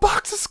out of a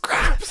box of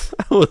scraps.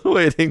 I was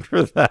waiting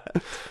for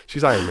that.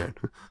 She's Iron Man.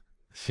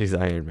 She's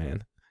Iron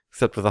Man,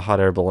 except with a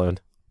hot air balloon.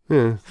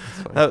 Yeah,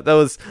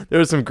 there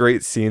were some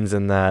great scenes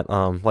in that.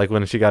 Like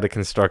when she got it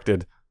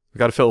constructed, we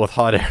got to fill it with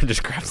hot air and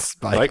just grab a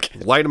spike,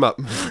 light them up.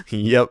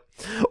 Yep.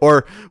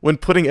 Or when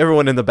putting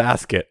everyone in the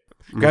basket.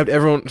 She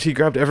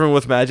grabbed everyone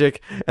with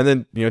magic, and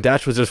then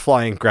Dash was just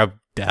flying, grabbed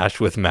Dash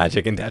with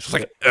magic, and Dash was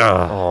like,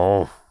 ugh.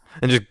 Oh.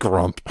 And just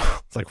grump.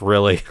 It's like,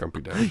 really? Grumpy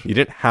Dash. You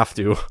didn't have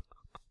to.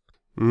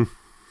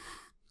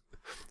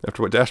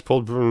 After what Dash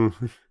pulled.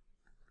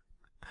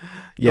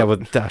 Yeah,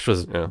 but Dash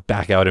was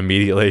back out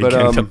immediately,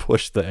 getting to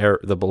push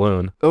the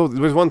balloon. Oh,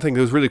 there was one thing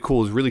that was really cool.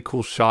 It was a really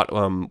cool shot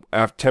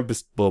after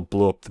Tempest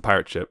blew up the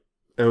pirate ship.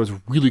 And it was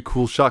a really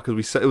cool shot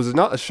because it was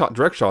not a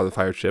direct shot of the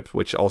pirate ship,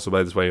 which also,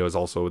 by this way, it was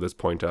also at this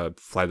point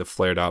the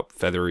flared out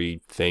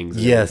feathery things.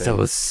 Yes, that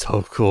was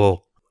so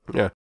cool.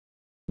 Yeah.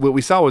 What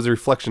we saw was a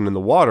reflection in the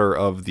water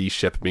of the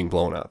ship being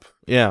blown up.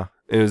 Yeah.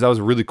 And that was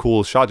a really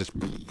cool shot,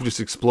 just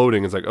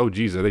exploding. It's like, oh,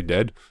 geez, are they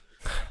dead?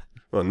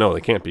 Well, no,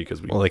 they can't be because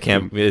they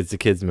can't. It's a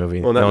kids' movie.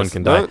 Well, no one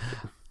can die.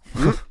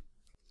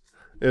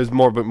 It was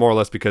more or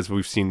less because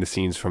we've seen the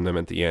scenes from them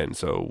at the end,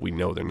 so we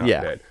know they're not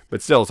dead.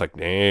 But still, it's like,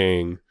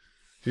 dang.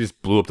 She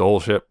just blew up the whole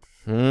ship.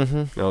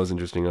 Mm-hmm. That was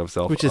interesting of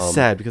itself. Which is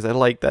sad because I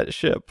like that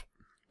ship.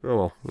 Oh,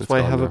 well. That's why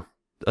I have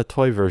a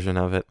toy version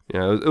of it.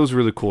 Yeah, it was a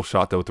really cool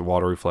shot, though, with the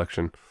water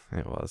reflection.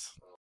 It was.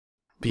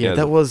 But yeah,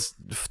 that was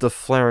the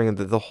flaring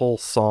of the whole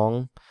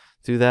song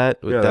through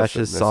that, with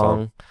Dash's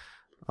song.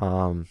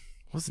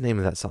 What's the name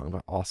of that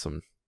song?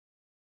 Awesome.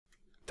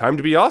 Time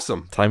to be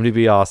awesome. Time to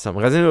be awesome.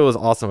 I think it was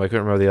awesome. I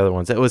couldn't remember the other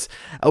ones. It was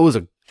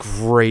a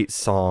great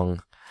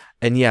song.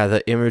 And yeah,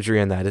 the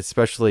imagery in that,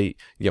 especially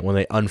when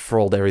they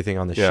unfurled everything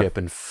on the ship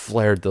and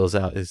flared those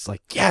out, it's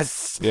like,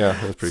 yes! Yeah,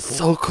 that was pretty cool.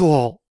 So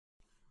cool.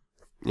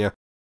 Yeah.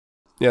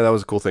 Yeah, that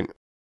was a cool thing.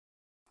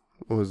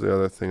 What was the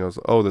other thing?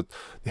 The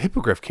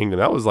Hippogriff Kingdom.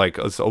 That was like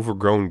this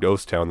overgrown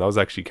ghost town. That was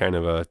actually kind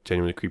of a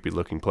genuinely creepy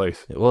looking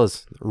place. It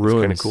was.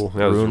 Ruins. Kind of cool.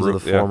 That Ruins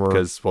of the former.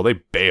 Because,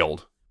 they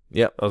bailed.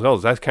 Yep.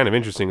 That's kind of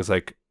interesting. It's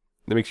like,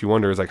 that makes you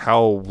wonder, is like,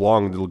 how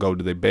long ago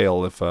did they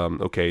bail if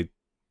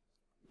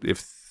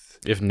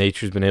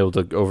nature's been able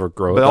to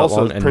overgrow it but that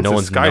also long and Princess no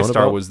one's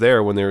Skystar was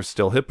there when they were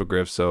still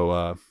hippogriffs,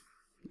 so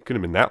it couldn't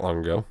have been that long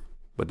ago.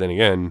 But then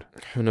again,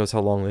 who knows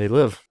how long they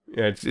live?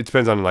 Yeah, it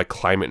depends on like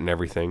climate and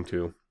everything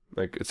too.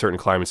 Like at certain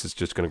climates, it's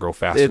just going to grow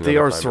faster. They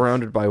are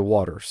surrounded by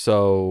water,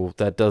 so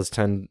that does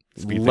lend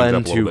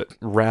to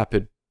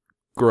rapid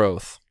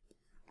growth.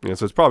 Yeah,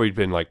 so it's probably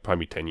been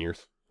probably 10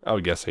 years. I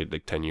would guess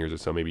like 10 years or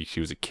so. Maybe she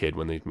was a kid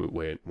when they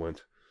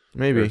went.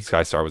 Maybe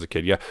Skystar was a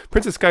kid. Yeah,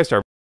 Princess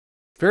Skystar,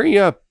 very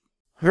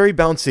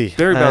bouncy.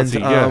 Very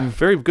bouncy, yeah.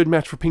 Very good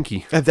match for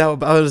Pinky. I was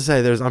about to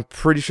say, I'm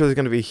pretty sure there's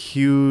going to be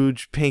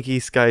huge Pinky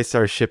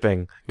Skystar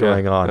shipping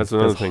going on. That's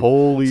another thing.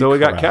 Holy so crap. We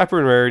got Capper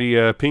and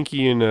Rarity,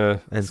 Pinky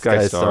and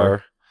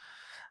Skystar.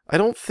 I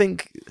don't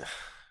think...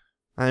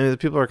 I mean, the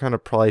people are kind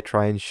of probably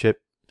try and ship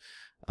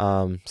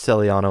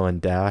Celiano and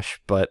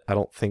Dash, but I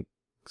don't think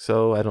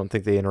so. I don't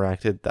think they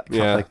interacted like that.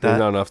 Yeah, there's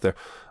not enough there.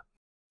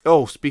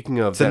 Oh, speaking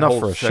of that enough whole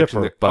for a section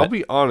shipper, there, but... I'll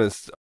be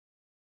honest...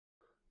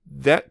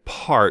 That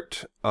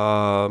part,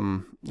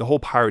 the whole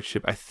pirate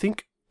ship, I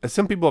think, as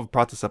some people have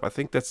brought this up, I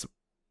think that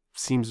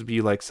seems to be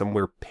like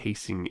somewhere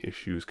pacing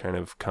issues kind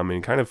of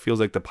coming. Kind of feels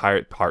like the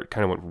pirate part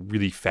kind of went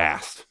really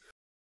fast.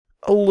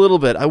 A little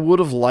bit. I would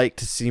have liked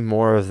to see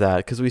more of that,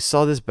 because we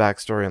saw this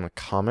backstory in the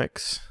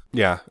comics.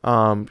 Yeah.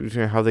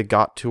 How they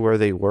got to where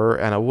they were,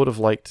 and I would have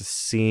liked to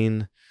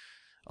seen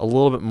a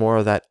little bit more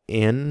of that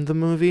in the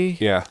movie.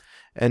 Yeah.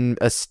 And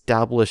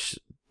establish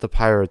the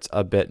pirates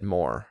a bit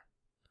more.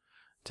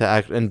 To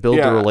act and build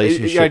the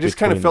relationship. Yeah, I just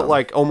kind of felt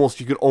like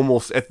you could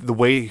almost, at the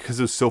way,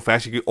 because it was so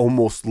fast, you could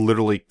almost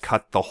literally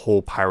cut the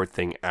whole pirate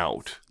thing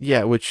out.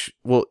 Yeah,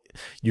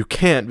 you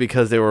can't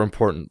because they were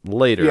important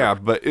later. Yeah,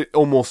 but it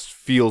almost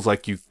feels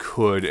like you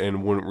could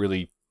and wouldn't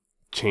really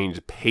change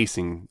the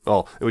pacing.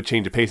 Well, it would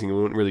change the pacing. It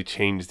wouldn't really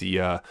change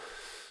the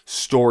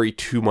story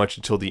too much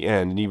until the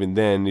end. And even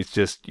then, it's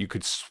just, you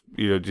could,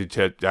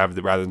 to have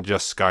rather than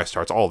just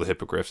Skystar, it's all the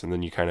hippogriffs, and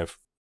then you kind of.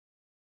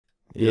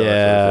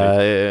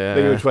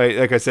 Yeah. Which way,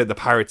 like I said, the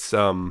pirates.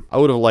 I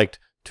would have liked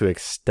to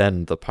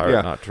extend the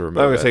pirate, not to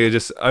remove it.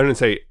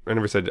 I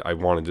never said I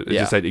wanted to. I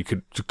just said you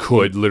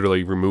could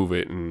literally remove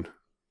it and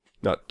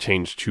not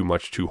change too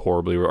much, too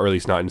horribly, or at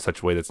least not in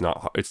such a way it's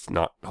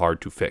not hard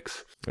to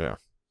fix. Yeah.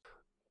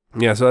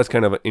 Yeah, so that's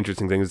kind of an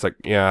interesting thing. It's like,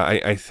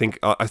 I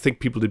think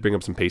people did bring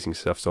up some pacing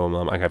stuff,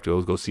 so I have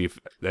to go see if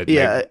that.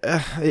 Yeah,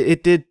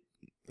 it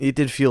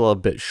did feel a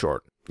bit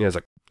short. Yeah,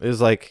 it was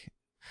like.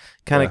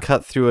 Kind of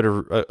cut through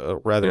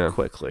it rather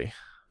quickly.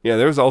 Yeah,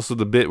 there was also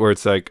the bit where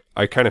it's like,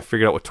 I kind of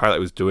figured out what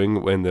Twilight was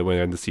doing when they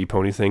had the sea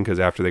pony thing,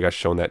 because after they got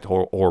shown that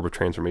whole orb of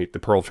transformation, the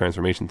pearl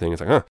transformation thing, it's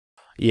like, huh.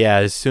 Yeah,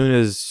 as soon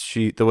as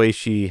the way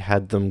she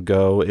had them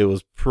go, it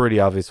was pretty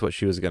obvious what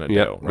she was going to do.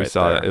 Yeah, we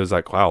saw that. It was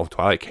like, wow,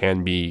 Twilight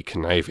can be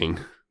conniving.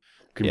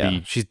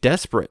 She's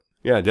desperate.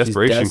 Yeah,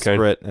 desperation. She's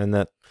desperate, and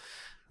at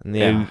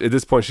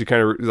this point, she's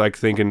kind of like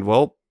thinking,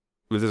 well,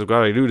 this is what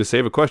I do to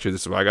save Equestria.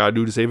 This is what I got to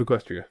do to save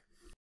Equestria.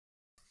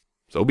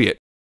 So be it.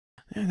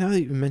 Yeah, now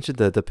that you mentioned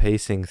the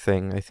pacing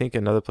thing, I think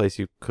another place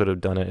you could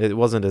have done it, it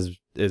wasn't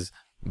as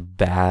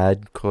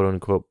bad, quote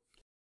unquote,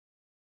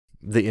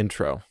 the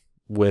intro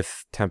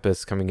with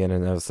Tempest coming in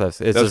and other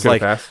stuff. It's just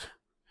like fast.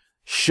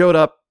 Showed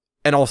up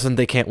and all of a sudden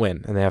they can't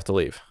win and they have to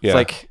leave. Yeah, it's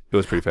like, it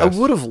was pretty fast. I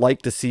would have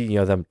liked to see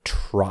them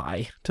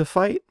try to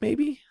fight,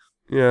 maybe.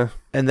 Yeah,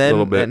 and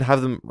then and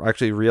have them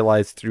actually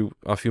realize through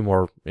a few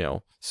more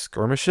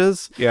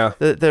skirmishes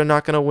that they're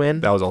not going to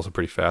win. That was also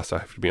pretty fast, I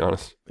have to be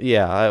honest.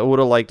 Yeah, I would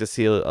have liked to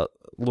see a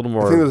little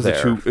more. I think those are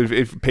the two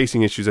if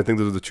pacing issues. I think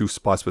those are the two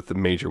spots with the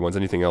major ones.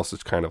 Anything else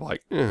is kind of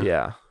like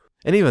yeah,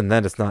 and even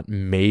then it's not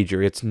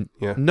major. It's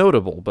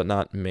notable but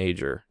not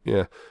major.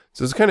 Yeah,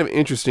 so it's kind of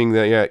interesting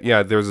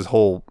that there's this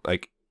whole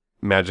like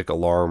magic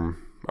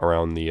alarm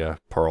around the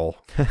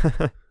pearl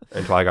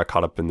until I got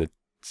caught up in the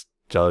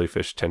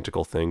jellyfish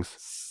tentacle things.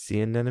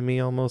 Sea anemone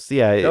almost.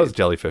 Yeah, that was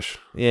jellyfish.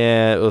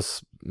 Yeah, it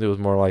was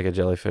more like a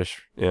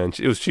jellyfish. Yeah, and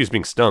she was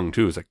being stung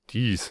too. It was like,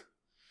 geez.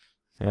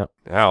 Yeah.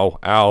 Ow,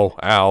 ow,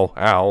 ow,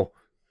 ow.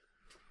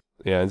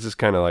 Yeah, it's just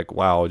kind of like,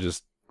 wow,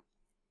 it's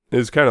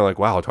kind of like,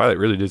 wow, Twilight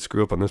really did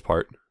screw up on this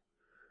part.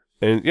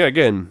 And yeah,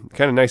 again,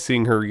 kind of nice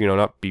seeing her,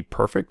 not be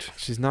perfect.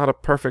 She's not a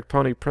perfect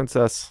pony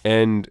princess.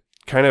 And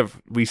kind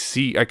of,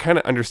 I kind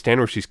of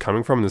understand where she's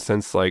coming from in the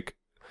sense like,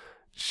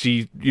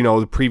 she,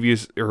 the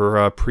previous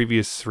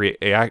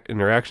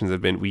interactions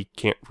have been, we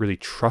can't really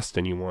trust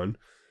anyone.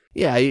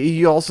 Yeah,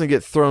 you also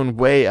get thrown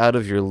way out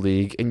of your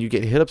league, and you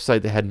get hit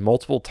upside the head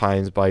multiple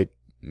times by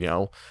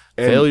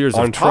failures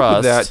on of top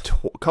of trust.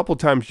 that, a couple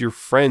times your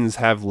friends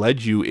have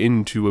led you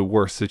into a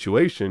worse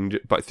situation,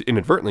 but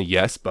inadvertently,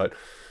 yes. But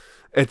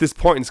at this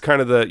point, it's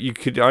kind of you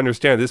could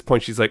understand at this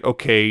point, she's like,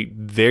 okay,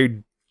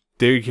 they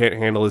can't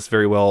handle this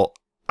very well.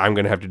 I'm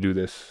going to have to do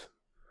this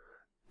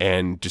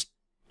and just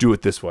do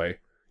it this way.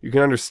 You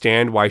can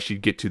understand why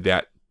she'd get to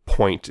that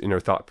point in her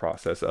thought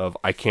process of,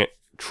 I can't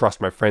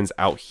trust my friends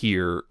out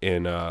here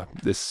in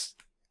this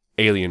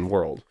alien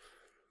world,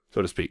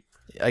 so to speak.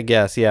 I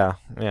guess, yeah.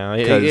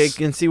 I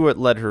can see what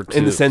led her to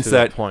in the sense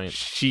that point.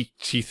 She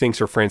thinks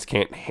her friends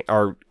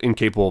are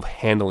incapable of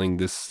handling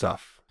this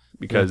stuff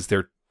because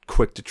they're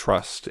quick to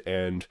trust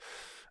and,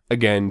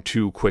 again,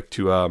 too quick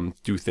to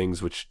do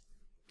things which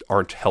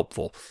aren't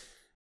helpful.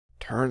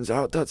 Turns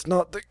out that's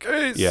not the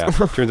case. Yeah,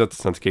 turns out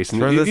that's not the case.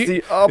 Turns out it's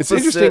the opposite.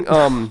 It's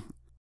interesting.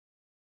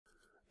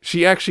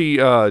 She actually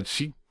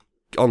she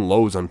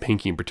unloads on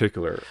Pinky in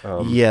particular.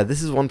 Yeah,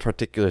 this is one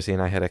particular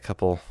scene I had a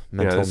couple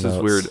mental notes. Yeah, this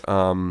is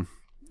weird.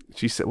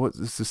 She said, what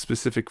is the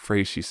specific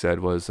phrase she said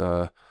was,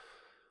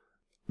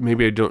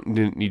 maybe I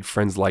didn't need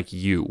friends like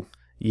you.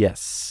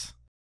 Yes.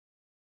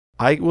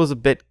 I was a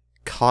bit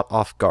caught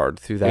off guard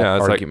through that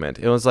argument.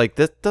 It was like,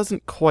 this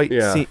doesn't quite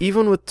seem,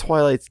 even with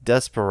Twilight's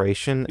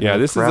desperation. Yeah,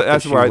 this is the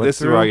part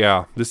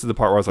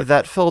where I was like,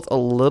 that felt a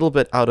little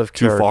bit out of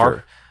character. Too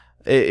far?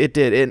 It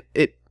did.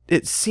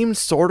 It seemed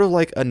sort of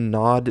like a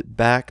nod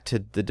back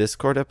to the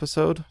Discord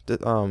episode.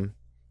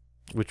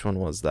 Which one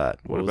was that?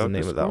 What was the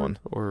name of that one?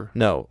 Or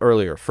no,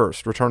 earlier,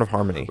 first, Return of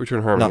Harmony. Return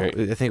of Harmony.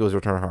 No, I think it was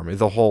Return of Harmony.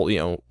 The whole,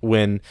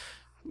 when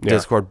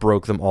Discord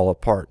broke them all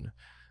apart.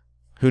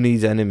 Who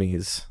needs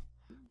enemies?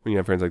 When you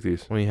have friends like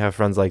these. When you have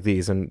friends like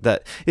these. And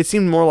that, it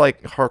seemed more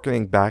like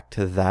harkening back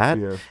to that.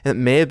 Yeah. And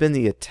it may have been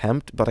the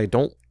attempt, but I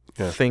don't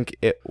think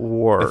it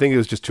worked. I think it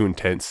was just too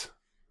intense.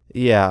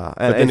 Yeah.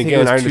 But then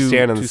again, I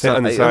understand on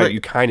the side,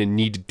 you kind of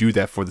need to do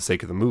that for the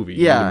sake of the movie.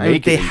 Yeah,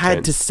 they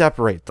had to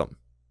separate them.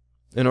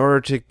 In order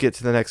to get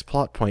to the next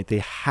plot point, they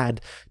had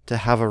to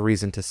have a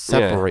reason to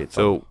separate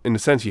them. So, in a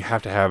sense, you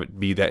have to have it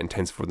be that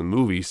intense for the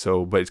movie.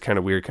 So, but it's kind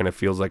of weird. Kind of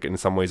feels like, in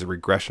some ways, a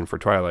regression for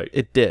Twilight.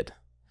 It did.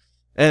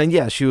 And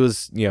yeah, she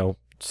was,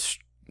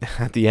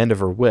 at the end of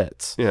her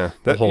wits. Yeah,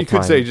 that you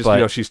could say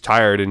just, she's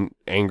tired and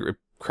angry,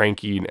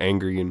 cranky and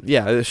angry, and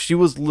yeah, she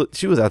was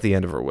at the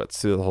end of her wits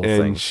through the whole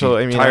thing. So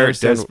I mean, tired,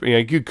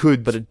 desperate. You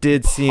could, but it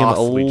did seem a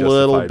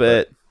little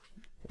bit.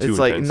 It's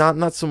like intense.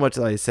 not so much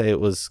that I say it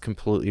was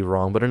completely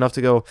wrong, but enough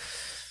to go.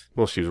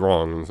 Well, she's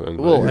wrong.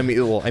 I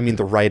mean,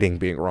 the writing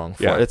being wrong.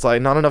 For it. It's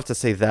like not enough to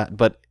say that,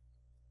 but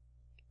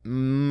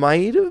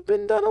might have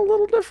been done a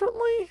little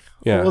differently.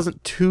 Yeah, I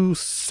wasn't too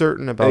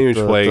certain about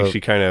the way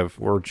she kind of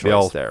word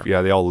choice there.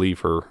 Yeah, they all leave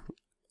her.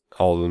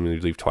 All of them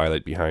leave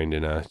Twilight behind,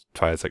 and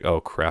Twilight's like,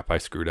 "Oh crap, I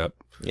screwed up.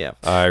 Yeah,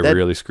 I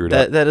really screwed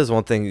up." That is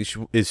one thing.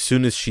 As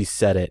soon as she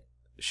said it,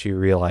 she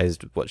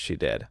realized what she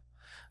did.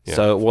 Yeah.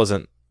 So it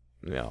wasn't,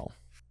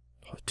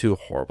 too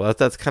horrible.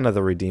 That's kind of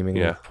the redeeming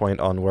point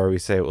on where we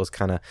say it was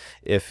kind of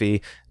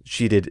iffy.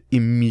 She did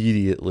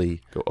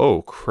immediately go,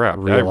 "Oh crap,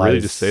 did I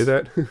really just say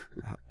that?"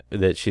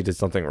 that she did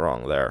something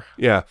wrong there.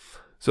 Yeah.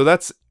 So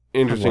that's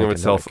interesting of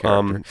itself.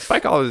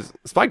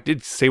 Spike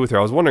did stay with her.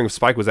 I was wondering if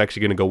Spike was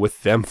actually going to go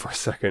with them for a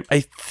second.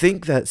 I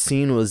think that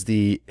scene was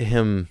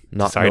him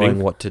not knowing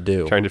what to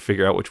do, trying to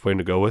figure out which way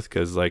to go with,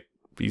 because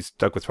he's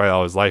stuck with Twilight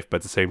all his life, but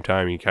at the same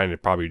time he kind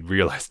of probably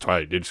realized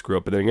Twilight did screw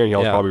up. But then again, he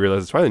also probably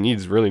realized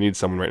Twilight really needs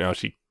someone right now.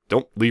 She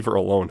don't leave her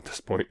alone at this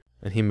point.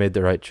 And he made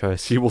the right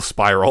choice. She will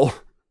spiral.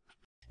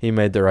 He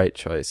made the right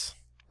choice.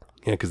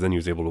 Yeah, because then he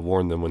was able to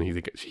warn them when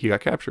he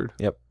got captured.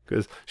 Yep.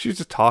 Because she was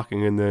just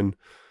talking, and then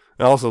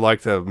I also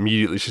like to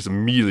immediately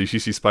she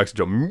sees Spike's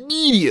Joe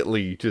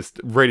immediately just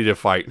ready to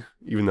fight,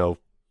 even though it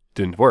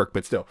didn't work,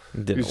 but still.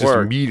 It didn't just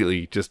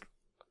immediately I'm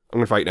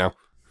going to fight now.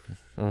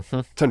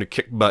 Mm-hmm. Time to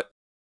kick butt.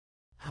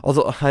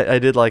 Although I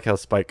did like how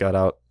Spike got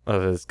out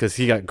of his, because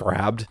he got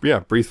grabbed. Yeah,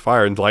 breathe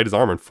fire and light his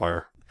arm on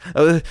fire.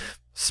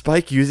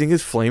 Spike using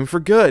his flame for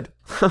good.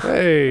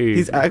 Hey.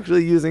 He's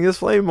actually using his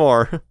flame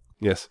more.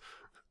 Yes.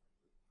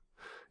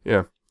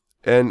 Yeah.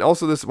 And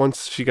also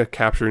once she got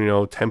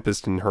captured,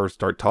 Tempest and her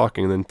start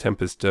talking, and then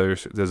Tempest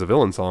does a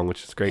villain song,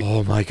 which is great.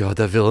 Oh my god,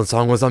 that villain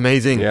song was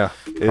amazing. Yeah.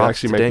 It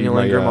actually might Daniel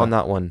Ingram on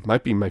that one.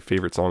 Might be my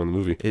favorite song in the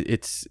movie.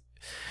 It's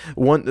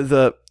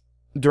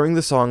during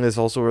the song is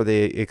also where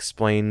they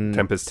explain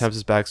Tempest's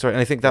backstory, and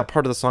I think that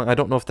part of the song, I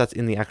don't know if that's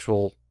in the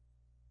actual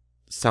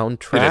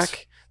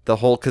soundtrack. The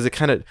whole, because it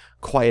kind of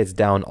quiets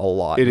down a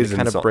lot. It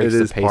kind of breaks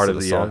the pace of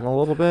the song a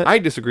little bit. I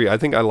disagree. I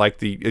think I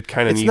like it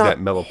kind of needs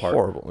that mellow part.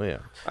 Horrible, yeah.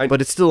 But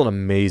it's still an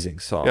amazing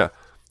song. Yeah,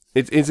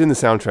 it's in the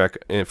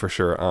soundtrack for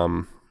sure.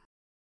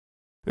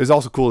 It's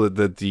also cool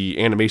that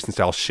the animation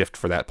style shift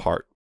for that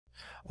part.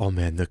 Oh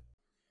man,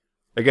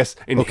 I guess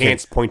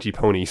enhanced pointy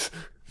ponies.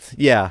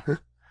 Yeah,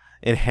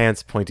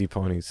 enhanced pointy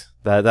ponies.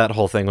 That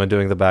whole thing when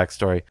doing the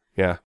backstory.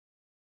 Yeah.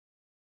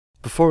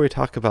 Before we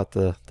talk about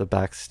the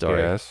backstory,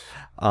 yes.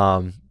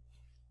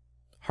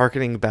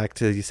 Harkening back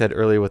to you said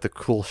earlier with the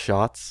cool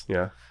shots,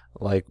 yeah,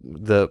 like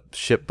the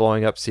ship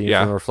blowing up, seeing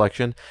from the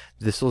reflection.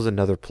 This was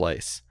another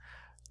place.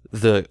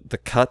 the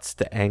cuts,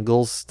 the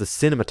angles, the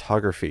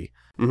cinematography,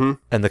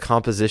 and the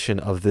composition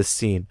of this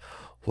scene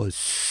was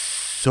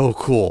so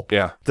cool.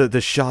 Yeah.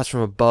 The shots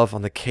from above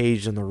on the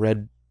cage and the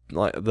red,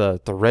 like the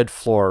red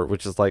floor,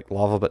 which is like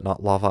lava but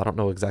not lava. I don't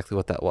know exactly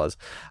what that was.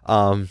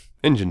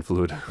 Engine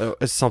fluid.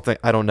 It's something,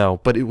 I don't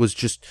know, but it was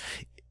just,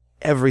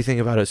 everything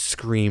about it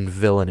screamed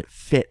villain. It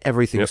fit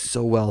everything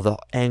so well. The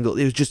angle,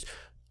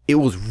 it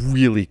was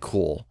really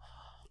cool.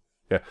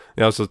 Yeah.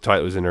 And also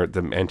Twilight was in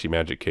the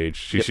anti-magic cage.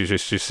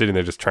 She's sitting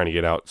there just trying to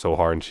get out so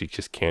hard, and she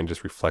just can't,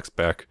 just reflects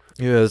back.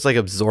 Yeah, it's like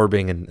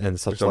absorbing and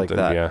such like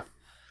that. Yeah.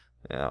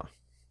 Yeah.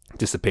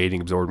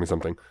 Dissipating, absorbing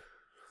something.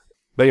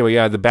 But anyway,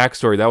 yeah, the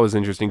backstory, that was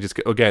interesting. Just,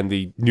 again,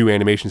 the new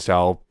animation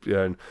style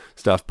and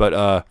stuff.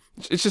 But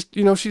it's just,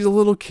 she's a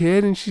little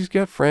kid, and she's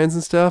got friends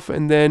and stuff,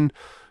 and then,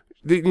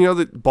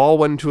 the ball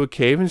went into a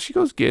cave, and she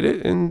goes get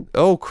it, and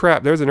oh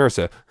crap, there's an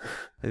Ursa.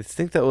 I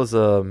think that was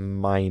a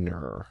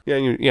minor. Yeah,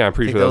 I'm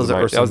pretty sure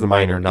that was the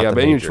minor. Not yeah, the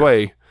but major.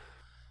 anyway,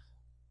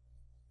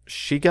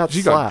 she got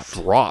slapped.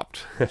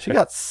 Dropped. She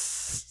got.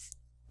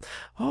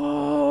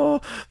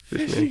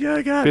 Fishman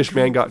got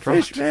dropped.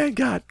 Fishman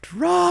got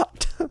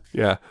dropped.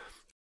 Yeah.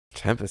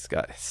 Tempest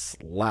got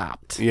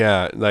slapped.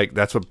 Yeah, like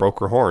that's what broke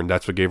her horn.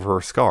 That's what gave her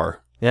a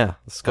scar. Yeah,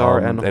 the scar,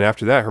 and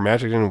after that, her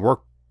magic didn't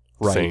work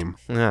right. Same.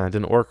 Yeah, it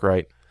didn't work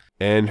right.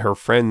 And her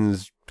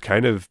friends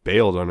kind of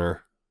bailed on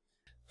her.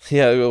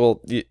 Yeah,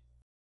 well,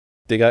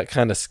 they got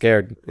kind of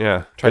scared.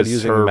 Yeah, tried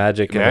using her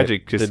magic.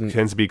 Magic just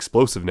tends to be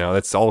explosive now.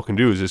 That's all it can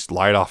do is just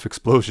light off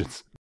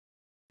explosions.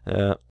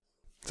 Yeah.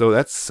 So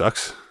that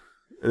sucks.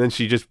 And then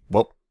she just,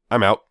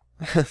 I'm out.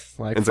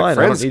 Like, and fine, like,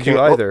 friends I don't need you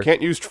either.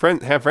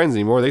 Can't have friends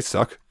anymore. They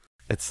suck.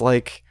 It's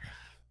like,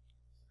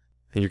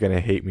 you're gonna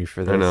hate me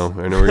for this. I know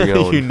where you're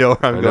going. You know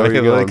where I'm going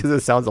with it, because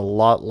it sounds a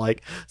lot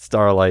like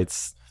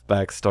Starlight's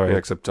backstory. Yeah,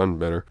 except done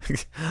better.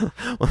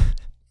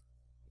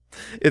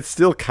 It's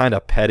still kind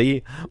of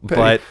petty,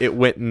 but it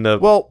went in a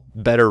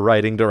better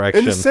writing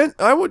direction. In a sense,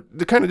 I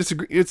would kind of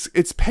disagree.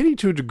 It's petty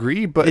to a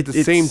degree, but at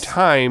the same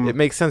time, it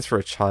makes sense for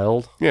a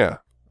child. Yeah.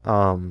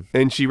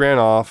 And she ran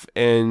off,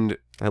 and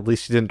at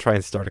least she didn't try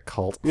and start a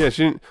cult. Yeah,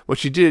 she didn't. What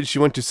she did, she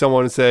went to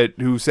someone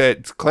who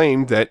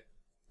claimed that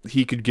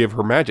he could give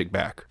her magic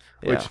back,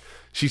 which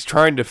she's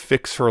trying to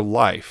fix her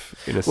life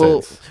in a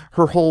sense.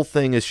 Her whole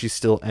thing is she's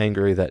still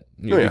angry that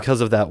because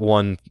of that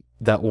one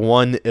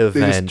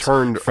event,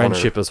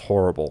 friendship is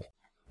horrible.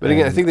 But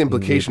again, I think the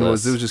implication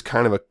was it was just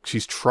kind of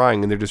she's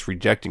trying and they're just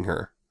rejecting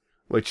her,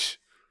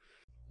 which.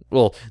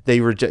 Well,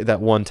 they reject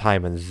that one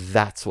time, and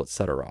that's what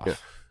set her off. Yeah.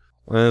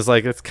 And it's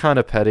like, it's kind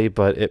of petty,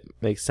 but it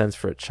makes sense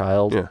for a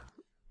child. Yeah.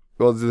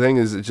 Well, the thing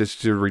is, it's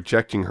just you're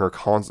rejecting her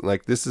constantly.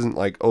 Like, this isn't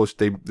like,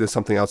 there's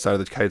something outside of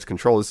the kid's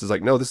control. This is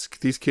like, no,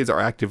 these kids are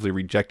actively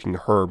rejecting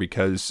her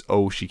because,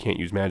 she can't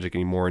use magic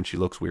anymore and she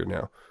looks weird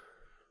now.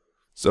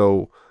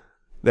 So,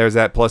 there's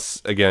that.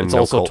 Plus, again, it's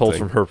also told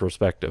from her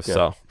perspective,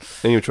 so.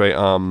 Anyway,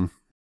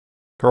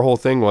 her whole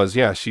thing was,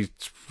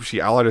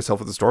 she allied herself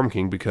with the Storm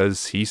King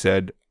because he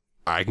said,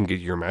 I can get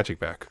your magic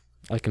back.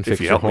 I can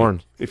fix your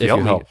horn. If you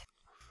help me.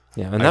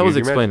 Yeah, and that was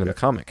explained in the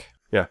comic.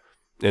 Yeah,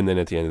 and then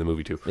at the end of the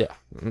movie too. Yeah,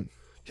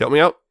 help me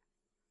out.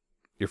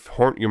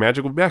 Your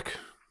magic will be back.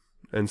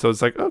 And so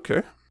it's like,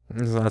 okay,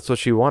 that's what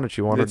she wanted.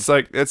 It's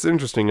like, it's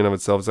interesting in of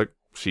itself. It's like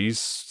she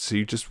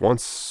just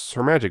wants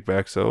her magic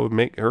back, so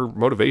her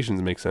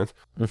motivations make sense.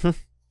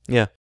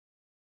 Yeah,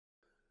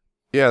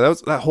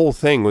 that whole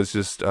thing was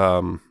just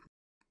so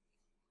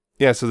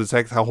it's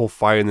like that whole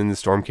fight, and then the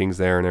Storm King's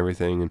there and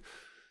everything, and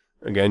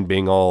again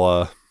being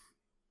all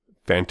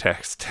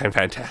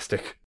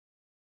fantastic.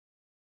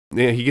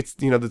 Yeah, he gets,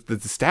 the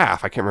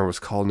staff. I can't remember what it's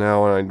called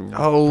now. And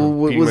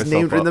it was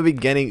named in the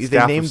beginning.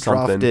 They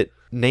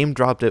name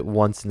dropped it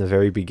once in the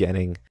very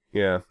beginning.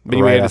 Yeah. But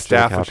anyway, had the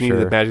staff, which needed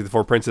the Magic of the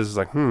Four Princes. It's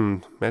like,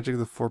 Magic of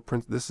the Four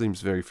Princes. This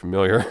seems very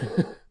familiar.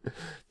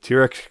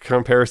 T-Rex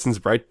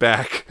comparisons right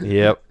back.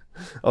 Yep.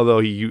 Although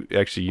he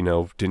actually,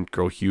 didn't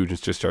grow huge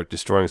and just start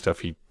destroying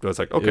stuff. He was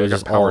like, okay, I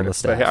got power in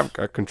it. I've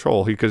got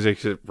control. Because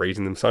he's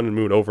raising the sun and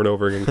moon over and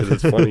over again because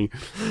it's funny.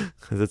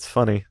 Because it's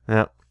funny.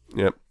 Yeah.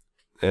 Yep.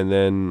 And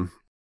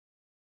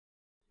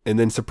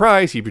then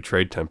surprise, he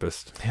betrayed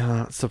Tempest.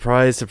 Yeah,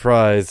 surprise,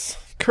 surprise.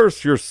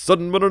 Curse your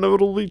sudden but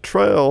inevitable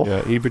betrayal.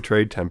 Yeah, he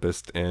betrayed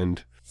Tempest,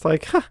 and it's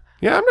like,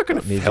 yeah, I'm not going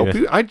to help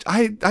you.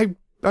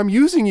 I'm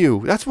using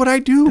you. That's what I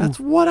do. That's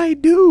what I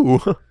do.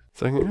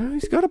 It's like,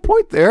 he's got a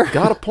point there.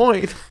 Got a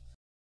point.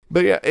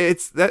 But yeah,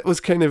 that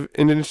was kind of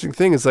an interesting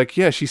thing. It's like,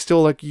 yeah, she's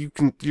still like,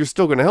 you're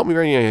still going to help me,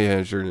 right?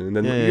 Yeah, sure. And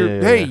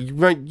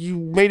then you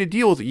made a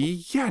deal with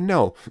me. Yeah,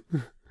 no.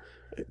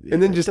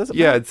 And then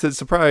it says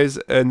surprise,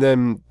 and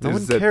then no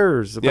one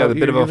cares about the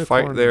bit of a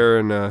fight there,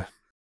 and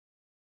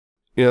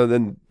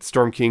then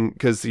Storm King,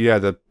 because the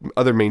rest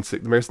of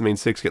the main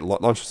six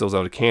launch themselves out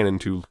of a cannon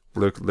to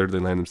literally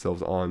land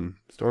themselves on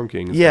Storm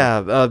King.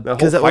 Yeah,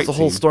 because that was the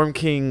whole Storm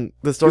King.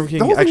 The Storm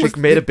King actually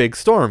made a big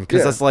storm,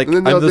 because that's like,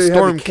 I'm the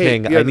Storm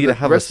King. I need to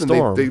have a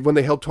storm. When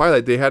they held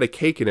Twilight, they had a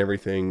cake and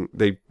everything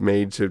they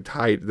made to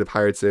hide the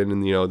pirates in,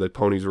 and the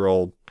ponies were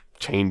all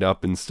chained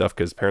up and stuff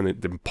because apparently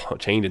they're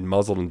chained and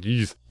muzzled and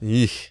geez.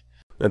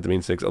 Not the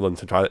main six, other than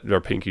Twilight or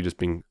Pinky just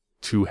being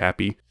too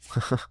happy.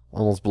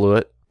 Almost blew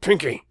it.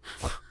 Pinky!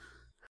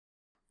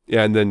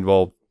 Yeah, and then,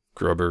 well,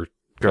 Grubber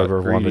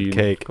wanted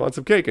cake. Want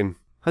some cake, and...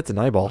 That's an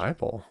eyeball.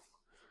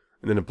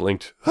 And then it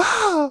blinked.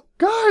 Ah!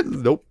 God!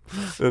 Nope.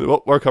 And,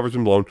 well, our cover's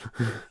been blown.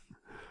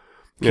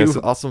 Yeah,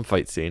 awesome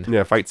fight scene.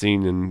 Yeah, fight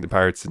scene and the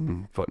pirates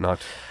and whatnot.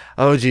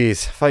 Oh,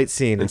 geez. Fight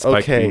scene. And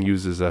Spike being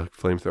used as a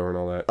flamethrower and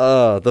all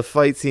that. The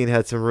fight scene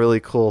had some really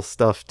cool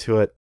stuff to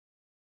it.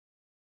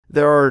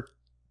 There are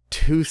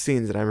 2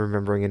 scenes that I'm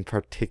remembering in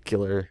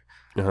particular.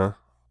 Uh-huh.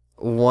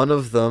 One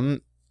of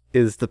them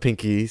is the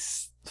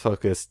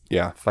Pinky-focused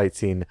fight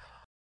scene.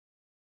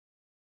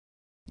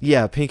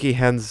 Yeah, Pinky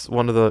hands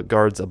one of the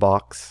guards a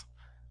box,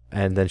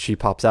 and then she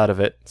pops out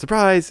of it.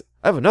 Surprise!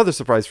 I have another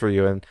surprise for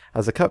you, and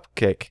has a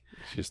cupcake.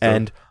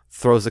 And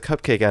throws a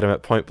cupcake at him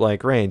at point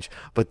blank range.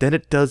 But then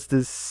it does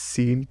this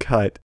scene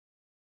cut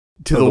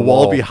to the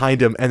wall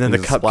behind him, and then the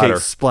cupcake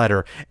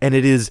splatter. And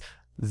it is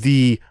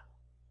the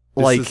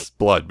this is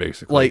blood,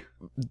 basically. Like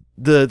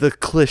the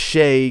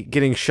cliche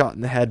getting shot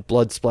in the head,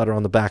 blood splatter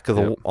on the back of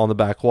the on the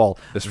back wall.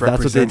 That's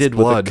what they did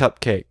with the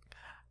cupcake.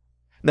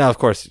 Now, of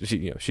course,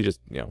 she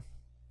just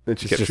then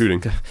she kept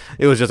shooting.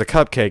 It was just a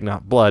cupcake,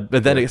 not blood.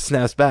 But then it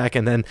snaps back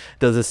and then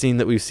does a scene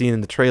that we've seen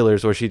in the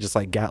trailers where she just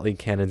like Gatling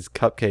cannons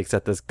cupcakes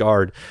at this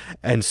guard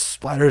and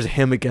splatters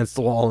him against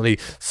the wall, and he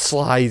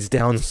slides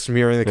down,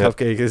 smearing the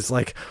cupcake. It's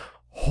like,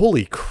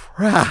 holy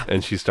crap!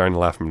 And she's starting to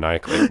laugh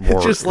maniacally.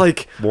 Just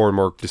like more and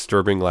more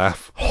disturbing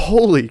laugh.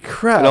 Holy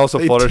crap! And also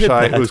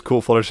Fluttershy. It was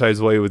cool.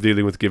 Fluttershy's way with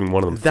dealing with giving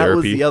one of them therapy. That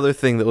was the other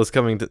thing that was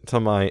coming to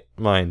my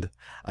mind.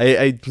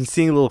 I've been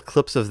seeing little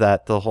clips of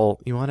that. The whole,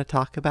 you want to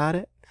talk about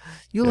it?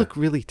 You look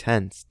really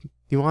tense.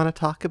 You want to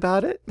talk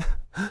about it?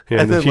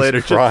 Yeah, and then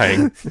later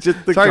crying.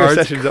 Just the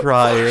guards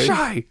crying.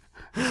 Shy.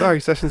 Sorry,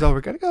 session's over.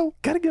 Gotta go.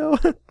 Gotta go.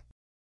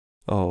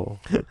 Oh.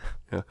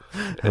 Yeah.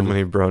 How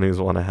many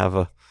bronies want to have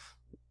a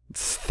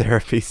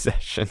therapy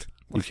session?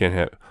 You can't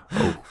have...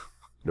 Oh.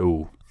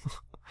 No.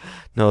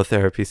 No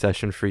therapy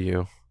session for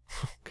you.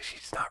 Because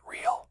she's not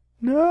real.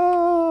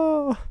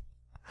 No.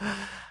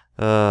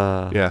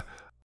 Yeah.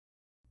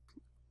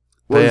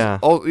 But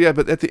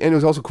but at the end it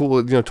was also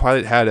cool.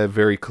 Twilight had a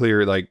very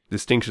clear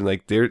distinction.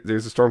 Like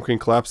there's a Storm King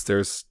collapse.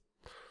 There's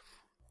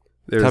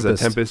a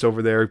Tempest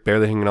over there,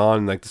 barely hanging on,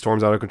 and the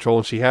storm's out of control.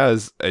 And she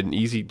has an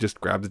easy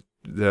just grab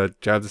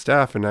jab the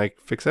staff and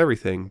fix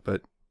everything. But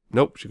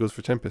nope, she goes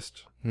for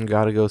Tempest. You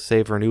gotta go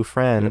save her new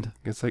friend.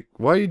 Yeah. It's like,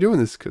 why are you doing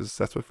this? Because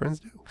that's what friends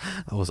do.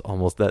 That was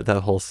almost that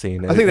whole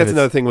scene. I think that's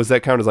another thing was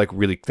that kind of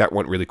that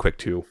went really quick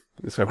too.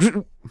 It's kind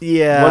of,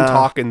 yeah, one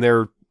talk and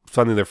they're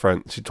suddenly their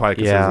friends. She Twilight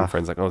considers them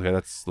friends. Like, okay,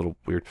 that's a little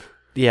weird.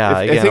 Yeah,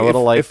 I would have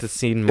liked to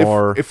seen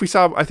more. If we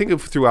saw, I think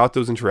if throughout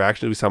those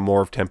interactions we saw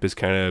more of Tempest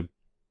kind of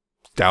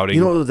doubting.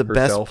 You know what the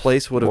best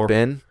place would have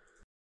been?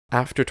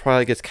 After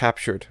Twilight gets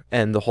captured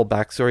and the whole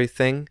backstory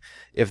thing,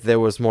 if there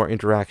was more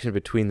interaction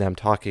between them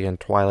talking and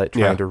Twilight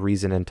trying to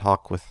reason and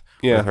talk with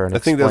her and I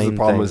think that's the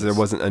problem things. is there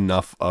wasn't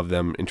enough of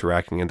them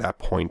interacting at that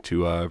point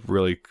to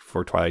really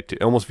for Twilight to.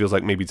 It almost feels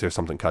like maybe there's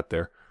something cut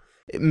there.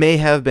 It may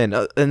have been,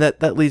 and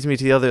that leads me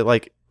to the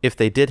other, if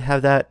they did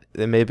have that,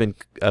 it may have been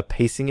a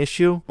pacing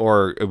issue.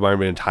 Or it might have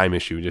been a time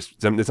issue.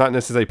 Just it's not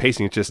necessarily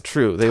pacing, it's just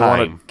true. They time.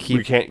 Want to keep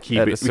we can't keep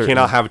it. We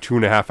cannot have a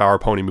 2.5 hour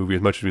pony movie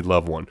as much as we'd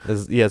love one.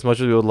 As much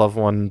as we would love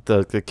one,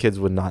 the kids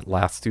would not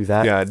last through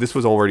that. Yeah, this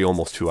was already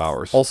almost 2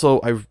 hours. Also,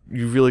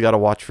 you really got to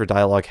watch for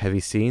dialogue heavy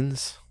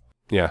scenes.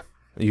 Yeah.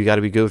 You got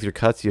to be good with your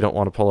cuts. You don't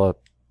want to pull a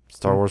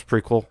Star Wars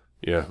prequel.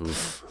 Yeah.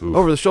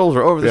 Over the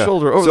shoulder, over the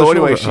shoulder, over the shoulder. So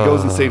anyway, she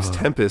goes and saves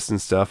Tempest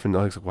and stuff, and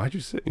like, why'd you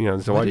save?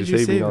 Why'd you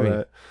save me? And all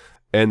that.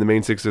 And the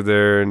main six are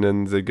there, and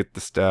then they get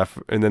the staff,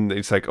 and then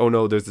it's like, oh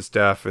no, there's the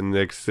staff, and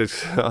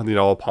they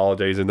all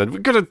apologize, and then we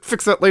gotta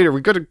fix that later.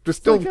 There's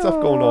still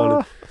stuff going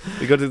on.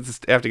 And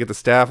they have to get the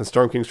staff, and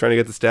Storm King's trying to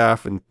get the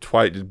staff, and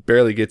Twilight just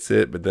barely gets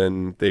it, but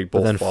then they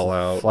both fall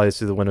out. Flies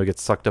through the window,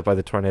 gets sucked up by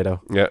the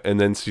tornado. Yeah, and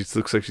then she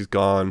looks like she's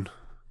gone.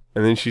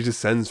 And then she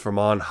descends from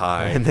on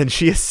high. And then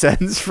she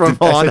ascends from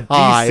on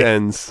high.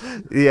 Descends.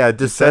 Yeah,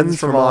 descends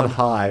from on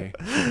high.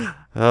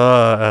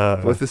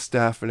 With the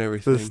staff and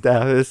everything. The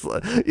staff is.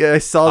 Yeah, I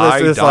saw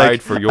this. I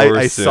died for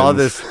your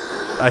sins.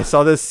 I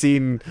saw this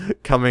scene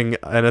coming,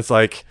 and it's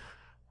like,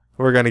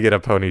 we're gonna get a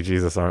pony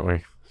Jesus, aren't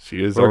we?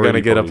 She is. We're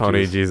gonna get a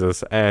pony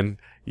Jesus, and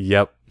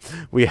yep,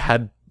 we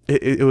had.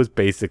 It was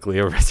basically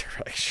a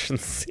resurrection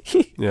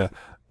scene. Yeah,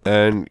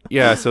 and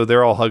so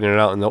they're all hugging it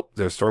out, and nope,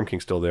 there's Storm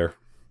King still there.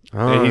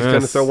 Oh, and he's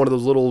going to throw one of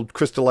those little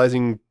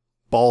crystallizing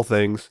ball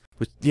things.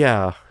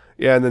 Yeah.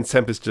 Yeah, and then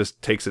Tempest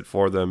just takes it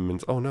for them,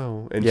 and oh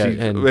no. And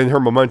and her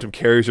momentum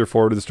carries her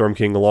forward to the Storm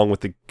King along with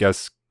the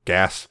gas.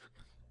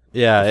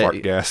 Yeah.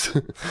 Fart gas.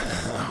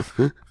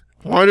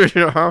 Why did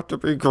it have to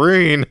be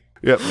green?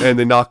 Yep, and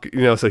they knock,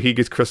 so he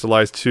gets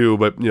crystallized too,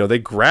 but, they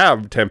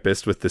grab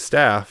Tempest with the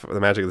staff, the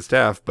magic of the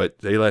staff, but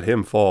they let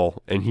him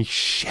fall, and he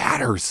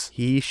shatters.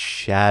 He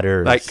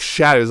shatters.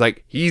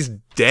 Like, he's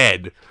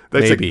dead.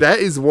 That's that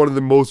is one of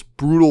the most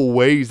brutal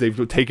ways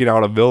they've taken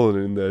out a villain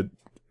in the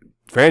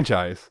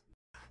franchise.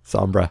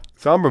 Sombra.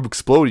 Sombra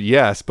exploded,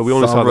 yes, but we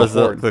only saw the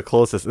horn. The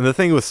closest. And the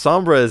thing with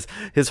Sombra is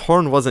his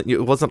horn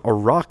wasn't a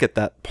rock at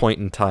that point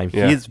in time.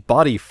 Yeah. His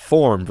body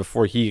formed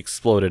before he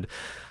exploded.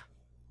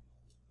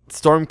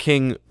 Storm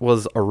King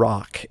was a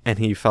rock, and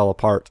he fell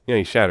apart. Yeah,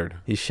 he shattered.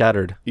 He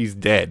shattered. He's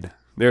dead.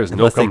 There's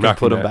Unless no they coming can back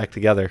put from him that. back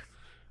together.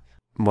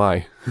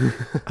 Why?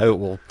 I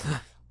don't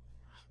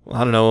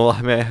know.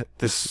 I mean,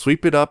 Just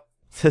sweep it up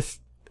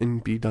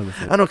and be done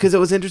with it. I don't know, because it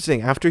was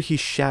interesting. After he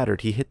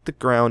shattered, he hit the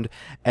ground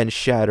and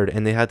shattered,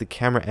 and they had the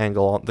camera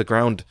angle on the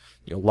ground,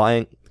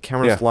 lying. The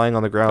camera's lying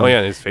on the ground. Oh yeah,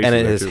 and his face. And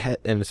is there his too. head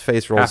and his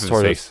face rolls Half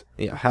toward his face.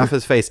 Yeah, half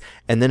his face,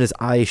 and then his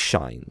eye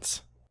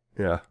shines.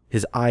 Yeah.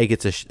 His eye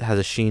has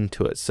a sheen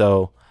to it.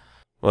 So,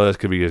 Well, that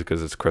could be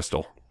because it's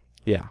crystal.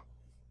 yeah,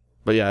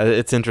 but yeah,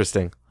 it's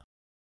interesting.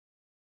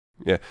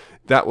 Yeah,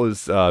 that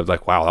was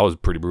like, wow, that was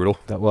pretty brutal.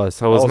 That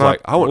was. I was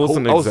not,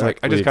 like,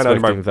 I just got out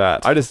of my.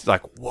 that. I just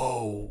like,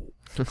 whoa.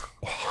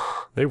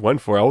 They went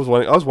for it. I was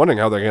wondering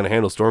how they're going to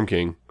handle Storm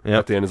King. Yep.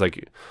 At the end, it's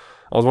like,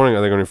 I was wondering,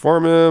 are they going to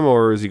inform him,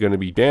 or is he going to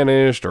be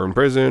banished or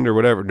imprisoned or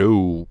whatever?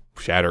 No,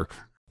 shatter.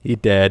 He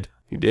dead.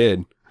 He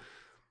did.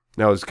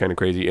 That was kind of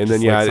crazy. And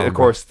Just then, like yeah, of Songbird.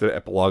 course, the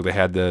epilogue, they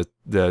had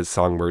the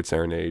Songbird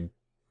Serenade,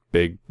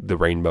 the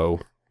Rainbow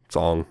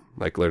song.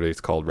 Like, literally,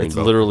 it's called Rainbow. It's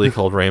literally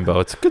called Rainbow.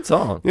 It's a good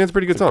song. Yeah, it's a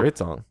pretty good song. Great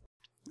song.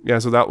 Yeah,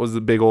 so that was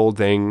the big old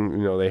thing.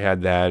 You know, they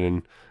had that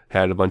and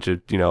had a bunch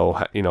of,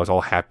 it's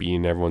all happy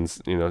and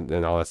everyone's,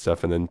 and all that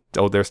stuff. And then,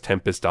 there's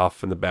Tempest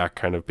off in the back,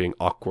 kind of being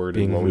awkward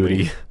Being and lonely.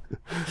 moody.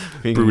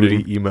 Being Brooding.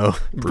 moody, emo.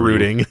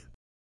 Brooding.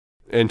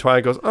 And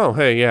Twilight goes, oh,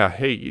 hey,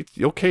 it's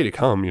okay to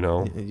come,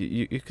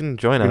 You can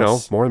join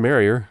us. more the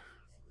merrier.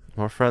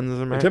 More friends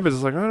than And married. Tempest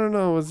is like, I don't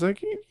know. It's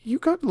like, you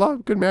got a lot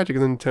of good magic.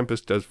 And then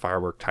Tempest does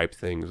firework type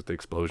things with the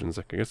explosions.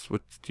 Like, I guess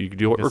what you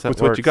do work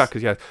with what you got.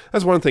 Because, yeah,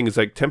 that's one thing. It's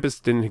like,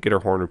 Tempest didn't get her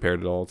horn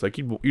repaired at all. It's like,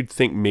 you'd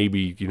think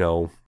maybe,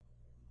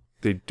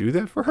 they'd do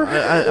that for her.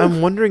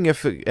 I'm wondering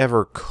if it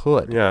ever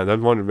could. Yeah,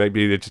 I'm wondering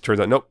maybe it just turns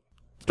out, nope.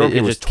 Storm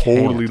King was just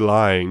totally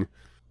lying.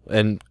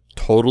 And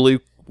totally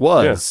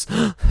was.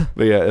 Yeah.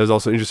 But yeah, it was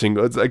also interesting.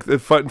 It's like a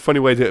funny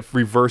way to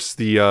reverse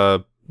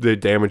the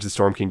damage the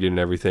Storm King did and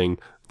everything.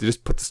 They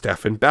just put the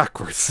staff in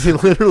backwards. He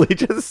literally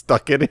just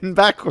stuck it in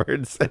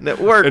backwards, and it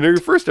worked. And they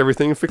reversed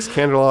everything and fixed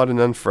Candelot and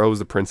unfroze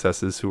the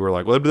princesses who were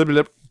like, blah, blah,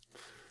 blah, blah.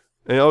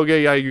 And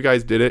okay, yeah, you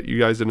guys did it. You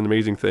guys did an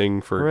amazing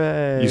thing for.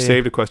 Hooray. You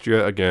saved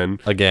Equestria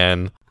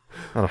again.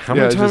 Oh, how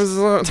many times is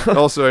that?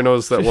 Also, I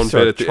noticed that one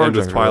Start bit at the end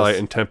with charging Twilight us.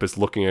 and Tempest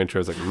looking at each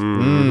other. I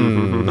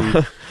was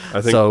like,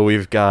 I think So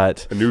we've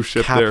got a new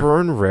ship there. Capper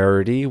and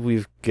Rarity.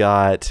 We've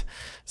got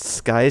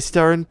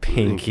Skystar and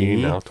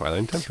Pinky. Now Twilight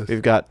and Tempest.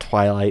 We've got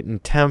Twilight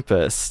and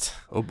Tempest.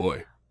 Oh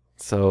boy.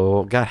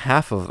 So got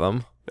half of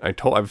them.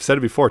 I've said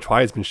it before.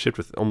 Twilight's been shipped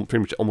with pretty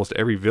much almost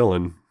every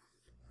villain.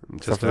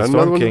 Except for the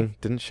Storm King.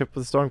 Didn't ship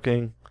with Storm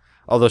King.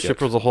 Although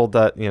shippers will hold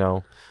that,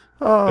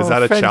 Oh, is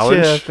that a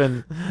challenge?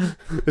 And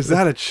Is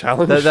that a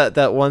challenge?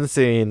 that one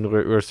scene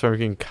where Storm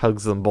King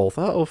hugs them both.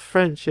 Oh,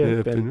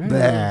 friendship and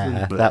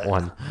blah, that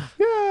one.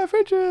 Yeah,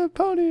 friendship,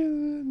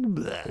 pony.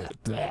 Blah,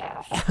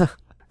 blah.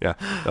 Yeah,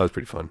 that was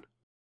pretty fun.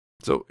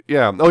 So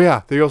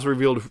yeah, they also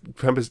revealed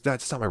Tempest.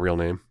 That's not my real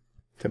name,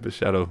 Tempest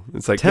Shadow.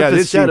 It's like Tempest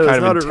this seemed Shadow kind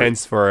is of not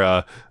intense for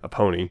a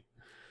pony.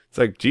 It's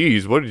like,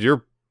 geez, why did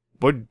your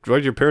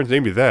parents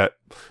name you that?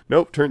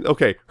 Nope.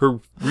 Okay, her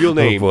real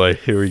name. Oh boy,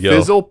 here we go.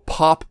 Fizzle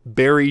Pop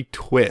Berry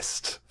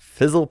Twist.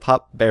 Fizzle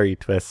Pop Berry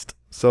Twist.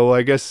 So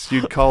I guess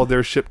you'd call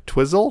their ship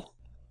Twizzle?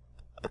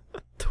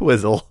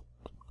 Twizzle.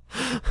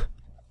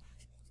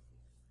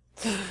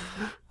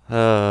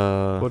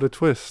 What a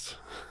twist.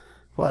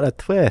 What a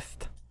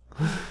twist.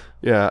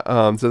 Yeah,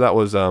 so that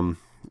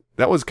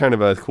was kind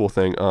of a cool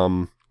thing.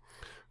 Gotta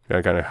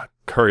kind of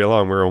hurry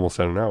along. We're almost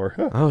at an hour.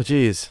 Huh. Oh,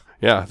 geez.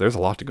 Yeah, there's a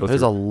lot to go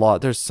There's through. a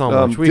lot. There's so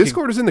much.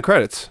 Discord is in the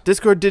credits.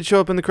 Discord did show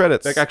up in the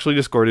credits. Like, actually,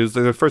 Discord is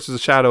the first was a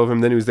shadow of him.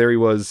 Then he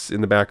was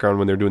in the background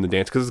when they were doing the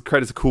dance. Because the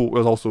credits are cool. It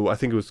was also, I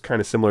think it was kind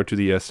of similar to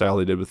the style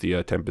they did with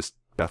the Tempest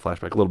Bat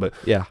flashback. A little bit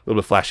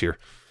flashier.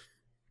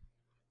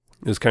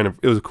 It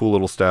was a cool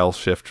little style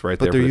shift right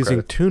there. But they're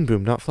using Toon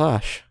Boom, not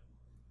Flash.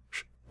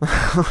 It's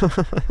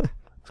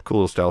a cool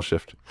little style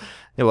shift.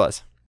 It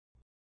was.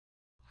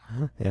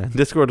 Yeah,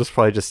 Discord was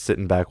probably just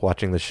sitting back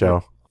watching the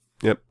show.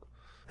 Yep.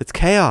 It's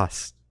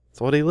chaos.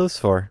 That's what he lives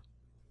for.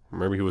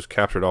 Maybe he was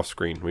captured off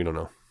screen. We don't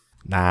know.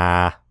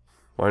 Nah.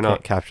 Why not?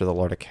 Can't capture the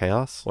Lord of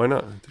Chaos. Why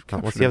not?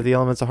 Unless you have the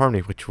elements of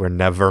harmony, which were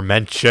never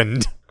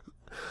mentioned.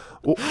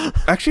 Well,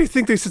 actually, I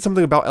think they said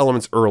something about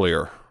elements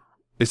earlier.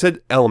 They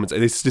said elements. They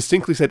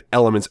distinctly said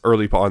elements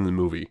early on in the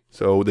movie.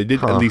 So they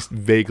did at least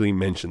vaguely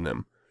mention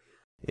them.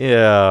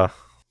 Yeah.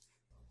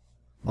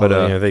 But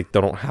although, they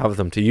don't have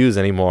them to use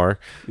anymore.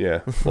 Yeah,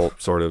 well,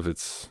 sort of.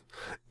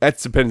 That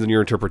depends on your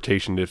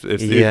interpretation. If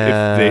those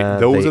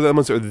are the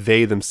elements, or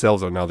they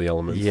themselves are now the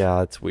elements.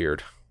 Yeah, it's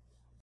weird.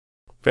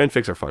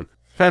 Fanfics are fun.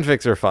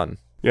 Fanfics are fun.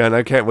 Yeah, and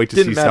I can't wait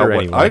to see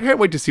I can't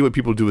wait to see what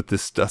people do with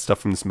this stuff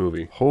from this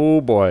movie. Oh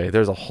boy,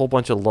 there's a whole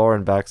bunch of lore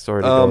and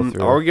backstory to go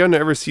through. Are we going to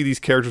ever see these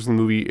characters in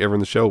the movie ever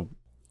in the show?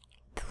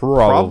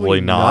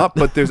 Probably not.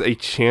 But there's a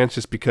chance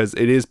just because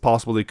it is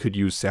possible they could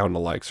use sound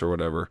alikes or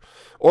whatever.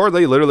 Or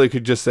they literally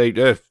could just say,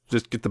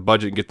 just get the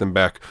budget and get them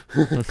back.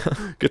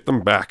 Get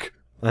them back.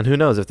 And who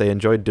knows if they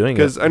enjoyed doing it.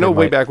 Because I know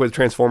way back with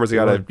Transformers, they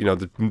got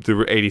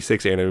the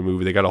 86 animated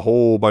movie, they got a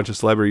whole bunch of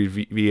celebrity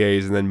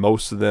VAs, and then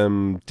most of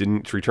them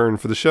didn't return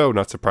for the show,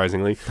 not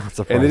surprisingly. Not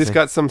surprising. And they just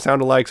got some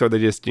sound alikes, or they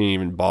just didn't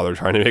even bother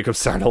trying to make them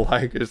sound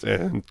alike.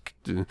 And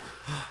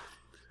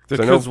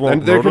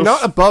they're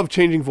not above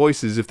changing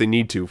voices if they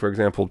need to. For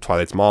example,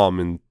 Twilight's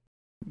mom in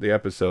the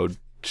episode,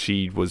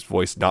 she was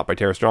voiced not by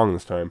Tara Strong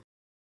this time.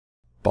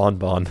 Bon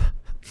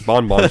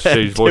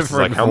changed voices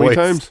like how many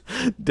times?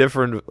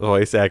 Different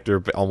voice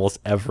actor almost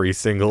every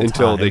single time.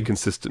 Until they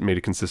made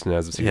it consistent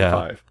as of season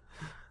 5.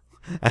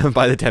 And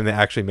by the time they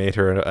actually made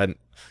her an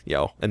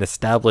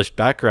established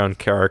background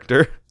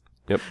character,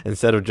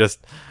 instead of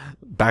just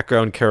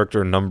background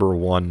character number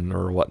 1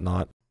 or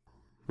whatnot.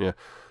 Yeah.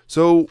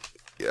 So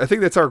I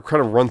think that's our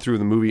kind of run through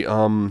the movie.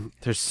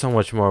 There's so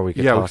much more we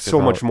could talk about. So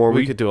much more.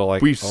 We could do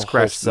we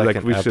scratched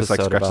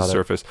the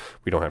surface.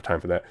 We don't have time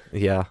for that.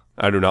 Yeah.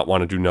 I do not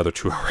want to do another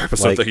 2-hour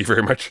episode. Thank you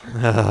very much.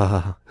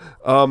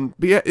 But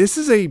yeah, this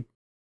is a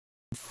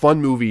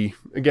fun movie.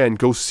 Again,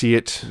 go see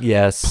it.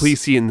 Yes. Please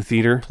see it in the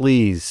theater.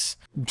 Please.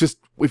 Just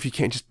if you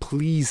can't, just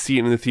please see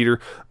it in the theater.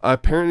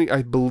 Apparently,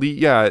 I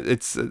believe,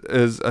 it's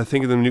as I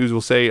think the news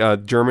will say,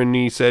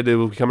 Germany said it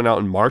will be coming out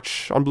in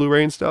March on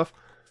Blu-ray and stuff.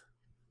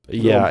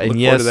 Yeah, and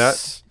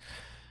yes,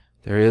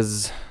 there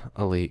is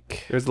a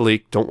leak. There's a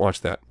leak. Don't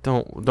watch that.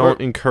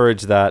 Don't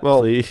encourage that,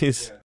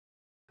 please.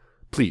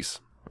 Please.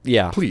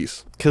 Yeah.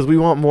 Please. Because we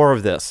want more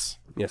of this.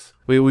 Yes.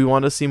 We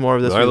want to see more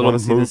of this. We want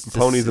to see this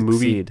Pony the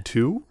movie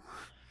too?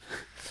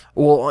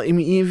 Well, I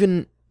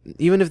mean,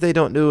 even if they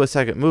don't do a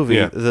second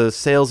movie, the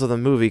sales of the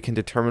movie can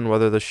determine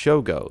whether the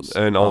show goes.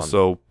 And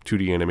also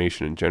 2D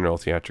animation in general,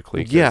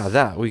 theatrically. Yeah,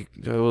 that. We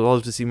would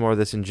love to see more of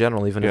this in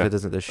general, even if it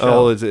doesn't the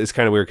show. Oh, it's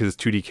kind of weird because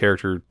it's 2D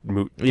character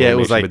animation, it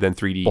was like but then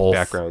 3D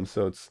background.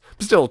 So it's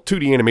still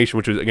 2D animation,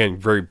 which was, again,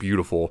 very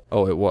beautiful.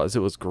 Oh, it was.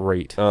 It was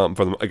great. For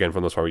the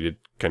most part, we did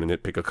kind of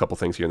nitpick a couple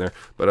things here and there.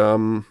 But,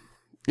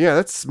 yeah,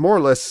 that's more or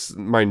less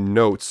my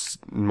notes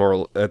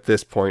at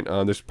this point.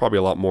 There's probably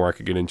a lot more I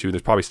could get into.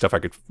 There's probably stuff I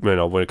could, when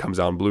it comes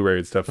out on Blu-ray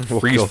and stuff,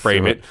 freeze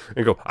frame it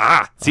and go,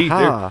 see?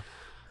 There.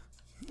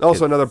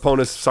 Also, another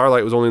bonus,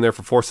 Starlight was only in there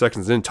for 4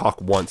 seconds, didn't talk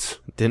once.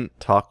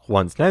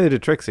 Neither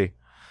did Trixie.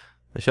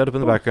 They showed up in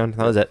the background.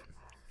 That was it.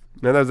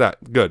 No, that was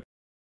that. Good.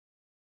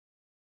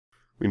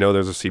 We know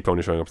there's a sea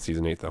pony showing up in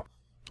season 8, though.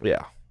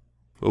 Yeah.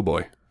 Oh,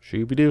 boy.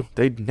 Shooby-Doo.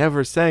 They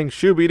never sang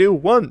Shooby-Doo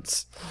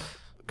once.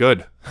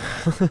 Good.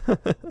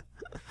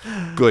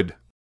 Good.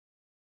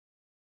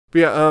 But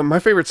yeah, my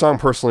favorite song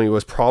personally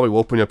was probably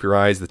 "Open Up Your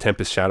Eyes," the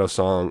Tempest Shadow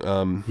song.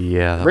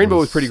 Rainbow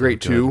was pretty great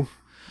too.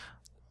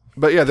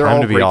 But yeah, they're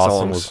all great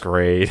songs. Was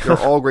great. They're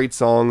all great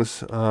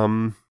songs.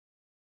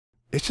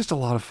 It's just a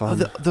lot of fun.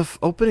 The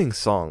opening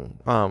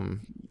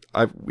song.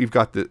 We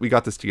got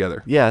this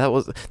together.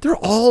 Yeah, they're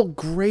all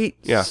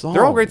great. Songs.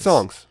 They're all great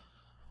songs.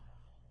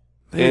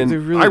 They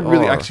really I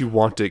really actually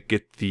want to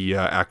get the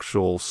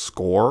actual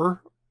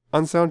score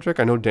on soundtrack.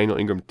 I know Daniel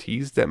Ingram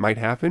teased that might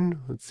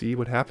happen. Let's see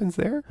what happens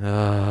there.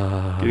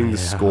 Getting the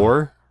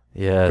score.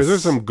 Yes. Because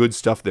there's some good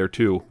stuff there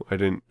too. I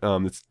didn't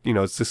it's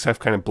it's this stuff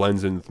kind of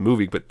blends into the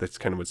movie, but that's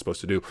kind of what it's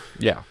supposed to do.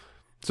 Yeah.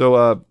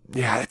 So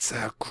it's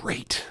a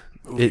great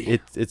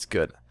movie. It's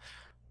good.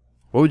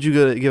 What would you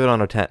give it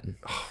on a 10?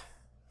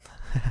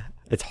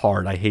 It's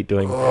hard. I hate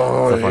doing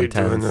stuff on 10s.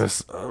 Doing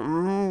this.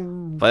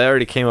 But I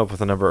already came up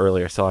with a number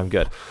earlier, so I'm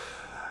good.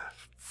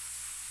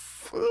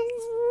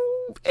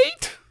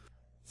 8.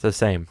 It's the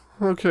same.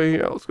 Okay,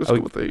 yeah, let's go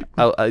with 8.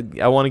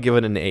 I want to give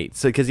it an 8.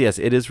 So, because yes,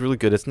 it is really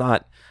good. It's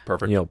not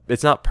perfect.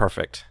 It's not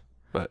perfect.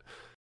 But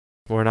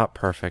we're not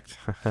perfect.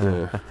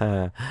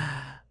 But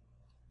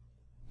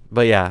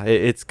yeah,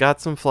 it's got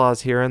some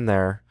flaws here and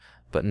there,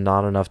 but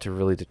not enough to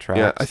really detract.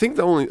 Yeah, I think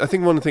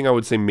one thing I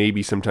would say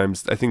maybe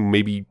sometimes, I think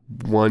maybe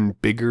one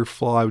bigger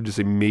flaw, I would just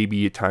say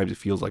maybe at times it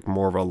feels like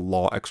more of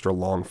a extra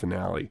long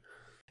finale.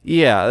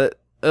 Yeah.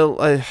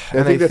 I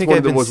think that's one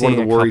of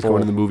the worries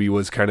going in the movie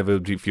was kind of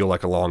it feel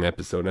like a long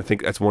episode. And I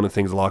think that's one of the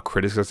things a lot of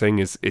critics are saying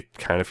is it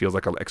kind of feels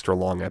like an extra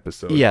long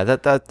episode. Yeah,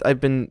 that I've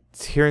been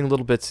hearing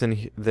little bits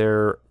in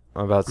there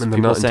about some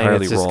people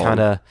saying it's just kind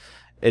of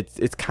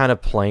it's kind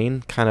of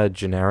plain, kind of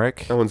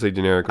generic. I wouldn't say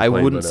generic. I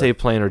wouldn't say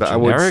plain or generic. I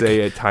would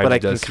say at times, but I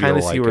can kind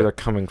of see where they're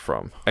coming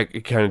from.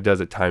 It kind of does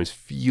at times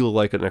feel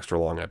like an extra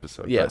long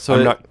episode. Yeah, so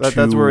I'm not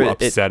too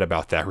upset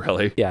about that,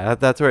 really. Yeah,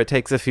 that's where it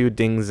takes a few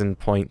dings and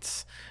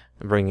points,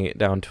 bringing it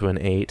down to an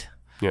 8.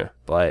 Yeah,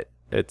 but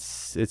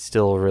it's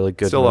still a really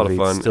good. Still movie. A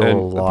lot of fun. Still and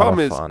a lot the problem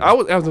of is, fun. I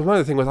was one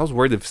of the things I was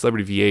worried the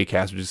celebrity VA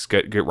cast would just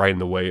get right in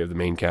the way of the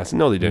main cast.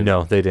 No, they didn't.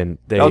 No, they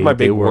didn't. That was my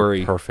big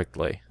worry.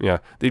 Perfectly. Yeah,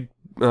 they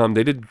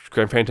did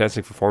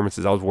fantastic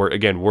performances. I was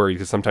worried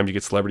because sometimes you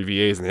get celebrity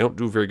VAs and they don't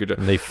do a very good job.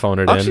 And they phone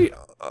it in.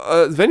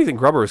 If anything,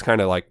 Grubber was kind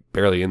of like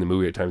barely in the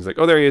movie at times. Like,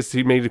 oh, there he is.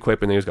 He made the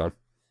quip and then he was gone.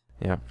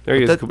 Yeah, there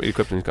he is. He made the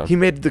quip and he's gone. He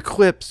made the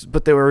clips,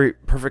 but they were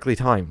perfectly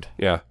timed.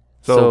 Yeah.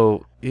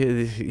 So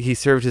he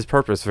served his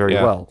purpose very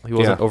well. He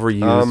wasn't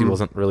overused. He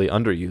wasn't really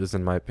underused,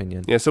 in my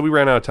opinion. Yeah, so we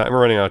ran out of time.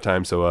 We're running out of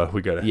time, so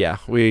we got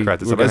to wrap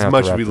this up. As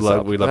much as we'd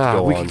love to go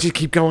on. We can just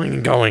keep going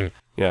and going.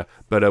 Yeah,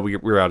 but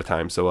we're out of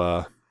time,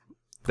 so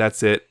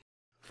that's it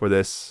for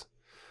this.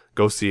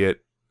 Go see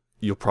it.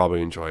 You'll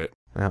probably enjoy it.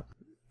 Yeah.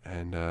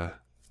 And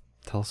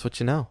tell us what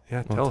you know.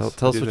 Yeah, tell us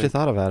what you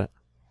thought about it.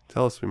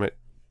 Tell us. We might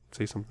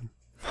say something.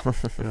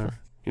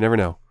 You never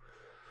know.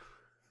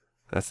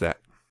 That's that.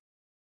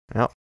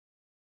 Yep.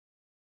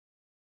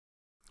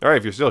 All right,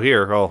 if you're still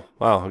here, oh,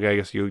 wow, okay, I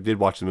guess you did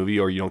watch the movie,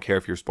 or you don't care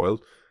if you're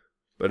spoiled.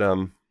 But,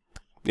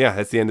 yeah,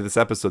 that's the end of this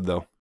episode,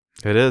 though.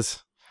 It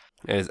is.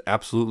 It is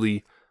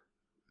absolutely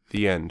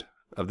the end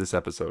of this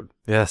episode.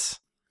 Yes.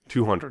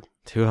 200.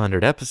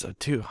 200. Episode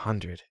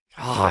 200.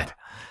 God. Yeah.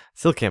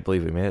 Still can't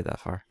believe we made it that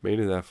far. Made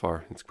it that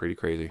far. It's pretty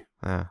crazy.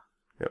 Yeah.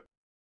 Yep.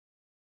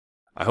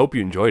 I hope you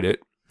enjoyed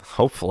it.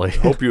 Hopefully.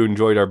 Hope you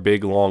enjoyed our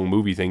big, long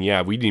movie thing.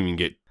 Yeah, we didn't even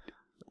get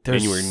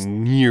anywhere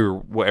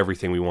near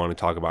everything we want to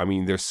talk about. I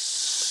mean, there's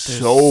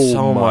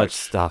so much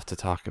stuff to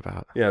talk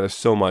about. Yeah, there's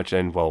so much,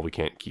 and well, we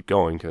can't keep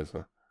going because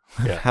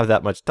have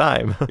that much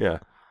time. Yeah,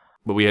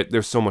 but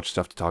there's so much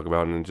stuff to talk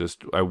about, and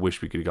just I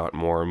wish we could have gotten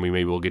more, and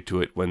maybe we'll get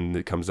to it when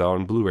it comes out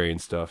on Blu-ray and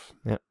stuff.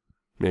 Yeah,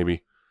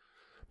 maybe.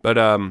 But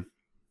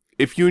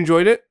if you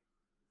enjoyed it,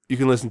 you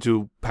can listen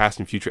to past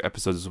and future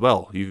episodes as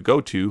well. You could go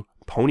to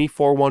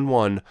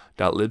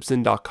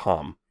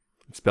pony411.libsyn.com.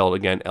 It's spelled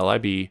again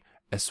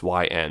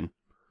Libsyn.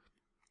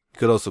 You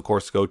could also, of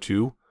course, go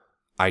to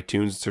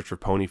iTunes and search for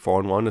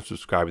Pony411 and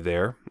subscribe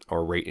there,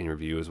 or rate and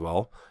review as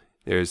well.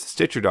 There's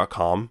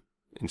Stitcher.com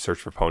and search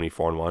for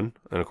Pony411.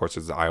 And, of course,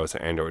 there's the iOS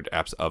and Android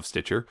apps of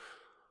Stitcher.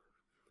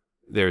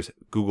 There's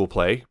Google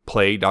Play,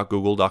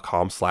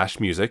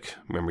 play.google.com/music.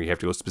 Remember, you have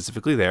to go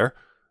specifically there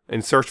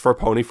and search for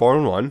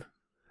Pony411.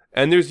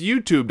 And there's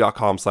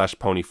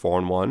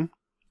youtube.com/Pony411.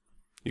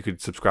 You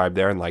could subscribe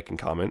there and like and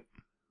comment.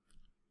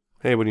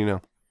 Hey, what do you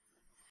know?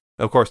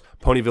 Of course,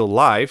 Ponyville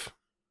Live.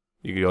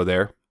 You can go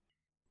there.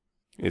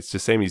 It's the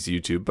same as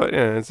YouTube, but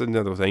it's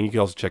another thing. You can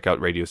also check out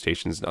radio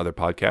stations and other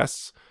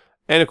podcasts.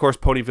 And, of course,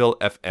 Ponyville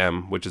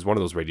FM, which is one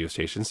of those radio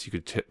stations. You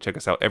could check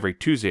us out every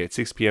Tuesday at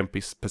 6 p.m.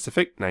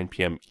 Pacific, 9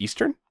 p.m.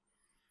 Eastern.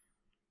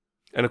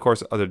 And, of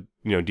course, other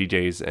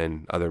DJs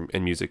and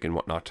music and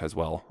whatnot as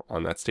well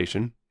on that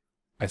station.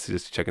 I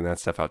suggest checking that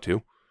stuff out,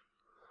 too.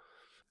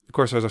 Of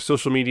course, there's our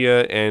social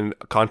media and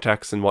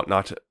contacts and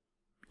whatnot.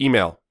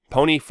 Email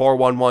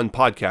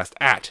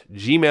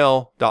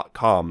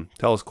pony411podcast@gmail.com.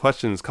 Tell us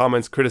questions,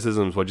 comments,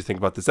 criticisms. What'd you think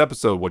about this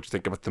episode? What'd you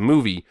think about the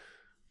movie?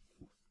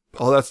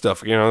 All that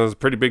stuff. That's a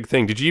pretty big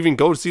thing. Did you even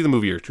go to see the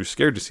movie, or too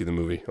scared to see the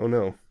movie? Oh,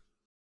 no.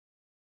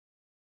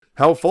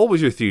 How full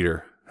was your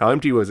theater? How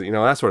empty was it?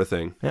 That sort of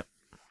thing. Yep.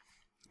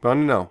 I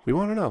want to know. We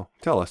want to know.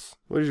 Tell us.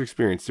 What was your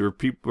experience? Were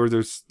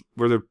there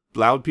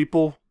loud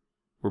people?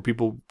 Were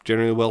people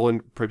generally well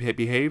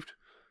behaved?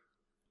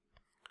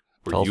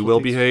 Were you well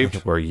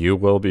behaved? Were you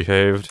well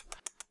behaved?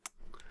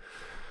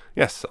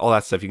 Yes, all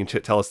that stuff. You can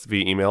tell us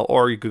via email,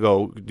 or you could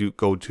go to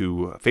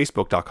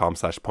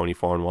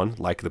facebook.com/pony411,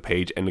 like the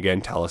page, and again,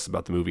 tell us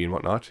about the movie and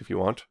whatnot if you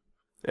want.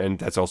 And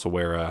that's also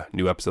where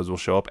new episodes will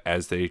show up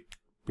as they,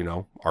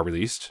 are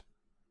released.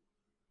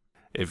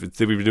 If we've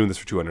been doing this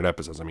for 200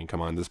 episodes, I mean, come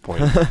on, at this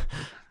point.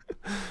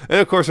 And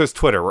of course, there's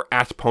Twitter. We're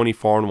at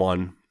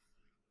Pony411.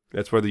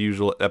 That's where the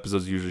usual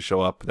episodes usually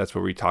show up. That's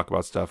where we talk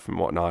about stuff and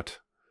whatnot.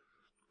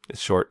 It's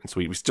short and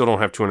sweet. We still don't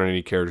have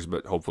 280 characters,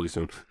 but hopefully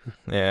soon.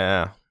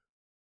 Yeah.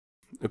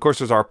 Of course,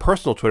 there's our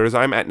personal Twitters.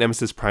 I'm at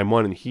Nemesis Prime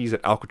 1, and he's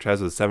at Alcatraz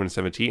with a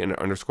 77T and an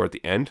underscore at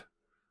the end.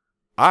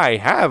 I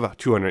have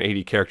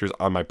 280 characters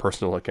on my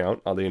personal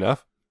account, oddly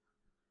enough.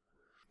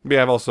 But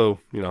yeah, I've also,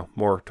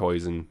 more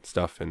toys and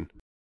stuff, and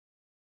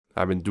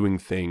I've been doing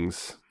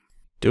things.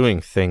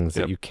 Doing things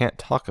that you can't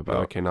talk about.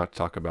 No, I cannot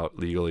talk about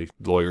legally.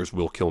 Lawyers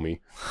will kill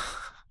me.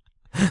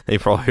 They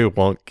probably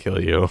won't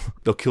kill you.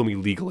 They'll kill me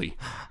legally.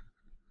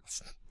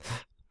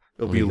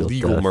 It'll be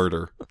legal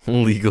murder.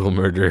 Legal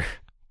murder.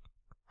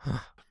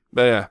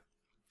 But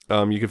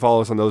yeah, you can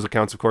follow us on those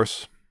accounts, of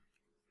course.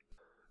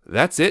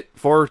 That's it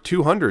for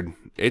 200.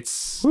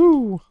 It's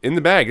in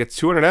the bag. It's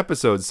 200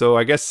 episodes, so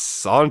I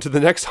guess on to the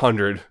next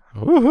 100.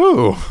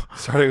 Woohoo!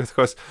 Starting with, of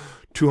course,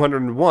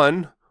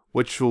 201,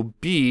 which will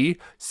be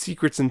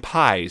Secrets and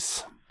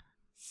Pies.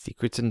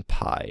 Secrets and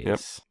Pies. Yep.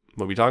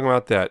 We'll be talking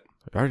about that.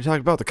 We already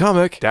talked about the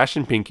comic. Dash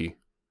and Pinky.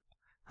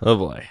 Oh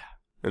boy.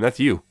 And that's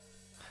you.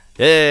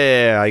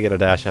 Yeah, I get a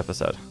Dash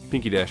episode.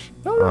 Pinky Dash.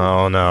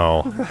 Oh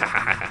no.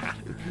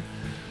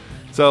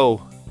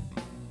 So,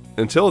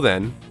 until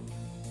then,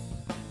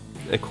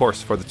 of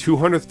course, for the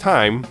 200th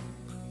time,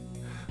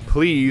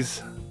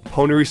 please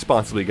pony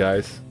responsibly,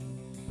 guys.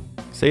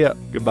 See ya.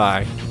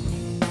 Goodbye.